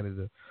of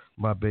Canada,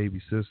 my baby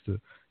sister,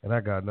 and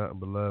I got nothing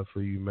but love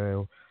for you,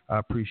 man. I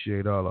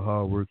appreciate all the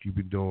hard work you've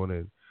been doing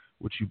and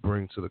what you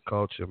bring to the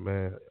culture,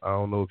 man. I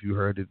don't know if you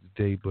heard it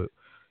today, but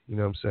you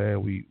know what I'm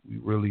saying? We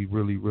really,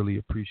 really, really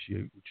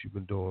appreciate what you've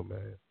been doing,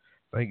 man.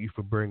 Thank you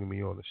for bringing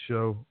me on the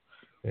show,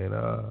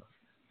 and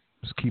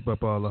just keep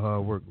up all the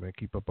hard work, man.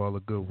 Keep up all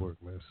the good work,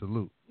 man.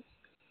 Salute.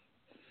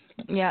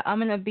 Yeah, I'm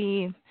going to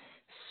be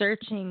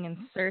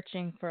searching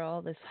for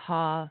all this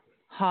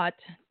hot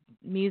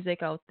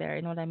music out there.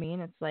 You know what I mean?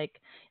 It's like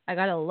I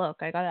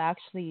gotta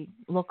actually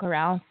look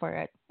around for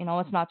it. You know,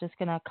 it's not just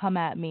gonna come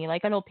at me.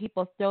 Like I know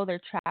people throw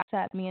their tracks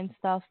at me and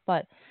stuff,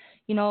 but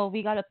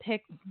we got to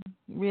pick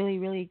really,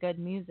 really good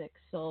music.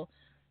 So,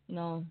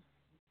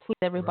 please,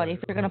 everybody, if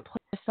you're going to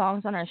put your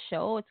songs on our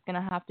show, it's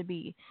going to have to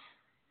be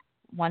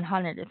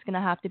 100. It's going to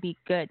have to be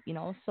good,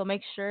 So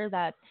make sure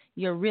that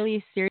you're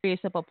really serious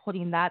about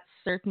putting that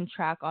certain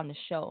track on the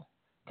show.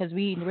 Because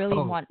we really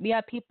we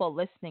have people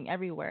listening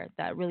everywhere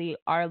that really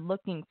are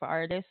looking for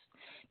artists,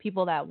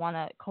 people that want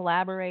to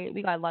collaborate.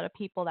 We got a lot of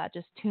people that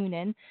just tune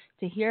in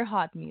to hear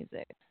hot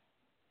music.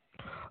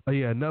 Oh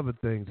yeah, another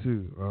thing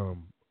too,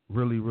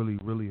 really, really,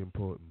 really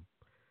important.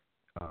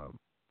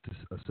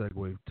 Just a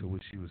segue to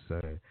what she was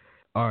saying.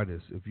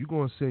 Artists, if you're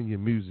gonna send your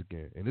music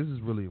in, and this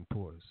is really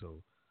important, so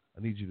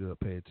I need you to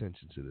pay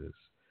attention to this.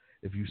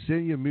 If you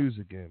send your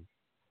music in,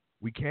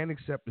 we can't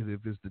accept it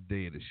if it's the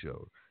day of the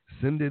show.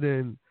 Send it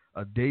in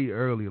a day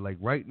early, like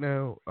right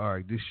now. All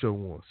right, this show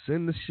on.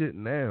 Send the shit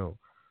now,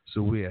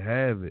 so we'll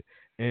have it.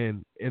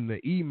 And in the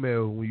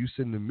email, when you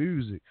send the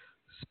music,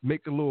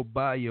 make a little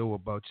bio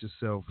about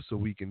yourself so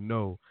we can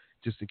know,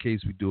 just in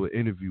case we do an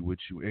interview with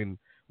you. And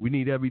we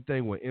need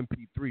everything with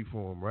MP3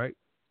 form, right?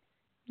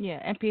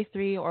 Yeah,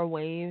 MP3 or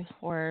WAV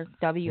or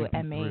WMA.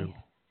 MP3.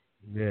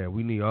 Yeah,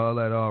 we need all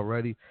that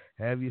already.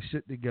 Have your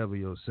shit together,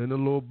 yo. Send a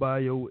little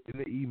bio in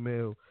the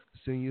email.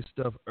 Send your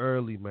stuff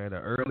early, man. The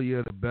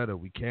earlier the better.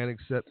 We can't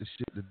accept the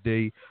shit the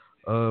day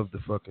of the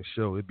fucking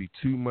show. It'd be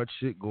too much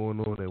shit going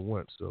on at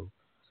once. So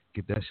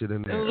get that shit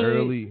in there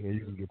early and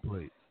you can get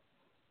played.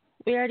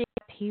 We already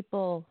have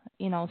people,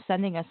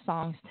 sending us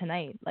songs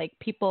tonight. Like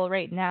people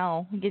right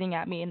now getting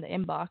at me in the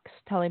inbox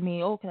telling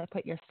me, oh, can I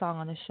put your song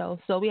on the show?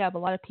 So we have a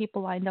lot of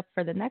people lined up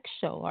for the next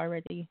show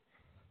already.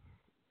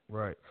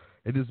 Right.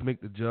 It just make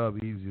the job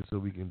easier so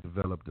we can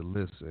develop the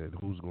list and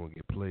who's going to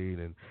get played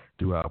and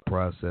do our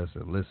process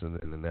and listening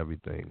and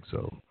everything.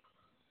 So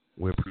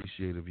we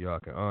appreciate if y'all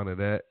can honor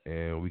that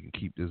and we can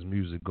keep this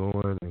music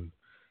going and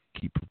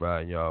keep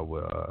providing y'all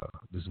with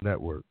this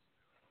network.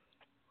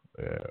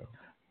 Yeah.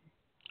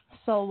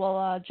 So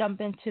we'll jump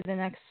into the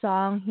next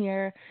song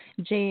here.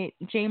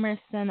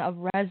 Jamerson of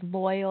Res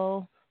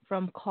Loyal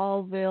from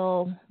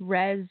Colville,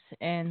 Res,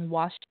 and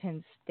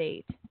Washington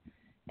State.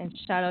 And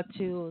shout out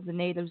to the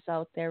natives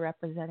out there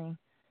representing.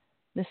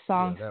 This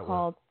song's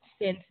called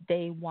Since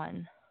Day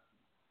One.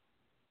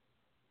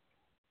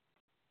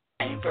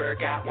 Ain't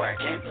forgot where I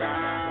came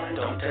from.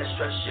 Don't test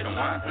trust, you don't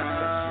want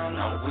none.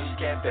 Always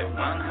kept it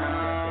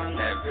 100.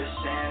 Ever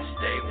since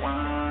day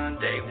one,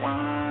 day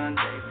one,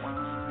 day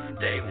one,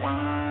 day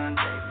one,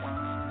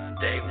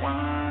 day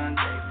one,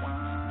 day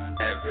one.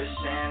 Ever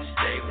since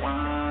day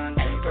one,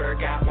 ain't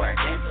forgot where I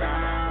came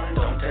from.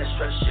 Don't test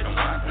trust, you don't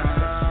want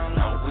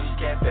none. Always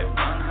kept it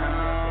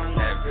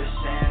 100. Ever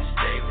since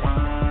day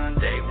one,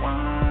 day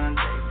one,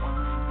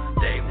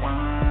 day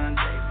one,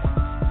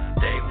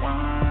 day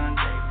one,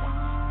 day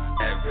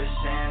one. Ever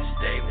since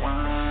day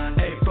one.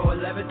 April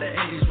 11th, the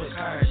 80s was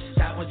cursed.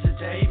 That was the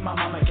day my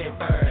mama gave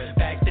birth.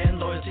 Back then,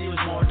 loyalty was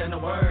more than a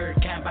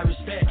word. Can't buy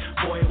respect,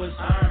 boy, it was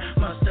earned.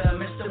 Musta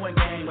missed it when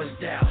game was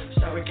down.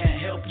 Sorry,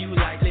 can't help you,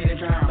 likely to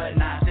drown. But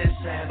not this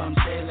sad, I'm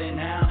sailing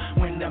now.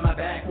 Wind at my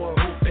back, war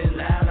hooping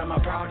loud. I'm a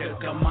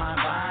product of my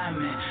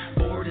environment.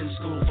 Boarding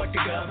school, fuck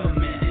the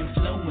government.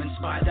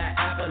 Influenced by that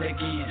apple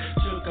again.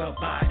 Took up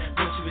by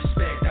what you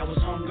expect, that was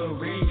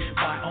Hungary.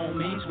 By all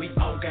means, we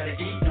all gotta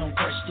eat, no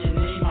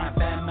questioning. My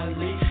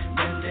family,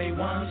 them day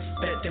ones,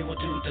 bet they will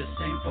do the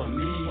same for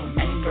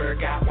me. Ain't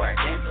forgot where I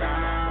came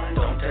from.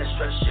 Don't test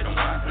trust, you don't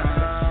want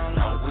none.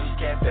 Always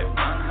kept it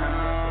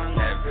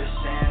 100. Ever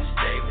since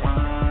day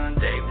one,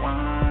 day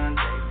one,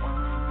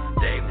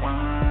 day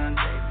one,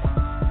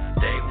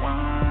 day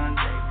one,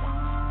 day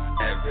one.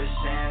 Ever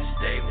since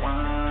day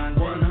one,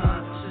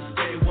 100 since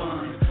day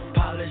one.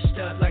 Polished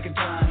up like a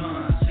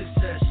diamond.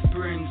 Success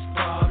brings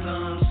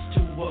problems.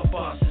 To a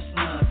boss is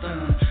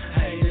nothing.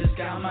 Haters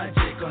got my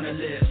dick on the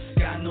list.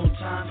 Got no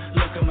time,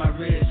 look at my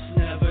wrist.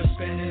 Never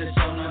spending a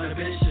tone on a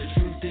bitch. The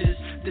truth is,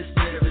 this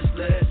litter is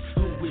blessed.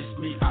 Who is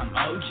me? I'm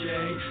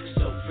OJ.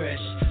 So fresh,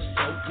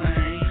 so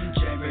plain.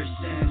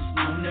 Jamerson's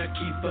known to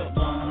keep it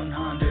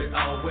 100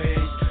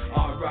 always.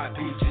 R.I.P.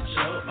 to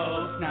Joe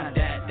O. Now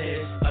that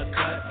there's a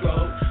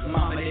cutthroat.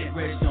 Mama didn't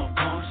raise no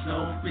punks,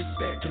 no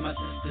respect to my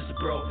sisters,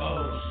 bro.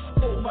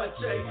 For my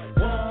day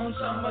ones,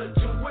 I'ma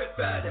do it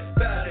better,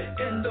 better.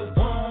 And the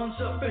ones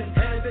up in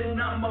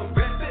heaven, I'ma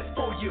rap it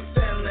for your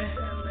family.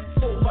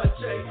 For my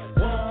day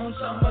ones,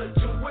 I'ma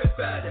do it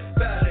better,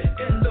 better.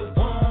 And the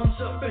ones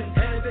up in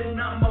heaven,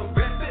 I'ma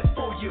rap it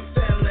for your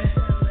family.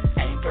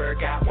 Ain't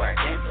forgot where I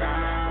came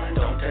from.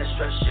 Don't test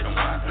trust, you don't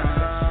want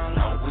none.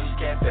 Always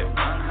kept it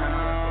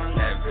 100.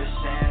 Ever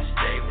since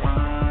day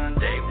one,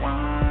 day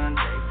one,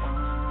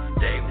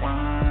 day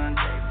one,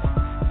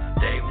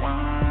 day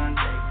one,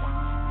 day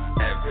one.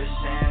 Ever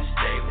since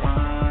day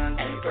one,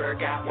 ain't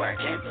forgot where I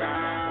came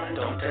from.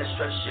 Don't test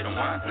trust, you don't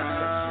want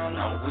none.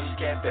 Always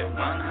kept it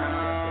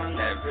 100.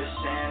 Ever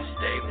since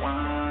day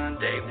one,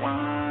 day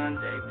one,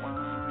 day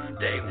one,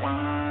 day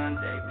one,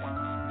 day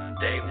one,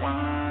 day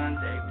one,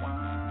 day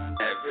one.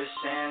 Ever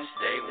since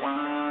day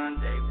one,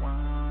 day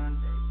one,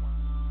 day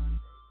one.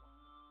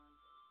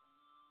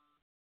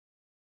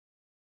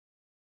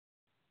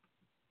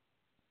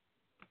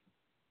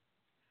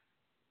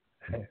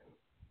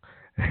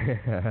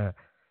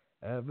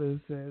 Ever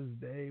since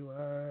day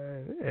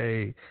one.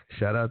 Hey,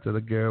 shout out to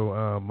the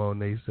girl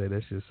Monet said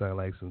that shit sound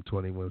like some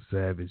 21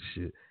 Savage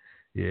shit.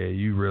 Yeah,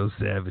 you real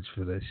savage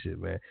for that shit,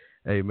 man.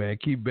 Hey, man,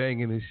 keep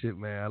banging this shit,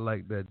 man. I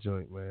like that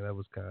joint, man. That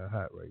was kind of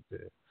hot right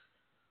there.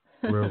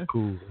 Real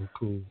cool.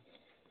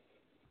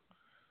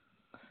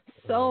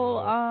 So,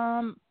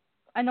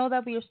 I know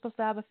that we were supposed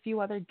to have a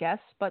few other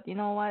guests, but you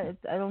know what?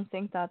 I don't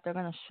think that they're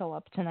going to show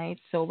up tonight.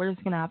 So we're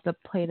just going to have to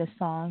play the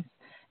songs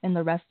in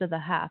the rest of the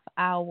half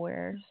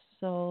hour.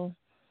 So,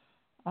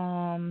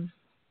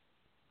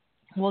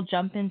 we'll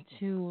jump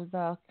into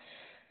the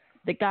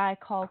guy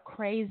called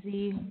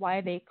Crazy,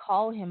 why they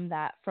call him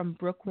that, from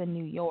Brooklyn,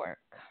 New York.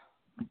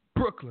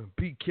 Brooklyn,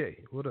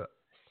 PK, what up?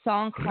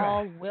 Song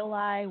called Will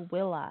I,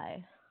 Will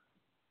I.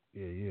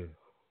 Yeah.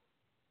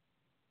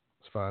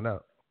 Let's find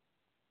out.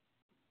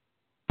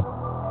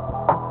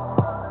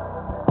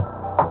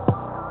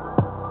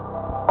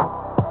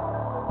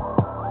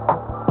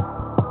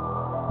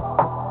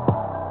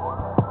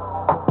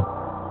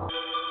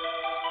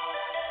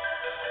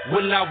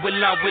 Will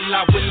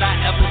I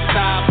ever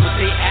stop what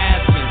they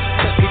asking?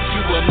 Could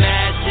you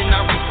imagine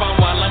I respond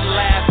while I'm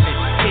laughing?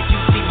 Can't you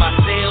see my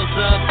sails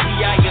up? See,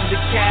 I am the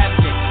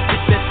captain.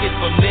 This best get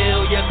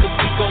familiar, cause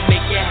we gon'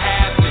 make it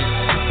happen.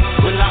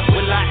 Will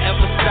I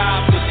ever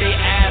stop what they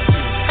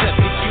asking?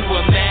 Could you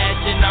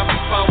imagine I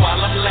respond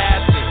while I'm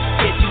laughing?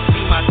 Can't you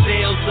see my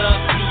sails up?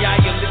 See, I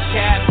am the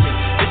captain.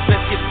 This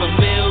best get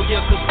familiar,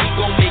 cause we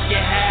gon' make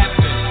it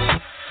happen.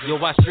 Yo,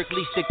 I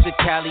strictly stick to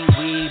Cali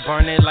weed,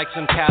 burn it like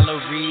some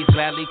calories.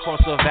 Gladly cross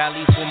the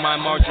valley for my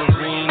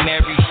margarine.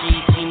 Mary,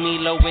 she see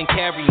me low and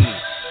carry me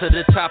to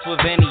the top of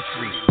any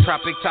tree.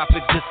 Tropic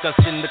topics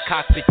discussed in the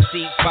cockpit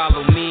seat.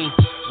 Follow me.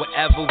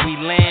 Wherever we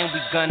land,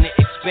 we gonna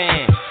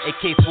expand.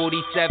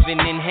 AK-47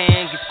 in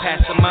hand, gets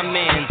past to my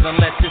mans.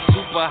 Unless it's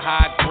super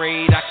high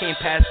grade, I can't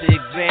pass the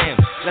exam.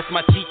 Unless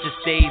my teacher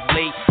stays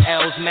late,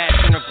 L's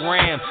matching a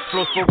gram.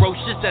 Flows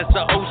ferocious as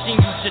the ocean,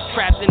 you just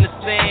trapped in the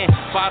sand.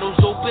 Bottles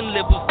open,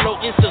 liver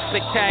floating, so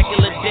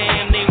spectacular.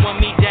 Damn, they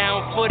want me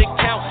down for the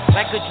count,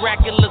 like a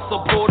Dracula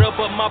supporter.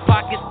 But my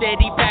pocket's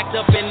steady packed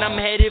up and I'm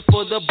headed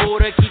for the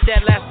border. Keep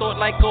that last thought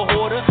like a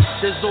hoarder.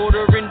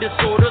 Disorder and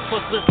disorder,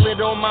 plus this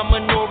lit on my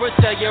menorah.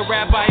 Tell your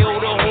rabbi, oh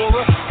the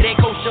horror. It ain't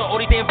kosher, all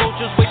these damn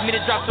vultures wait me to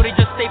drop, so they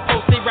just stay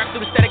posted. Rap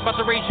through the static, about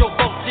to raise your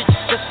voltage.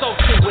 The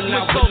social, will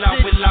I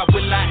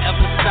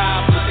ever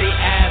stop what they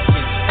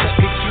asking?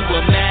 Could you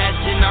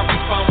imagine I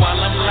respond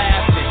while I'm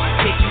laughing?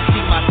 Can't you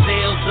see my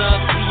sails up?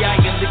 See, I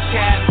am the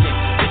captain.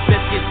 This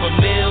best get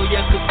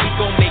familiar, cause we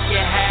gon' make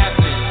it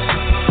happen.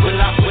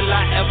 Will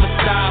I ever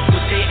stop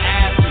what they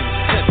asking?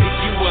 Could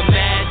you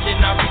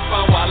imagine I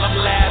respond while I'm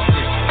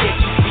laughing? Can't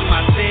you see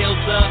my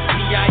sails up?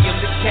 See, I am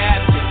the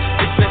captain.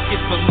 This best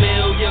get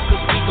familiar,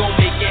 cause we gon'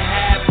 make it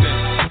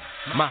happen.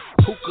 My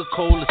hookah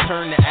colas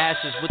turn to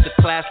ashes with the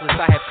classless.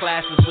 I have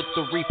classes with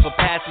the reefer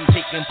passing,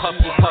 taking puff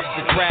with puff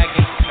the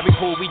dragon. Every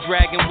pool we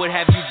dragging would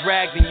have you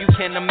dragged, and you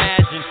can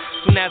imagine.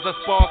 Soon as I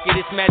spark it,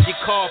 it's magic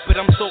carpet.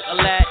 I'm so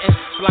Aladdin,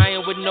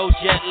 flying with no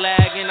jet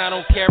lag, and I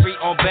don't carry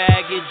on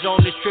baggage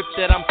on this trip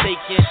that I'm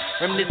taking.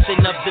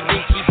 Reminiscent of Da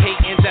Vinci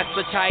paintings at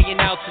such high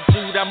in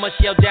altitude. I must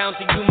yell down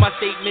to you my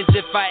statements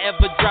if I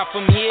ever drop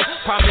from here.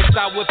 Promise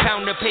I would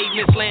pound the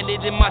pavements,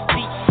 landed in my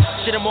seat.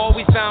 Shit, I'm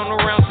always found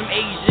around some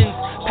Asians.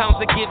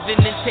 Pounds are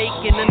giving and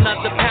taking,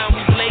 another pound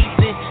we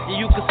blazing. And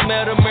you can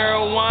smell the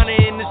marijuana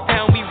in this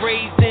town we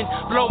raising.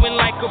 Blowing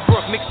like a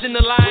brook, mixing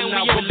the line, we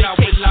on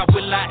vacation.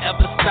 Will I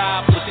ever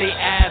stop what they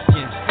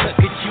asking?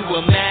 Could you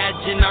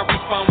imagine I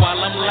respond while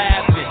I'm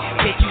laughing?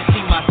 Can't you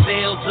see my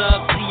sails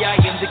up? See, I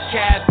am the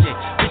captain.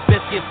 This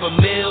best get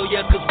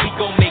familiar, cause we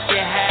gon' make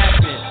it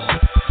happen.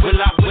 Will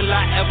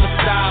I ever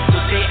stop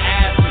what they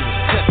asking?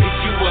 Could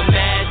you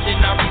imagine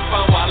I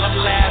respond while I'm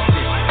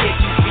laughing? Can't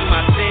you see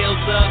my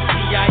sails up?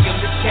 See, I am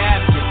the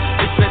captain.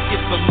 This best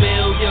get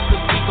familiar,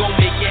 cause we gon'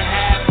 make it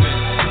happen.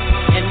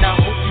 And I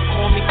hope you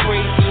call me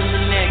crazy in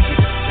the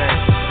negative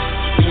sense.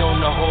 We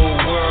own the whole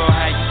world,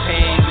 how you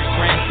paying your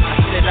rent? I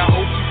said I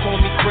hope you call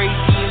me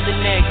crazy in the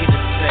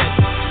negative sense.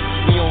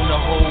 We own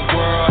the whole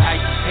world, how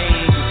you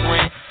paying your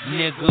rent?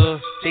 Nigga,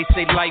 they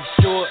say life's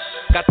short,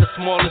 got the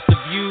smallest of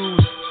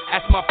views.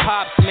 Ask my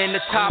pops, man,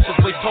 the top is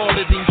way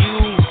taller than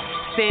you.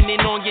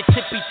 Standing on your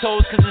tippy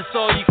toes, cause it's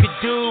all you could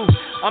do.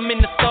 I'm in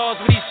the stars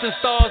with Eastern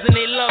Stars and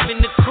they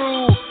loving the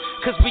crew.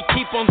 Cause we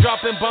keep on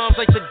dropping bombs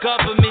like the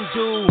government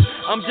do.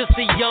 I'm just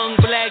a young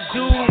black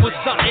dude with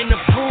something to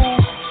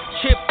prove.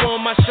 Chip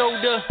on my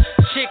shoulder,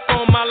 chick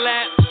on my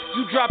lap.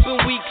 You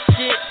dropping weak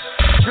shit,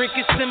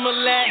 drinking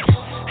Similac.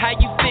 How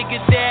you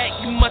figure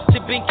that? You must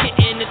have been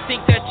kidding to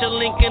think that you're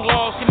Lincoln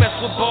Laws. You mess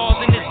with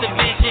balls in this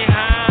division,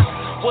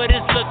 huh? What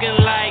it's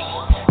looking like?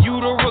 You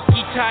the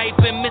rookie type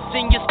and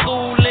missing your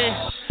schooling.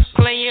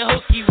 Playing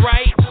hooky,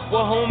 right?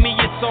 Well, homie,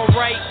 it's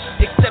alright.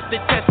 Accept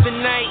the test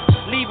tonight.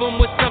 Leave them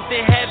with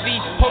something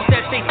heavy. Hope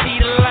that they see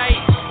the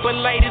light.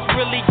 But light is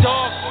really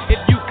dark if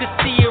you could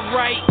see it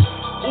right.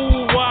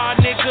 Ooh, wah,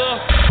 nigga.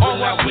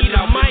 R.I.P.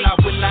 the mic.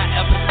 Will I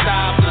ever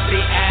stop what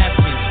they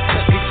asking?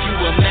 Could you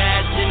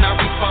imagine I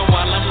respond while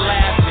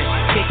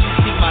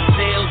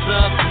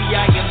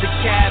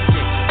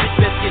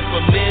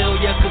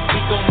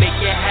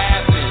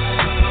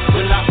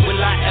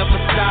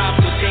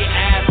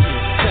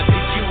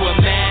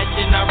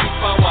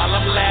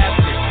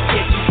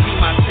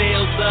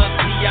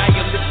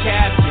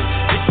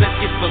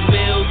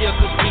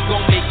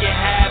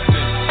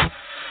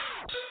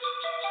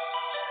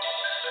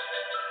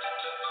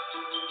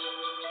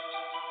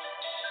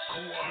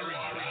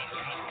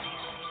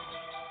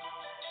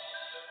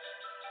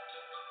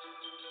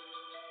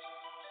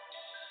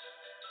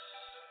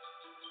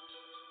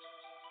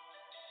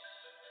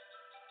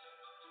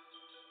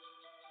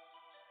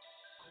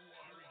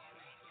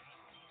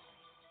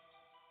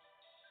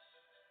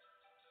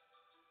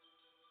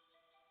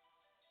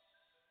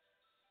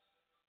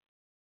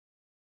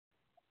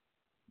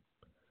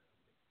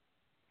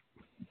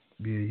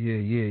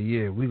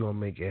Yeah. We gonna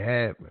make it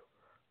happen.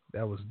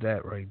 That was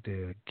that right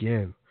there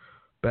again.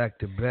 Back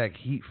to back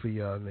heat for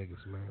y'all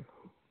niggas, man.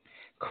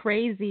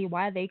 Crazy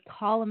why they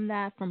call him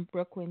that from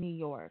Brooklyn, New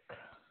York.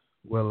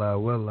 Well, I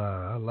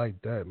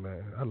like that,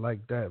 man.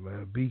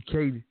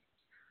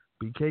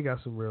 BK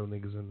got some real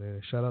niggas in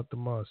there. Shout out to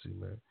Marcy,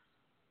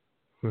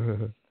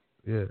 man.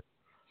 Yeah.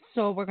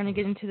 So we're gonna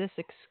get into this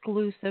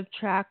exclusive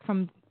track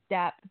from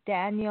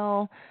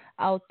Daniel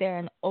out there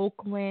in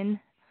Oakland.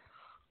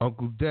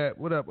 Uncle Dap,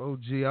 what up,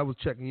 OG? I was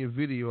checking your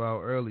video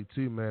out early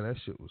too, man. That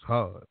shit was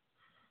hard.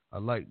 I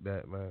like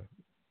that, man.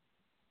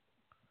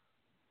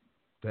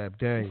 Dap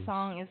Daniel. The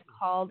song is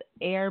called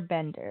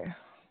Airbender.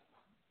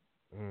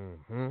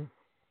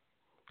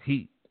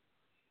 Heat.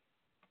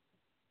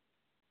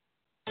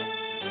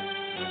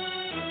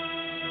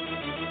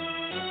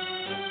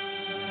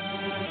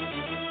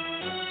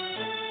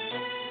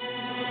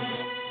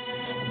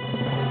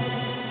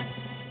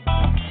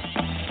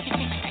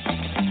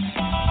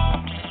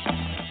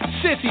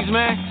 Sissies,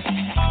 man.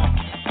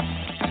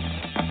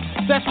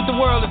 That's what the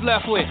world is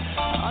left with.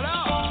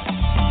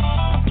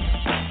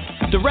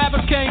 The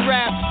rappers can't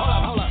rap.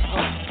 Hold up.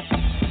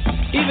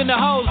 Even the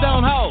hoes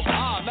don't hoe.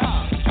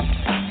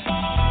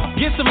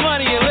 Get some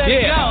money and let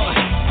it go.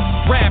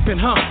 Rapping,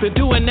 been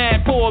doing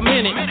that for a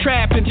minute.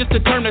 Trapping, just a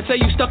term to say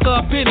you stuck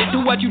up in it.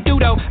 Do what you do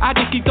though, I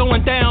just keep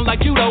throwing down like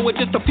judo with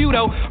just a few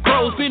though.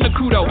 Pros been the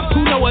kudo.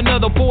 Who know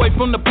another boy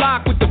from the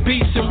block with the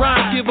beats and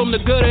rhymes? Give them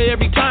the gooder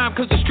every time,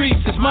 cause the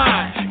streets is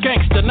mine.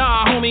 Gangsta,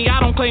 nah homie, I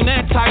don't claim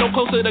that title.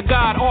 Closer to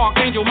God,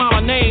 Archangel,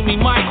 mama name me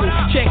Michael.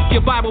 Check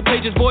your Bible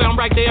pages, boy, I'm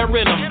right there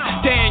in them.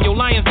 Daniel,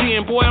 Lions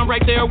Den, boy, I'm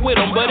right there with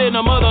them. But in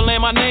the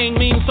motherland, my name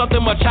means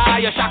something much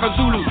higher. Shaka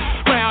Zulu,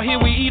 round here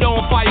we eat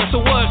on fire. So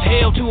what's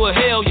hell to a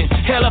hellion?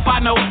 Hell if I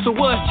know, so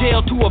what's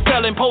jail to a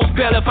felon? Post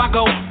bail if I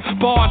go.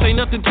 Bars ain't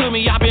nothing to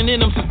me, I've been in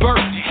them since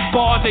birth.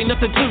 Bars ain't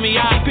nothing to me,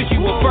 I spit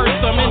you a verse.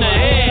 I'm in the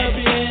head.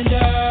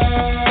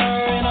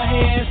 And a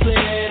hand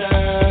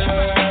splitter,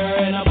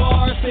 and a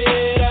bar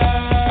spitter,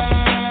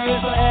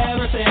 if I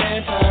ever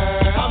sent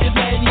her. I'm just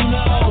letting you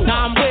know.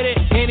 Now I'm with it,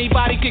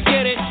 anybody could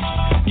get it.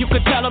 You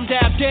could tell them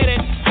Dap did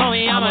it.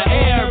 Homie, I'm an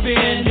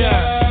airbender.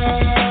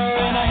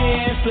 And a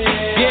hand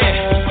splitter.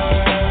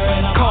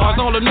 Yeah. Cars,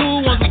 all the new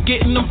ones, we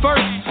getting them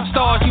first.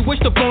 Stars you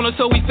wished upon us,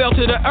 so we fell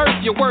to the earth.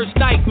 Your worst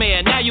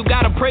nightmare, now you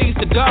gotta praise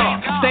the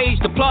God. Stage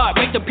the plot,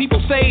 make the people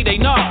say they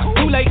not.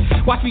 Too late,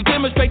 watch me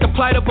demonstrate the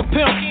plight of a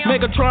pimp.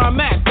 Megatron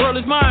Max, world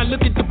is mine,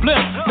 look at the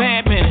blimp.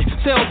 Bad minute,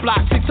 cell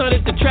block,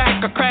 600 the track,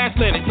 a crash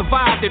landed.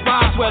 Survived it,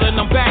 Roswell, and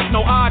I'm back,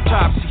 no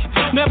autopsy.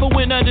 Never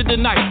went under the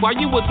knife. While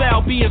you was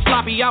out being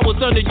sloppy, I was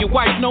under your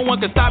wife. No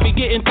one could stop me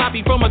getting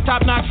toppy from a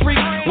top-notch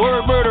freak.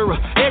 Word murderer,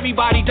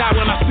 everybody die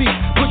when I speak.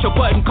 Push a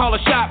button, call a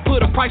shot,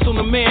 put a price on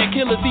the man.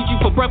 Killers eat you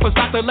for breakfast,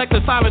 Dr.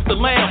 Lecter, silence the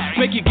lamb.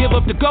 Make you give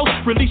up the ghost,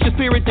 release your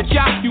spirit to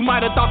jock. You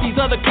might have thought these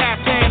other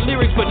cats had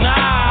lyrics, but nah.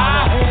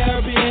 I'm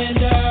an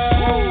airbender,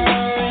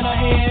 and a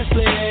hand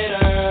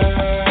splitter,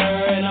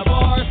 and a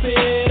bar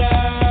spitter,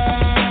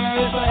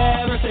 if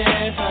I ever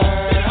sent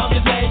her. I'm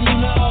just letting you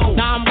know.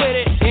 Now I'm with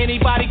it,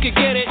 anybody could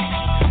get it.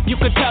 You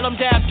could tell them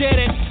Dap did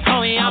it.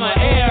 Homie, I'm an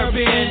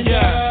airbender,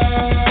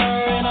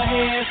 and a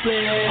hand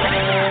splitter.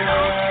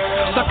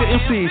 Sucker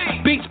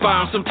MCs, beats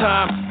bomb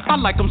sometime. I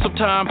like them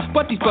sometime,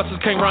 but these busters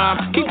can't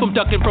rhyme. Keep them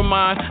ducking from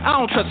mine, I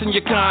don't trust in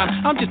your kind.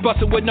 I'm just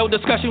busting with no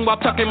discussion while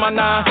tucking my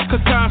nine.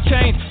 Cause times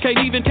change, can't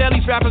even tell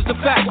these rappers the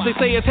facts. They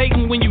say it's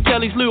hating when you tell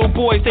these little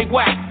boys they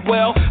whack.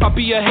 Well, I'll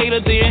be a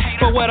hater then,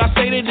 for what I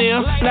say to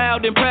them.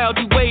 Loud and proud,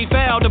 you wave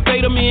foul,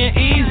 debate them in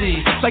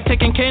easy. Like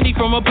taking candy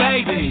from a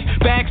baby.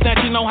 Bag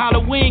snatching on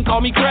Halloween,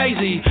 call me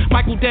crazy.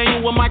 Michael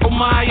Daniel or Michael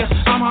Myers.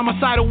 I'm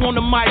homicidal on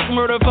the mic,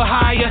 murder for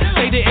hire.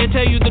 They didn't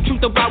tell you the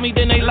truth about me,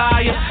 then they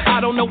liars. I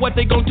don't know what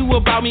they gon' do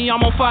about me,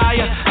 I'm on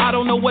fire. I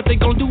don't know what they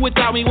gon' do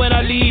without me when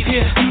I leave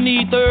here. You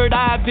need third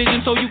eye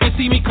vision so you can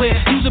see me clear.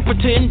 You's a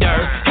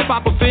pretender,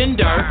 hip-hop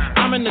offender.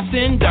 I'm an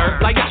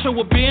ascender, like I should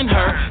have been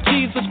her.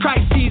 Jesus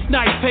Christ, he's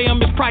nice, pay him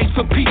his price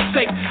for peace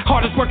sake.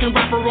 Hardest working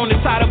rapper on the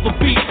side of a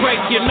beat break,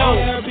 you know.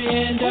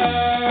 Airbender,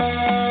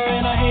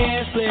 and a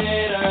hand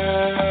splitter,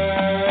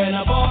 and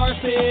a bar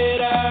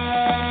spitter,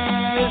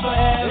 if I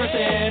ever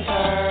sent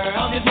her.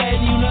 I'm just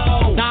letting you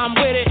know. Now I'm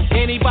with it,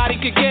 anybody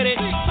could get it.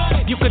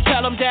 You could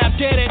tell them Dap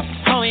did it.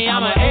 Homie,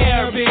 I'm an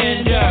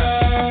airbender,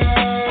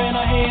 and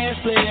a hand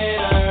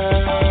splitter.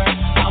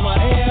 I'm an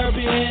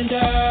airbender,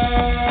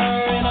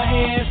 and a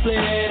hand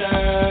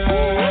splitter,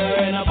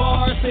 and a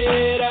bar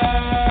spitter,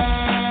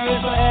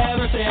 if I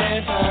ever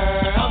sent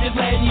her. I'm just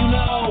letting you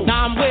know.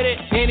 Now I'm with it,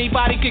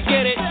 anybody could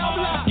get it.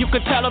 You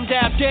could tell them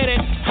Dap did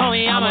it.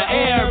 Homie, I'm an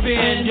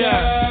airbender,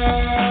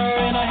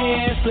 and a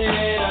hand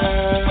splitter.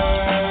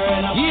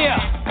 Yeah,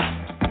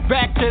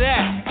 back to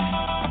that.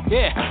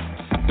 Yeah.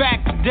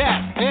 Back to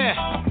that, yeah.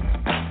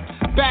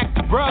 Back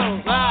to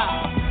bros,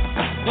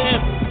 yeah.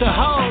 The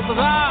hoes,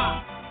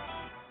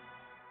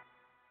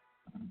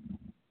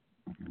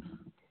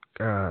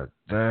 God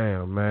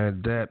damn,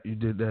 man. Dap, you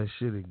did that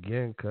shit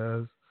again,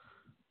 cuz.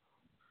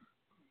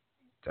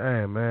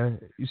 Damn, man,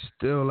 you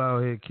still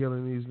out here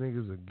killing these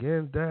niggas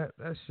again?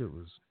 That shit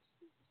was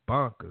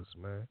bonkers,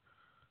 man.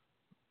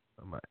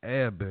 I'm an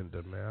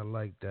airbender, man. I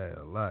like that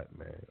a lot,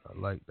 man.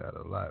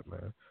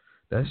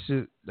 That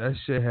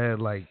shit had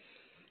like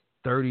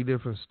 30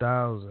 different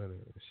styles in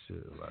it.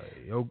 Shit, like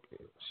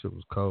shit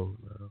was cold,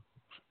 man.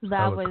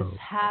 That was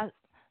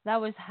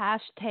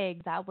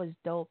hashtag. That was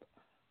dope.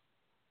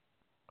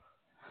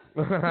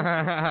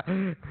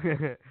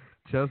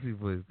 Chelsea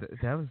was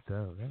that was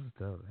dope.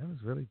 That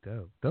was really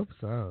dope. Dope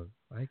song.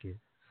 Like it.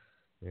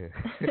 Yeah.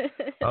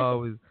 I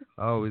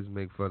always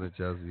make fun of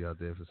Chelsea out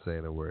there for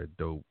saying the word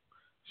dope.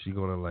 She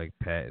gonna like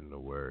patent the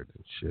word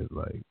and shit.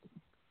 Like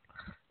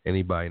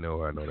anybody know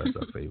her, I know that's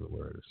her favorite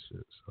word and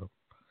shit. So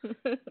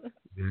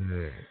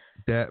yeah,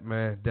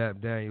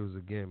 Dap Daniels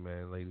again,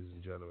 man, ladies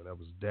and gentlemen. That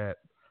was Dap,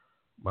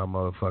 my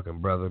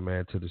motherfucking brother,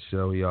 man, to the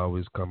show. He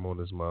always come on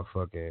this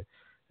motherfucking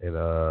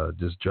and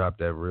just drop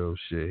that real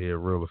shit here,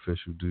 real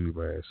official dude,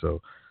 man.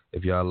 So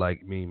if y'all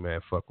like me,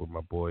 man, fuck with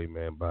my boy,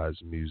 man, buy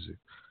his music.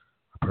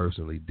 I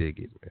personally dig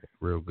it, man.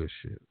 Real good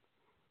shit.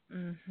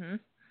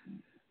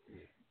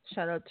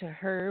 Shout out to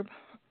Herb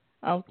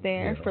out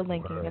there for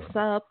linking us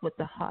up with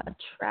the hot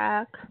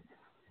track.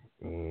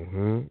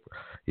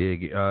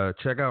 Yeah,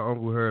 check out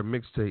Uncle Herb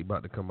mixtape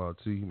about to come out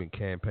too. He been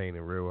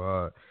campaigning real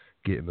hard,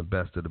 getting the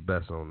best of the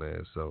best on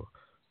there. So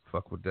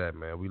fuck with that,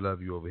 man. We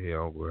love you over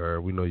here, Uncle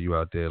Herb. We know you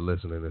out there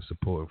listening and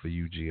supporting for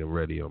UGM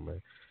Radio,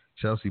 man.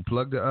 Chelsea,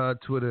 plug the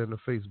Twitter and the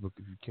Facebook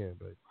if you can,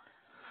 baby.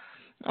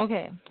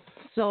 Okay,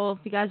 so if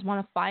you guys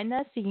want to find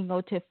us, you can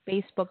go to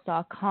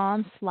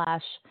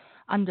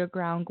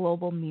facebook.com/Underground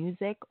Global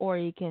Music, or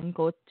you can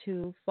go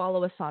to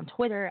follow us on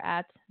Twitter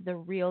at The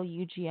Real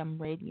UGM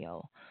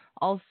Radio.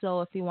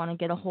 Also, if you want to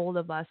get a hold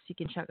of us, you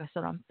can check us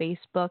out on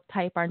Facebook,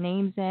 type our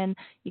names in.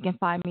 You can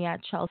find me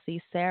at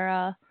Chelsea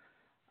Sarah.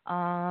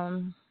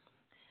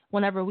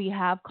 Whenever we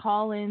have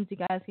call-ins, you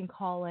guys can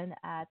call in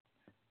at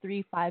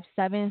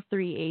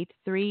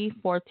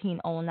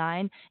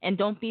 357-383-1409. And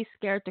don't be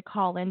scared to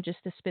call in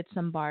just to spit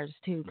some bars,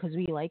 too, because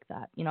we like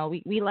that. You know,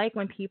 we like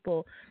when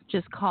people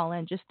just call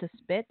in just to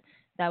spit.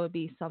 That would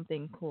be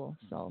something cool.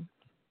 So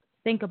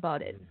think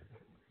about it.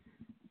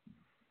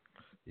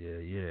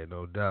 Yeah,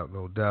 no doubt.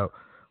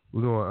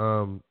 We're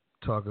going to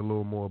talk a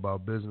little more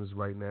about business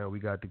right now. We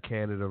got the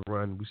Canada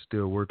run. We're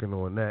still working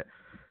on that.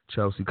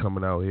 Chelsea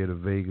coming out here to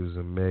Vegas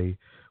in May.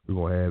 We're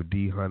going to have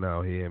D Hunt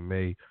out here in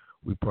May.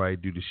 We probably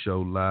do the show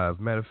live.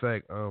 Matter of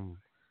fact,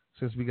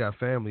 since we got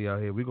family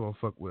out here, we're going to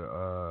fuck with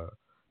the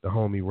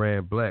homie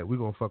Rand Black. We're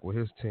going to fuck with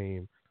his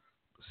team,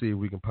 see if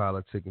we can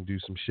politic and do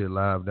some shit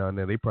live down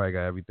there. They probably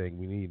got everything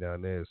we need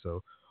down there.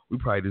 So we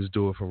probably just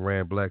do it from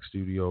Rand Black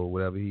studio or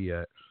whatever he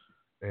at.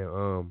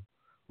 And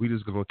we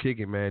just going to kick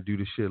it, man, do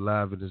the shit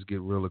live and just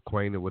get real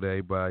acquainted with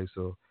everybody.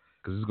 So,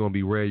 because it's going to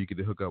be rare you get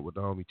to hook up with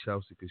the homie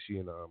Chelsea because she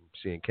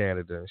in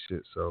Canada and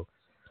shit. So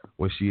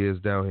when she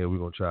is down here, we're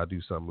going to try to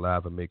do something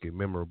live and make it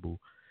memorable.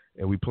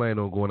 And we plan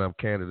on going up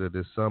Canada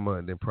this summer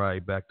and then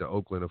probably back to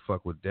Oakland to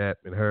fuck with Dap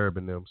and Herb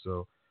and them.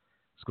 So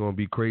it's going to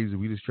be crazy.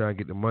 We just trying to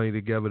get the money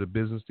together, the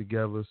business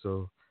together.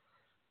 So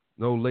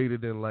no later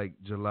than like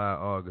July,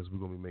 August, we're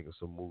going to be making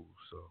some moves.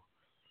 So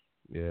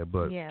yeah,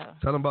 but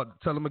tell them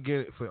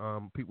again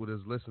for people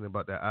that's listening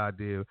about that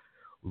idea.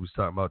 We was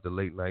talking about the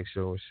late night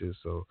show and shit.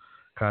 So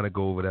kind of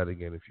go over that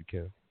again if you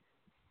can.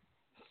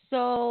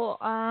 So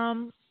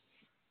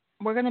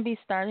we're gonna be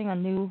starting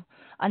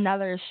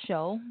another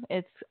show.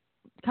 It's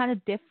kind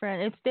of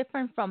different. It's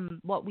different from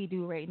what we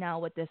do right now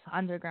with this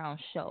underground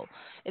show.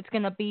 It's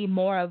gonna be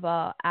more of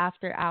a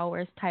after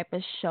hours type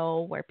of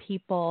show where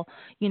people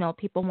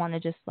want to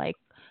just like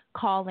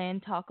call in,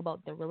 talk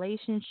about the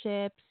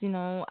relationships,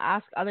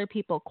 ask other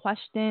people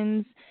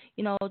questions,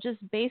 just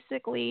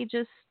basically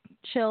just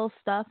chill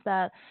stuff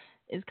that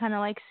is kind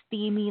of like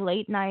steamy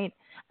late night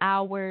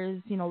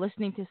hours,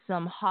 listening to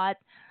some hot,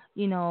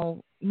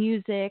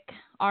 music,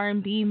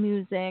 R&B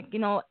music,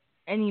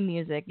 any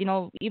music,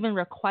 even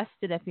request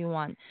it if you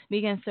want.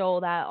 We can throw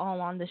that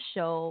all on the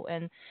show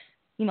and,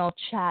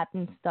 chat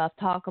and stuff,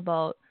 talk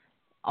about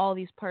all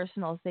these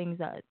personal things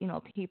that,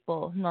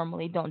 people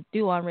normally don't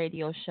do on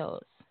radio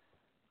shows.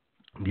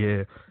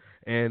 Yeah,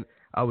 and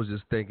I was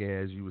just thinking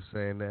as you were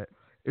saying that,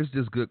 it's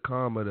just good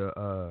karma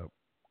to,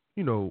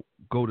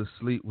 go to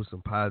sleep with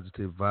some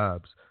positive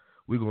vibes.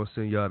 We're going to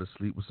send y'all to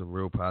sleep with some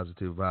real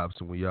positive vibes,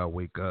 so when y'all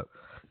wake up,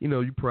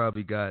 you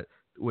probably got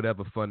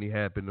whatever funny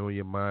happened on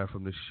your mind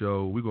from the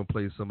show. We're going to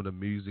play some of the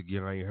music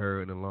you ain't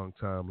heard in a long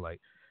time. Like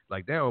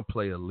they don't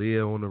play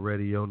Aaliyah on the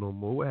radio no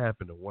more. What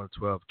happened to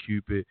 112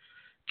 Cupid,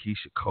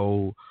 Keisha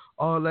Cole,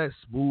 all that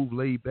smooth,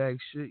 laid back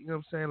shit? You know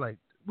what I'm saying? Like,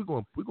 we're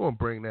gonna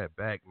bring that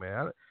back,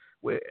 man.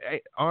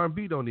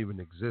 R&B don't even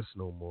exist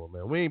no more,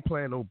 man. We ain't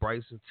playing no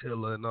Bryson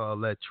Tiller and all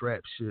that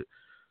trap shit.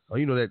 Oh,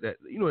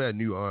 that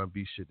new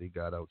R&B shit they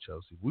got out,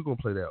 Chelsea. We're gonna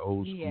play that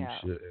old school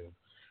shit and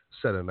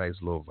set a nice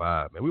little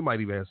vibe, man. We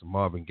might even have some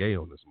Marvin Gaye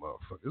on this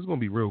motherfucker. It's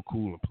gonna be real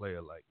cool and player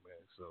like,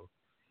 man. So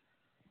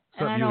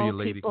something you and your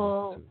lady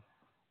can listen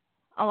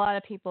to. A lot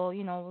of people,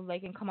 they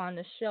can come on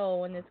the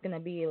show and it's gonna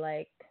be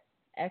like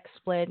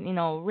XSplit, you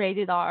know,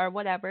 rated R,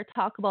 whatever.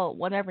 Talk about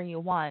whatever you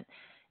want.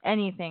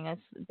 Anything.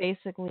 It's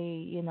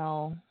basically, you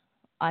know,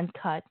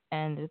 uncut,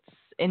 and it's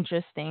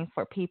interesting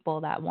for people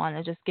that want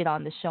to just get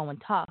on the show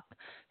and talk.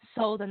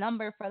 So the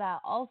number for that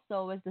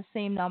also is the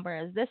same number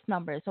as this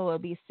number. So it'll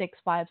be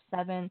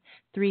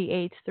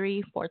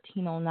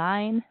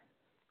 657-383-1409.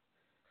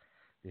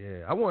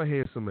 Yeah, I want to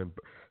hear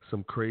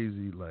some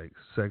crazy like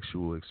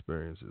sexual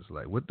experiences.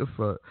 Like what the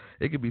fuck?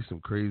 It could be some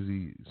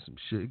crazy some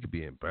shit. It could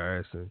be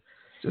embarrassing.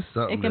 Just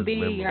something. It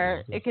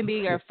can be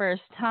your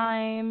first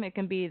time. It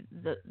can be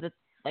the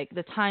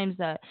times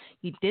that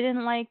you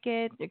didn't like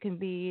it. It can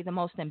be the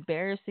most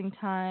embarrassing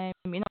time.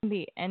 I mean, it can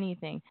be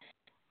anything.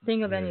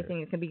 Think of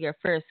anything. It can be your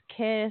first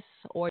kiss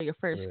or your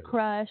first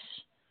crush.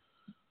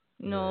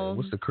 You know,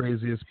 what's the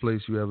craziest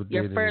place you ever did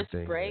your first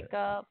anything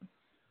breakup?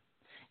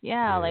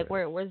 Yeah, like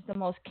where's the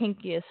most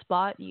kinkiest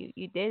spot you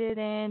did it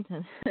in?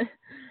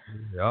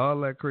 All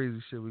that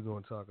crazy shit we're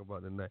gonna talk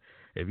about tonight.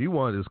 If you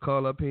want to just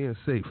call up here and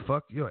say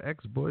fuck your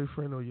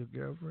ex-boyfriend or your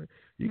girlfriend,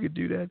 you could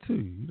do that too.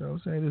 You know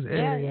what I'm saying? Just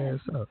air your ass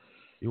up.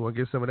 You want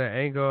to get some of that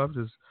anger off?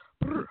 Just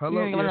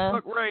hello,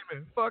 fuck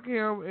Raymond, fuck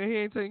him, and he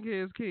ain't taking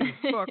care of his kids.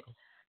 Fuck him.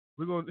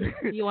 We're gonna.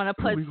 You want to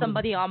put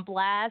somebody on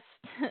blast?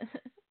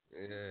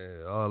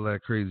 Yeah, all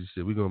that crazy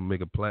shit. We're gonna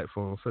make a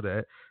platform for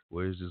that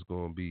where it's just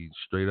gonna be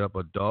straight up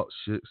adult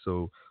shit.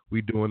 So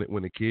we doing it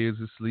when the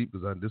kids are asleep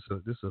because this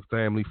is a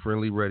family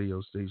friendly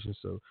radio station.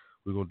 So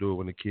we're gonna do it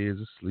when the kids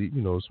are asleep.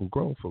 You know, some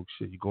grown folks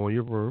shit. You go in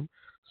your room,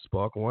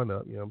 spark one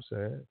up. You know what I'm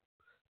saying?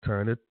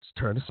 Turn the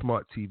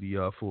smart TV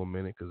off for a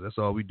minute because that's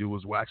all we do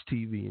is watch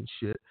TV and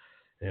shit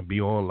and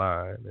be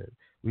online. And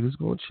we just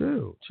gonna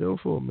chill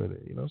for a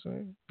minute. You know what I'm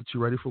saying? Get you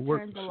ready for work.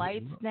 Turn the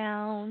lights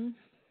down.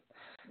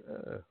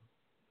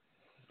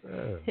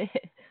 Yeah.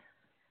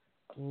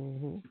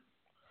 Mm-hmm.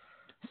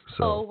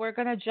 So we're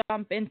gonna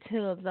jump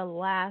into the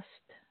last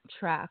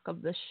track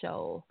of the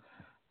show.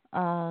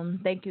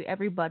 Thank you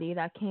everybody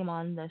that came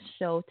on the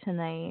show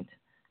tonight.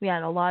 We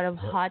had a lot of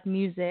hot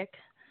music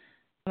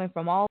coming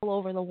from all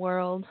over the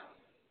world.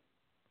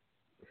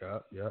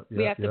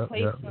 We have to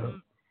play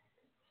some.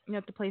 We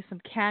have to play some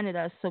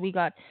Canada. So we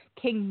got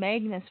King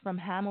Magnus from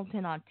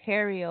Hamilton,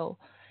 Ontario,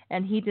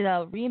 and he did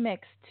a remix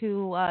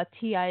to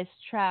T.I.'s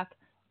track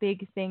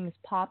Big Things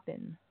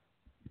Poppin'.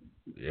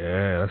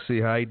 Yeah, I see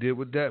how he did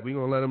with that. We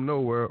gonna let him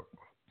know, world.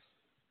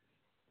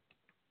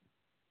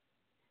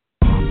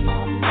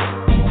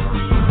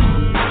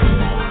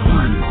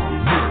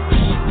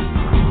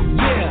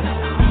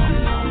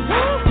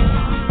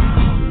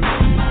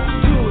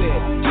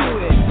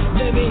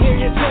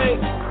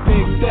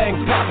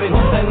 Things poppin',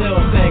 and little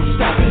things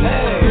stoppin'.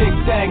 Hey, big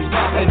things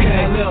poppin',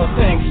 and little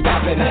things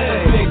stoppin'.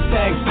 Hey, big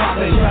things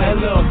poppin',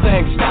 and little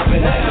things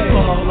stoppin'. Hey,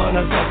 fall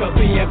on a sucker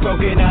being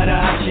broken out of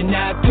option.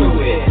 Now do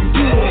it.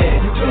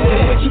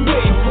 What you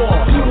waiting for?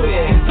 Do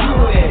it.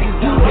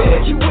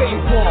 What you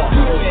waiting for?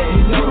 Do it. What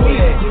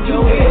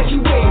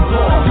you waiting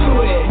for? Do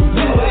it.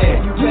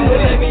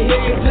 Let me hear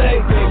you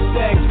say big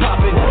things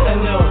poppin',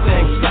 and little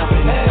things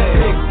stoppin'. Hey,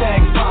 big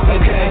things poppin',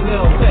 and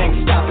little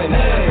things stoppin'.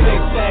 Hey,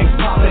 big things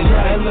poppin',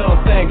 and little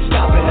things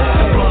stoppin'.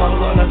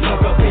 Fall on a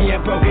sucker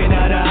being broken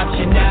out of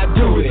option. Now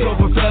do it. So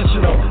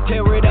professional,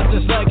 tear it up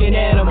just like an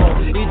animal.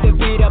 Eat the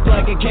beat up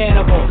like a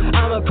cannibal.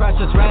 I'ma crush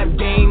this rap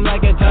game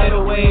like a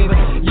tidal wave.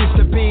 Used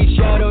to be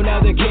Shadow,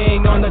 now the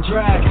king on the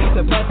track.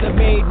 The past that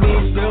made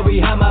me still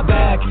behind my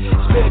back.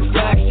 Spit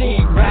facts,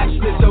 eat raps,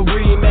 this a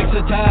remix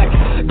attack.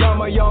 Got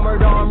my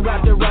armored arm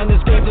wrapped around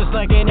this game just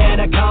like an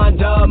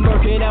anaconda.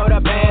 Murking out a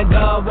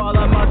panda while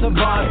I'm on some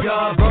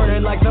vodka.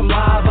 Burning like some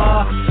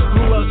lava.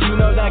 Who else you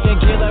know that can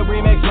kill a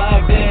remix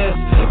like this?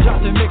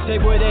 Dropped a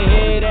mixtape with a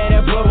hit and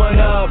it blowing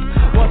up.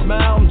 Once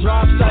my album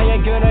drops, I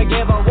ain't gonna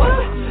give a what?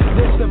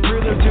 This the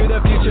prelude to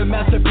the future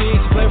masterpiece.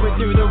 Flavor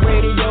through the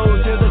radio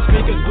till the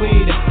speakers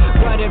bleed.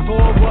 Writing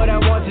for what I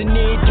want to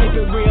need. Keep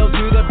it real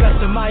to the best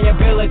of my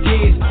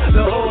abilities.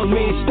 The old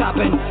me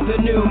stopping,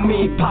 the new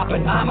me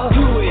popping. I'ma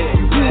do it.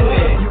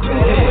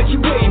 What you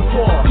waiting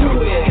for?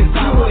 Do it.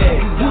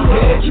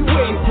 What you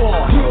waiting for?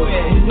 Do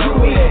it.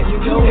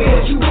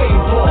 What you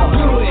waiting for?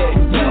 Do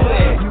it.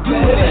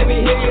 Let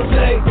me hear you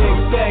say big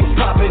things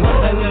popping,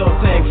 and little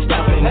things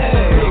stopping. Hey,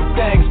 big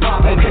things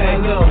popping,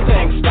 and little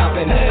things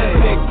stopping. Hey,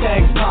 big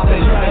things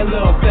popping, and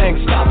little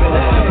things stopping.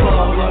 Hey,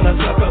 fall on a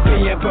sucker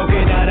being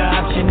broken out of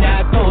option.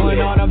 Not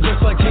pulling on them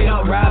just like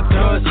T-Hawk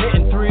Raptors.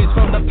 Hitting threes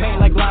from the paint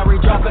like Larry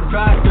dropping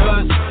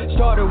factors.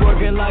 Started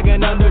working like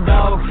an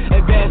underdog.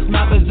 Advanced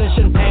my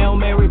position, Hail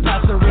Mary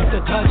pass the reach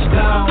the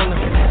touchdown.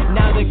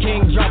 Now the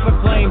king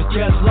dropping flames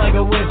just like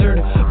a wizard.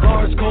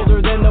 Bars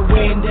colder than the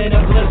wind in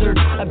a blizzard.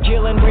 I'm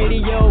killing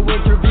radio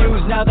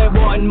interviews, now they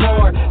wanting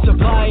more.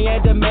 Supply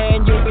and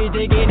demand, you'll be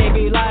digging it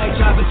be like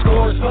dropping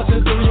scores,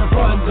 busting through your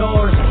front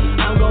doors.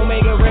 I'm gonna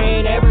make it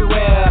rain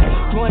everywhere.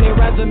 20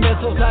 rounds of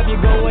missiles have you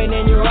going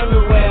in your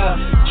underwear.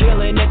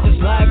 Killing it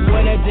just like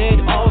when I did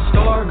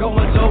All-Star,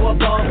 going so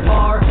above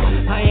par.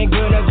 I ain't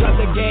gonna drop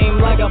the game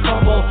like a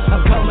fumble.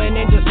 I'm coming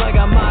in just like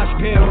a mosh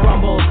pit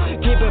rumble.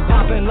 Keep it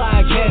popping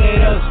like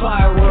Canada's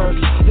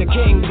fireworks. The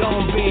king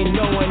gon' be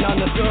no one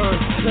on this earth.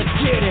 Let's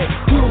get it,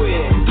 do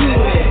it, do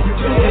it,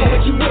 do it.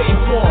 What you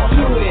waiting for?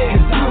 Do it,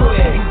 do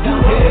it, do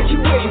it. What you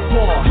waiting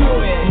for? Do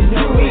it,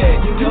 do it,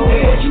 do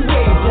it. What you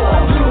waiting for?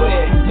 Do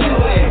it, do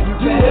it,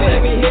 do it. Let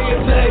me hear you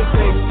say,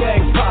 big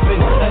things popping,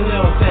 and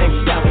little things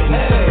stopping.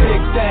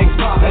 Big things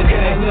popping,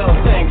 and little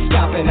things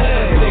stopping.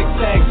 Big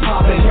things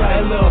popping,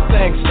 and little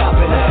things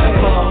stopping.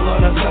 Fall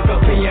on a sucker,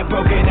 being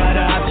broken out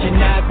of option.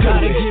 I've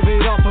gotta give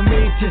it all for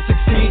me to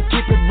succeed.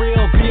 Keep it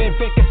real, being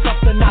fake is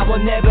something I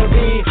will never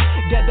be.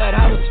 Get that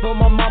house for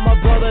my mama,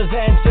 brothers,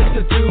 and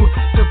sisters too.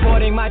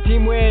 Supporting my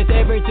team with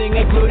everything,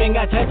 including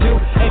a tattoo.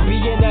 And be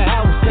in the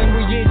house, and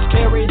we each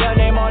carry the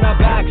name on our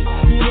backs.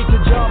 You need to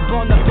jump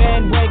on the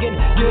bandwagon,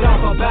 get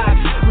off our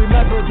backs.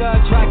 Remember the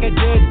track I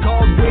did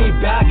called We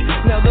Back.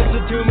 Now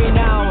listen to me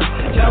now.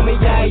 Tell me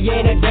I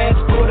ain't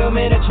advanced, put 'em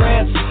in a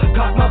trance.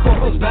 Cock my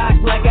vocals back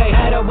like I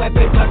had a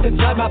weapon tucked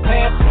inside my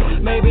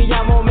pants. Maybe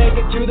I won't make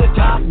it to the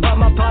top, but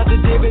my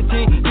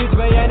positivity feeds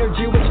my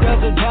energy, which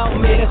doesn't help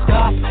me to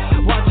stop.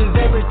 Watches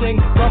everything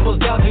crumbles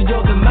down to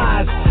your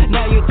demise.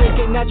 Now you're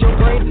thinking that your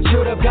brain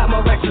should have got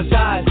more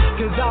exercise.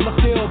 Cause I'ma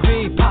still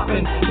be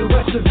popping, the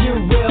rest of you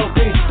will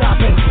be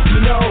stopping.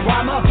 You know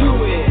I'ma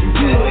do it,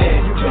 do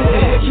it, do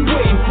it. What you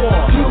waiting for?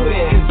 Do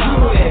it, do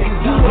it,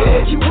 do it.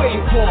 What you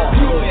waiting for?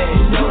 Do it,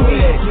 do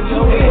it, do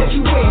it. What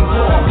you waiting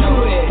for? Do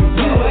it,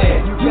 do it,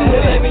 do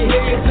it. Let me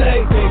hear you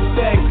say, big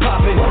things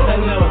popping,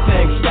 and little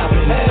things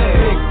stopping.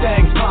 Big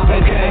things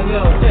popping, and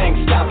little things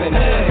stopping.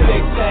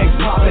 Big things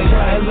popping,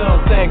 and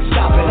little things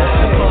stopping.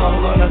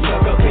 Fall on a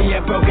sucker,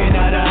 being broken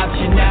out of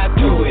option. Now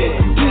do it,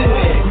 do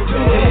it, do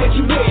it. What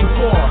you waiting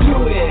for? Do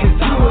it,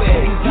 do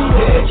it, do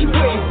it. What you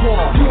waiting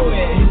for? Do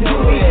it, do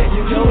it,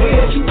 do it.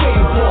 What you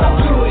waiting for?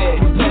 Do it,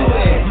 do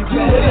it,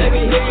 do it. Let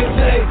me hear you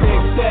say,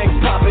 big things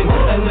popping,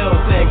 and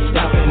little things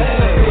stopping.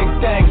 Big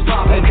things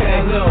popping,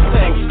 and little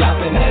things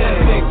stopping.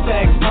 Big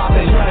things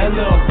popping, and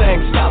little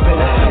things stopping.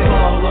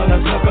 Fall on a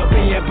sucker,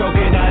 being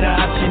broken out of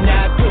option.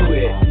 Now do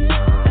it.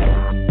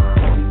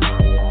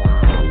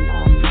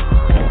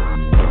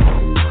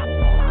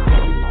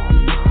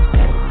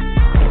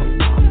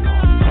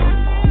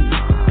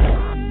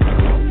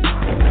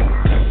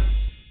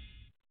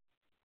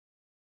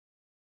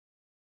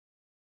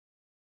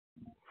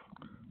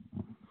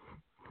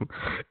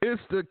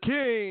 It's the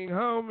king,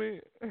 homie.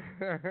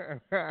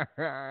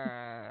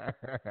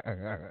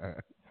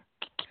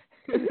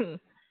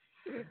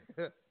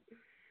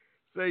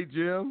 Say,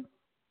 Jim.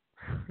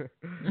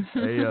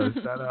 Hey,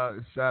 shout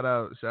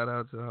out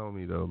to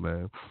homie though,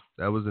 man.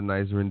 That was a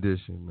nice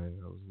rendition, man.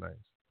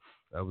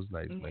 That was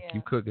nice, man.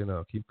 Keep cooking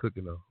up.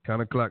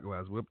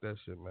 Counterclockwise, whip that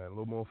shit, man. A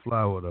little more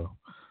flour though.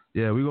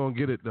 Yeah, we gonna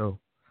get it though.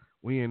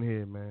 We in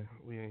here, man.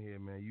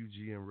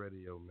 UGM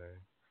Radio, man.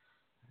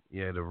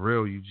 Yeah, the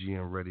real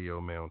UGM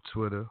Radio, man, on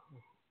Twitter.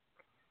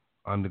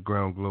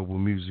 Underground Global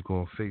Music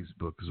on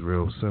Facebook is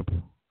real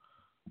simple.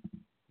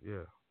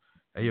 Yeah.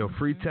 Hey, yo,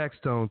 free Tax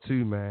Tone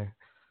too, man.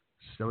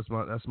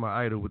 That's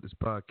my idol with this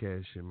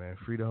podcast shit, man.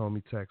 Free the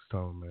homie Tax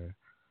Tone, man.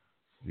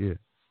 Yeah.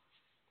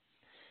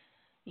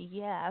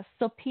 Yeah,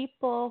 so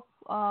people,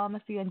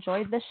 if you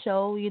enjoyed the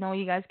show, you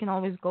guys can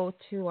always go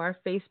to our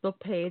Facebook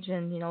page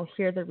and,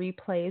 hear the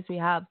replays. We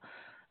have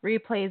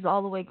replays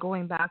all the way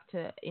going back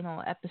to,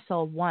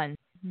 episode 1.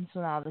 And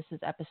so now this is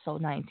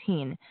episode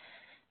 19.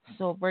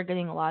 So we're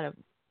getting a lot of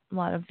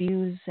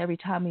views every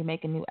time we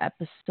make a new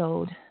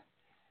episode.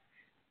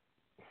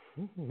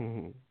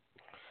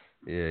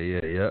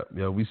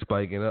 Yeah, we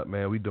spiking up,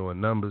 man. We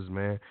doing numbers,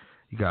 man.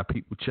 You got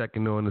people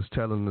checking on us,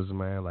 telling us,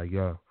 man, like,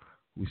 yo,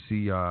 we see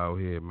y'all out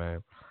here,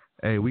 man.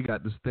 Hey, we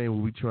got this thing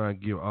where we try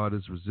and give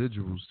artists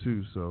residuals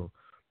too. So,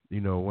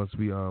 once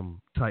we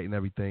tighten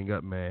everything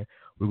up, man,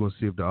 we're gonna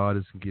see if the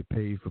artists can get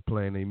paid for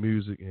playing their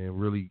music and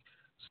really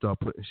start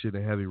putting shit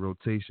in heavy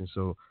rotation.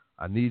 So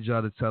I need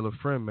y'all to tell a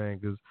friend, man,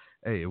 because,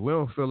 hey, if we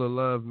don't feel the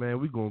love, man,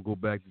 we going to go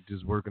back to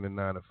just working a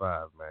 9 to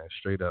 5, man.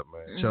 Straight up,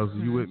 man. Mm-hmm. Chelsea,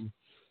 you with me?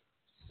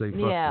 Say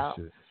fuck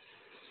this shit.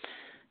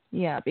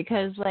 Yeah,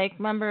 because,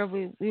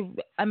 remember,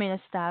 I made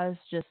a status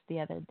just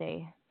the other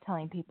day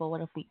telling people,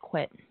 what if we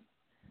quit?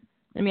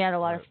 And we had a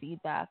lot of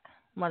feedback.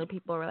 A lot of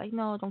people were like,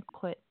 no, don't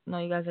quit. No,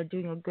 you guys are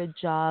doing a good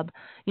job.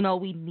 We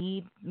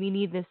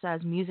need this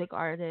as music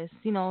artists,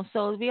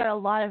 So we got a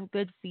lot of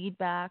good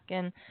feedback.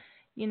 And,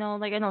 I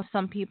know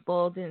some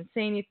people didn't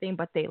say anything,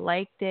 but they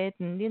liked it.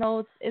 And,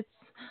 it's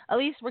at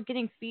least we're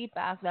getting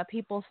feedback that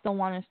people still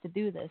want us to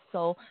do this.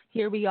 So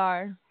here we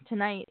are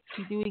tonight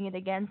doing it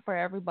again for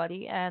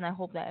everybody. And I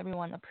hope that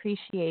everyone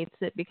appreciates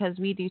it because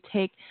we do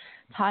take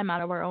time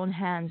out of our own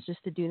hands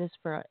just to do this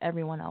for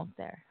everyone out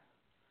there.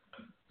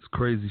 It's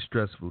crazy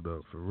stressful,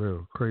 though, for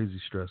real. Crazy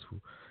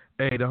stressful.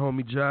 Hey, the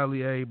homie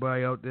Jolly,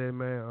 everybody out there,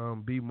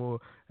 man, be more.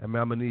 I'm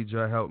going to need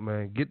your help,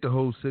 man. Get the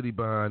whole city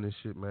behind this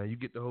shit, man. You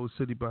get the whole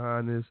city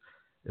behind this,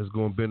 it's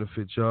going to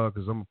benefit y'all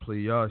because I'm going to play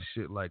y'all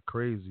shit like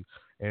crazy.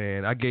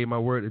 And I gave my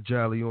word to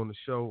Jolly on the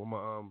show. I'm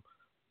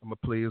going to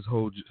play his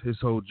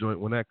whole joint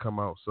when that come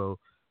out. So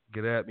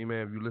get at me,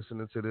 man. If you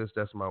listening to this,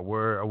 that's my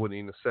word. I wouldn't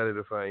even said it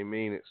if I ain't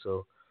mean it.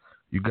 So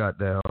you got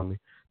that on me.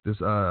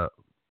 Just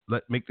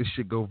make this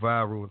shit go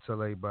viral and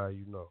tell everybody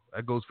you know.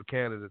 That goes for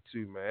Canada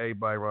too, man.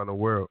 Everybody around the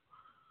world.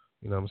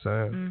 You know what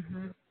I'm saying?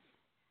 Mm-hmm.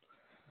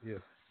 Yeah.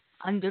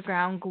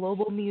 Underground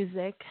global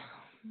music.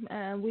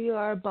 We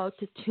are about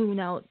to tune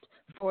out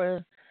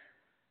for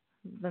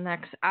the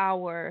next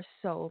hour,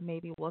 so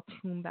maybe we'll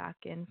tune back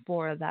in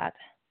for that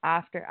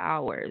after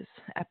hours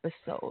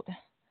episode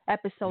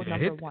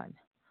number 1.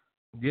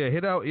 Yeah,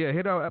 hit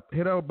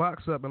our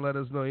box up and let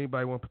us know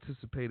anybody want to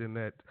participate in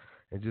that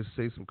and just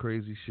say some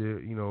crazy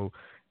shit, you know,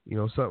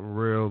 something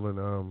real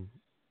and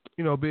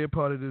be a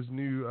part of this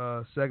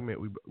new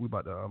segment we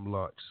about to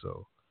launch.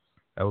 So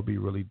that would be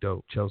really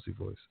dope. Chelsea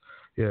voice.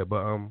 Yeah,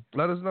 but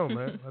let us know,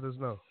 man. Let us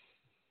know.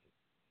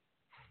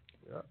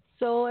 Yeah.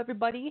 So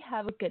everybody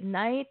have a good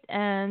night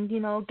and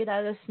get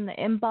at us in the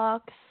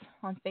inbox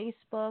on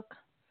Facebook.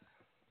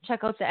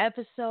 Check out the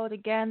episode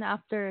again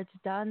after it's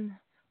done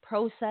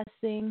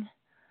processing.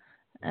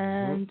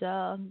 And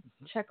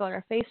check out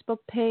our Facebook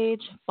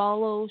page,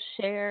 follow,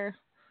 share,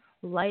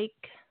 like,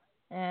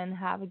 and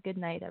have a good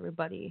night,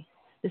 everybody.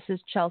 This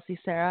is Chelsea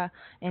Sarah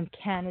in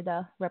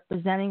Canada,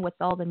 representing with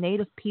all the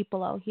Native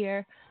people out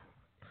here.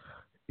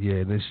 Yeah,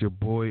 and it's your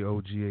boy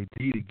OGAD,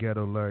 the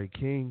Ghetto Larry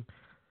King.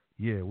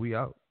 Yeah, we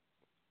out.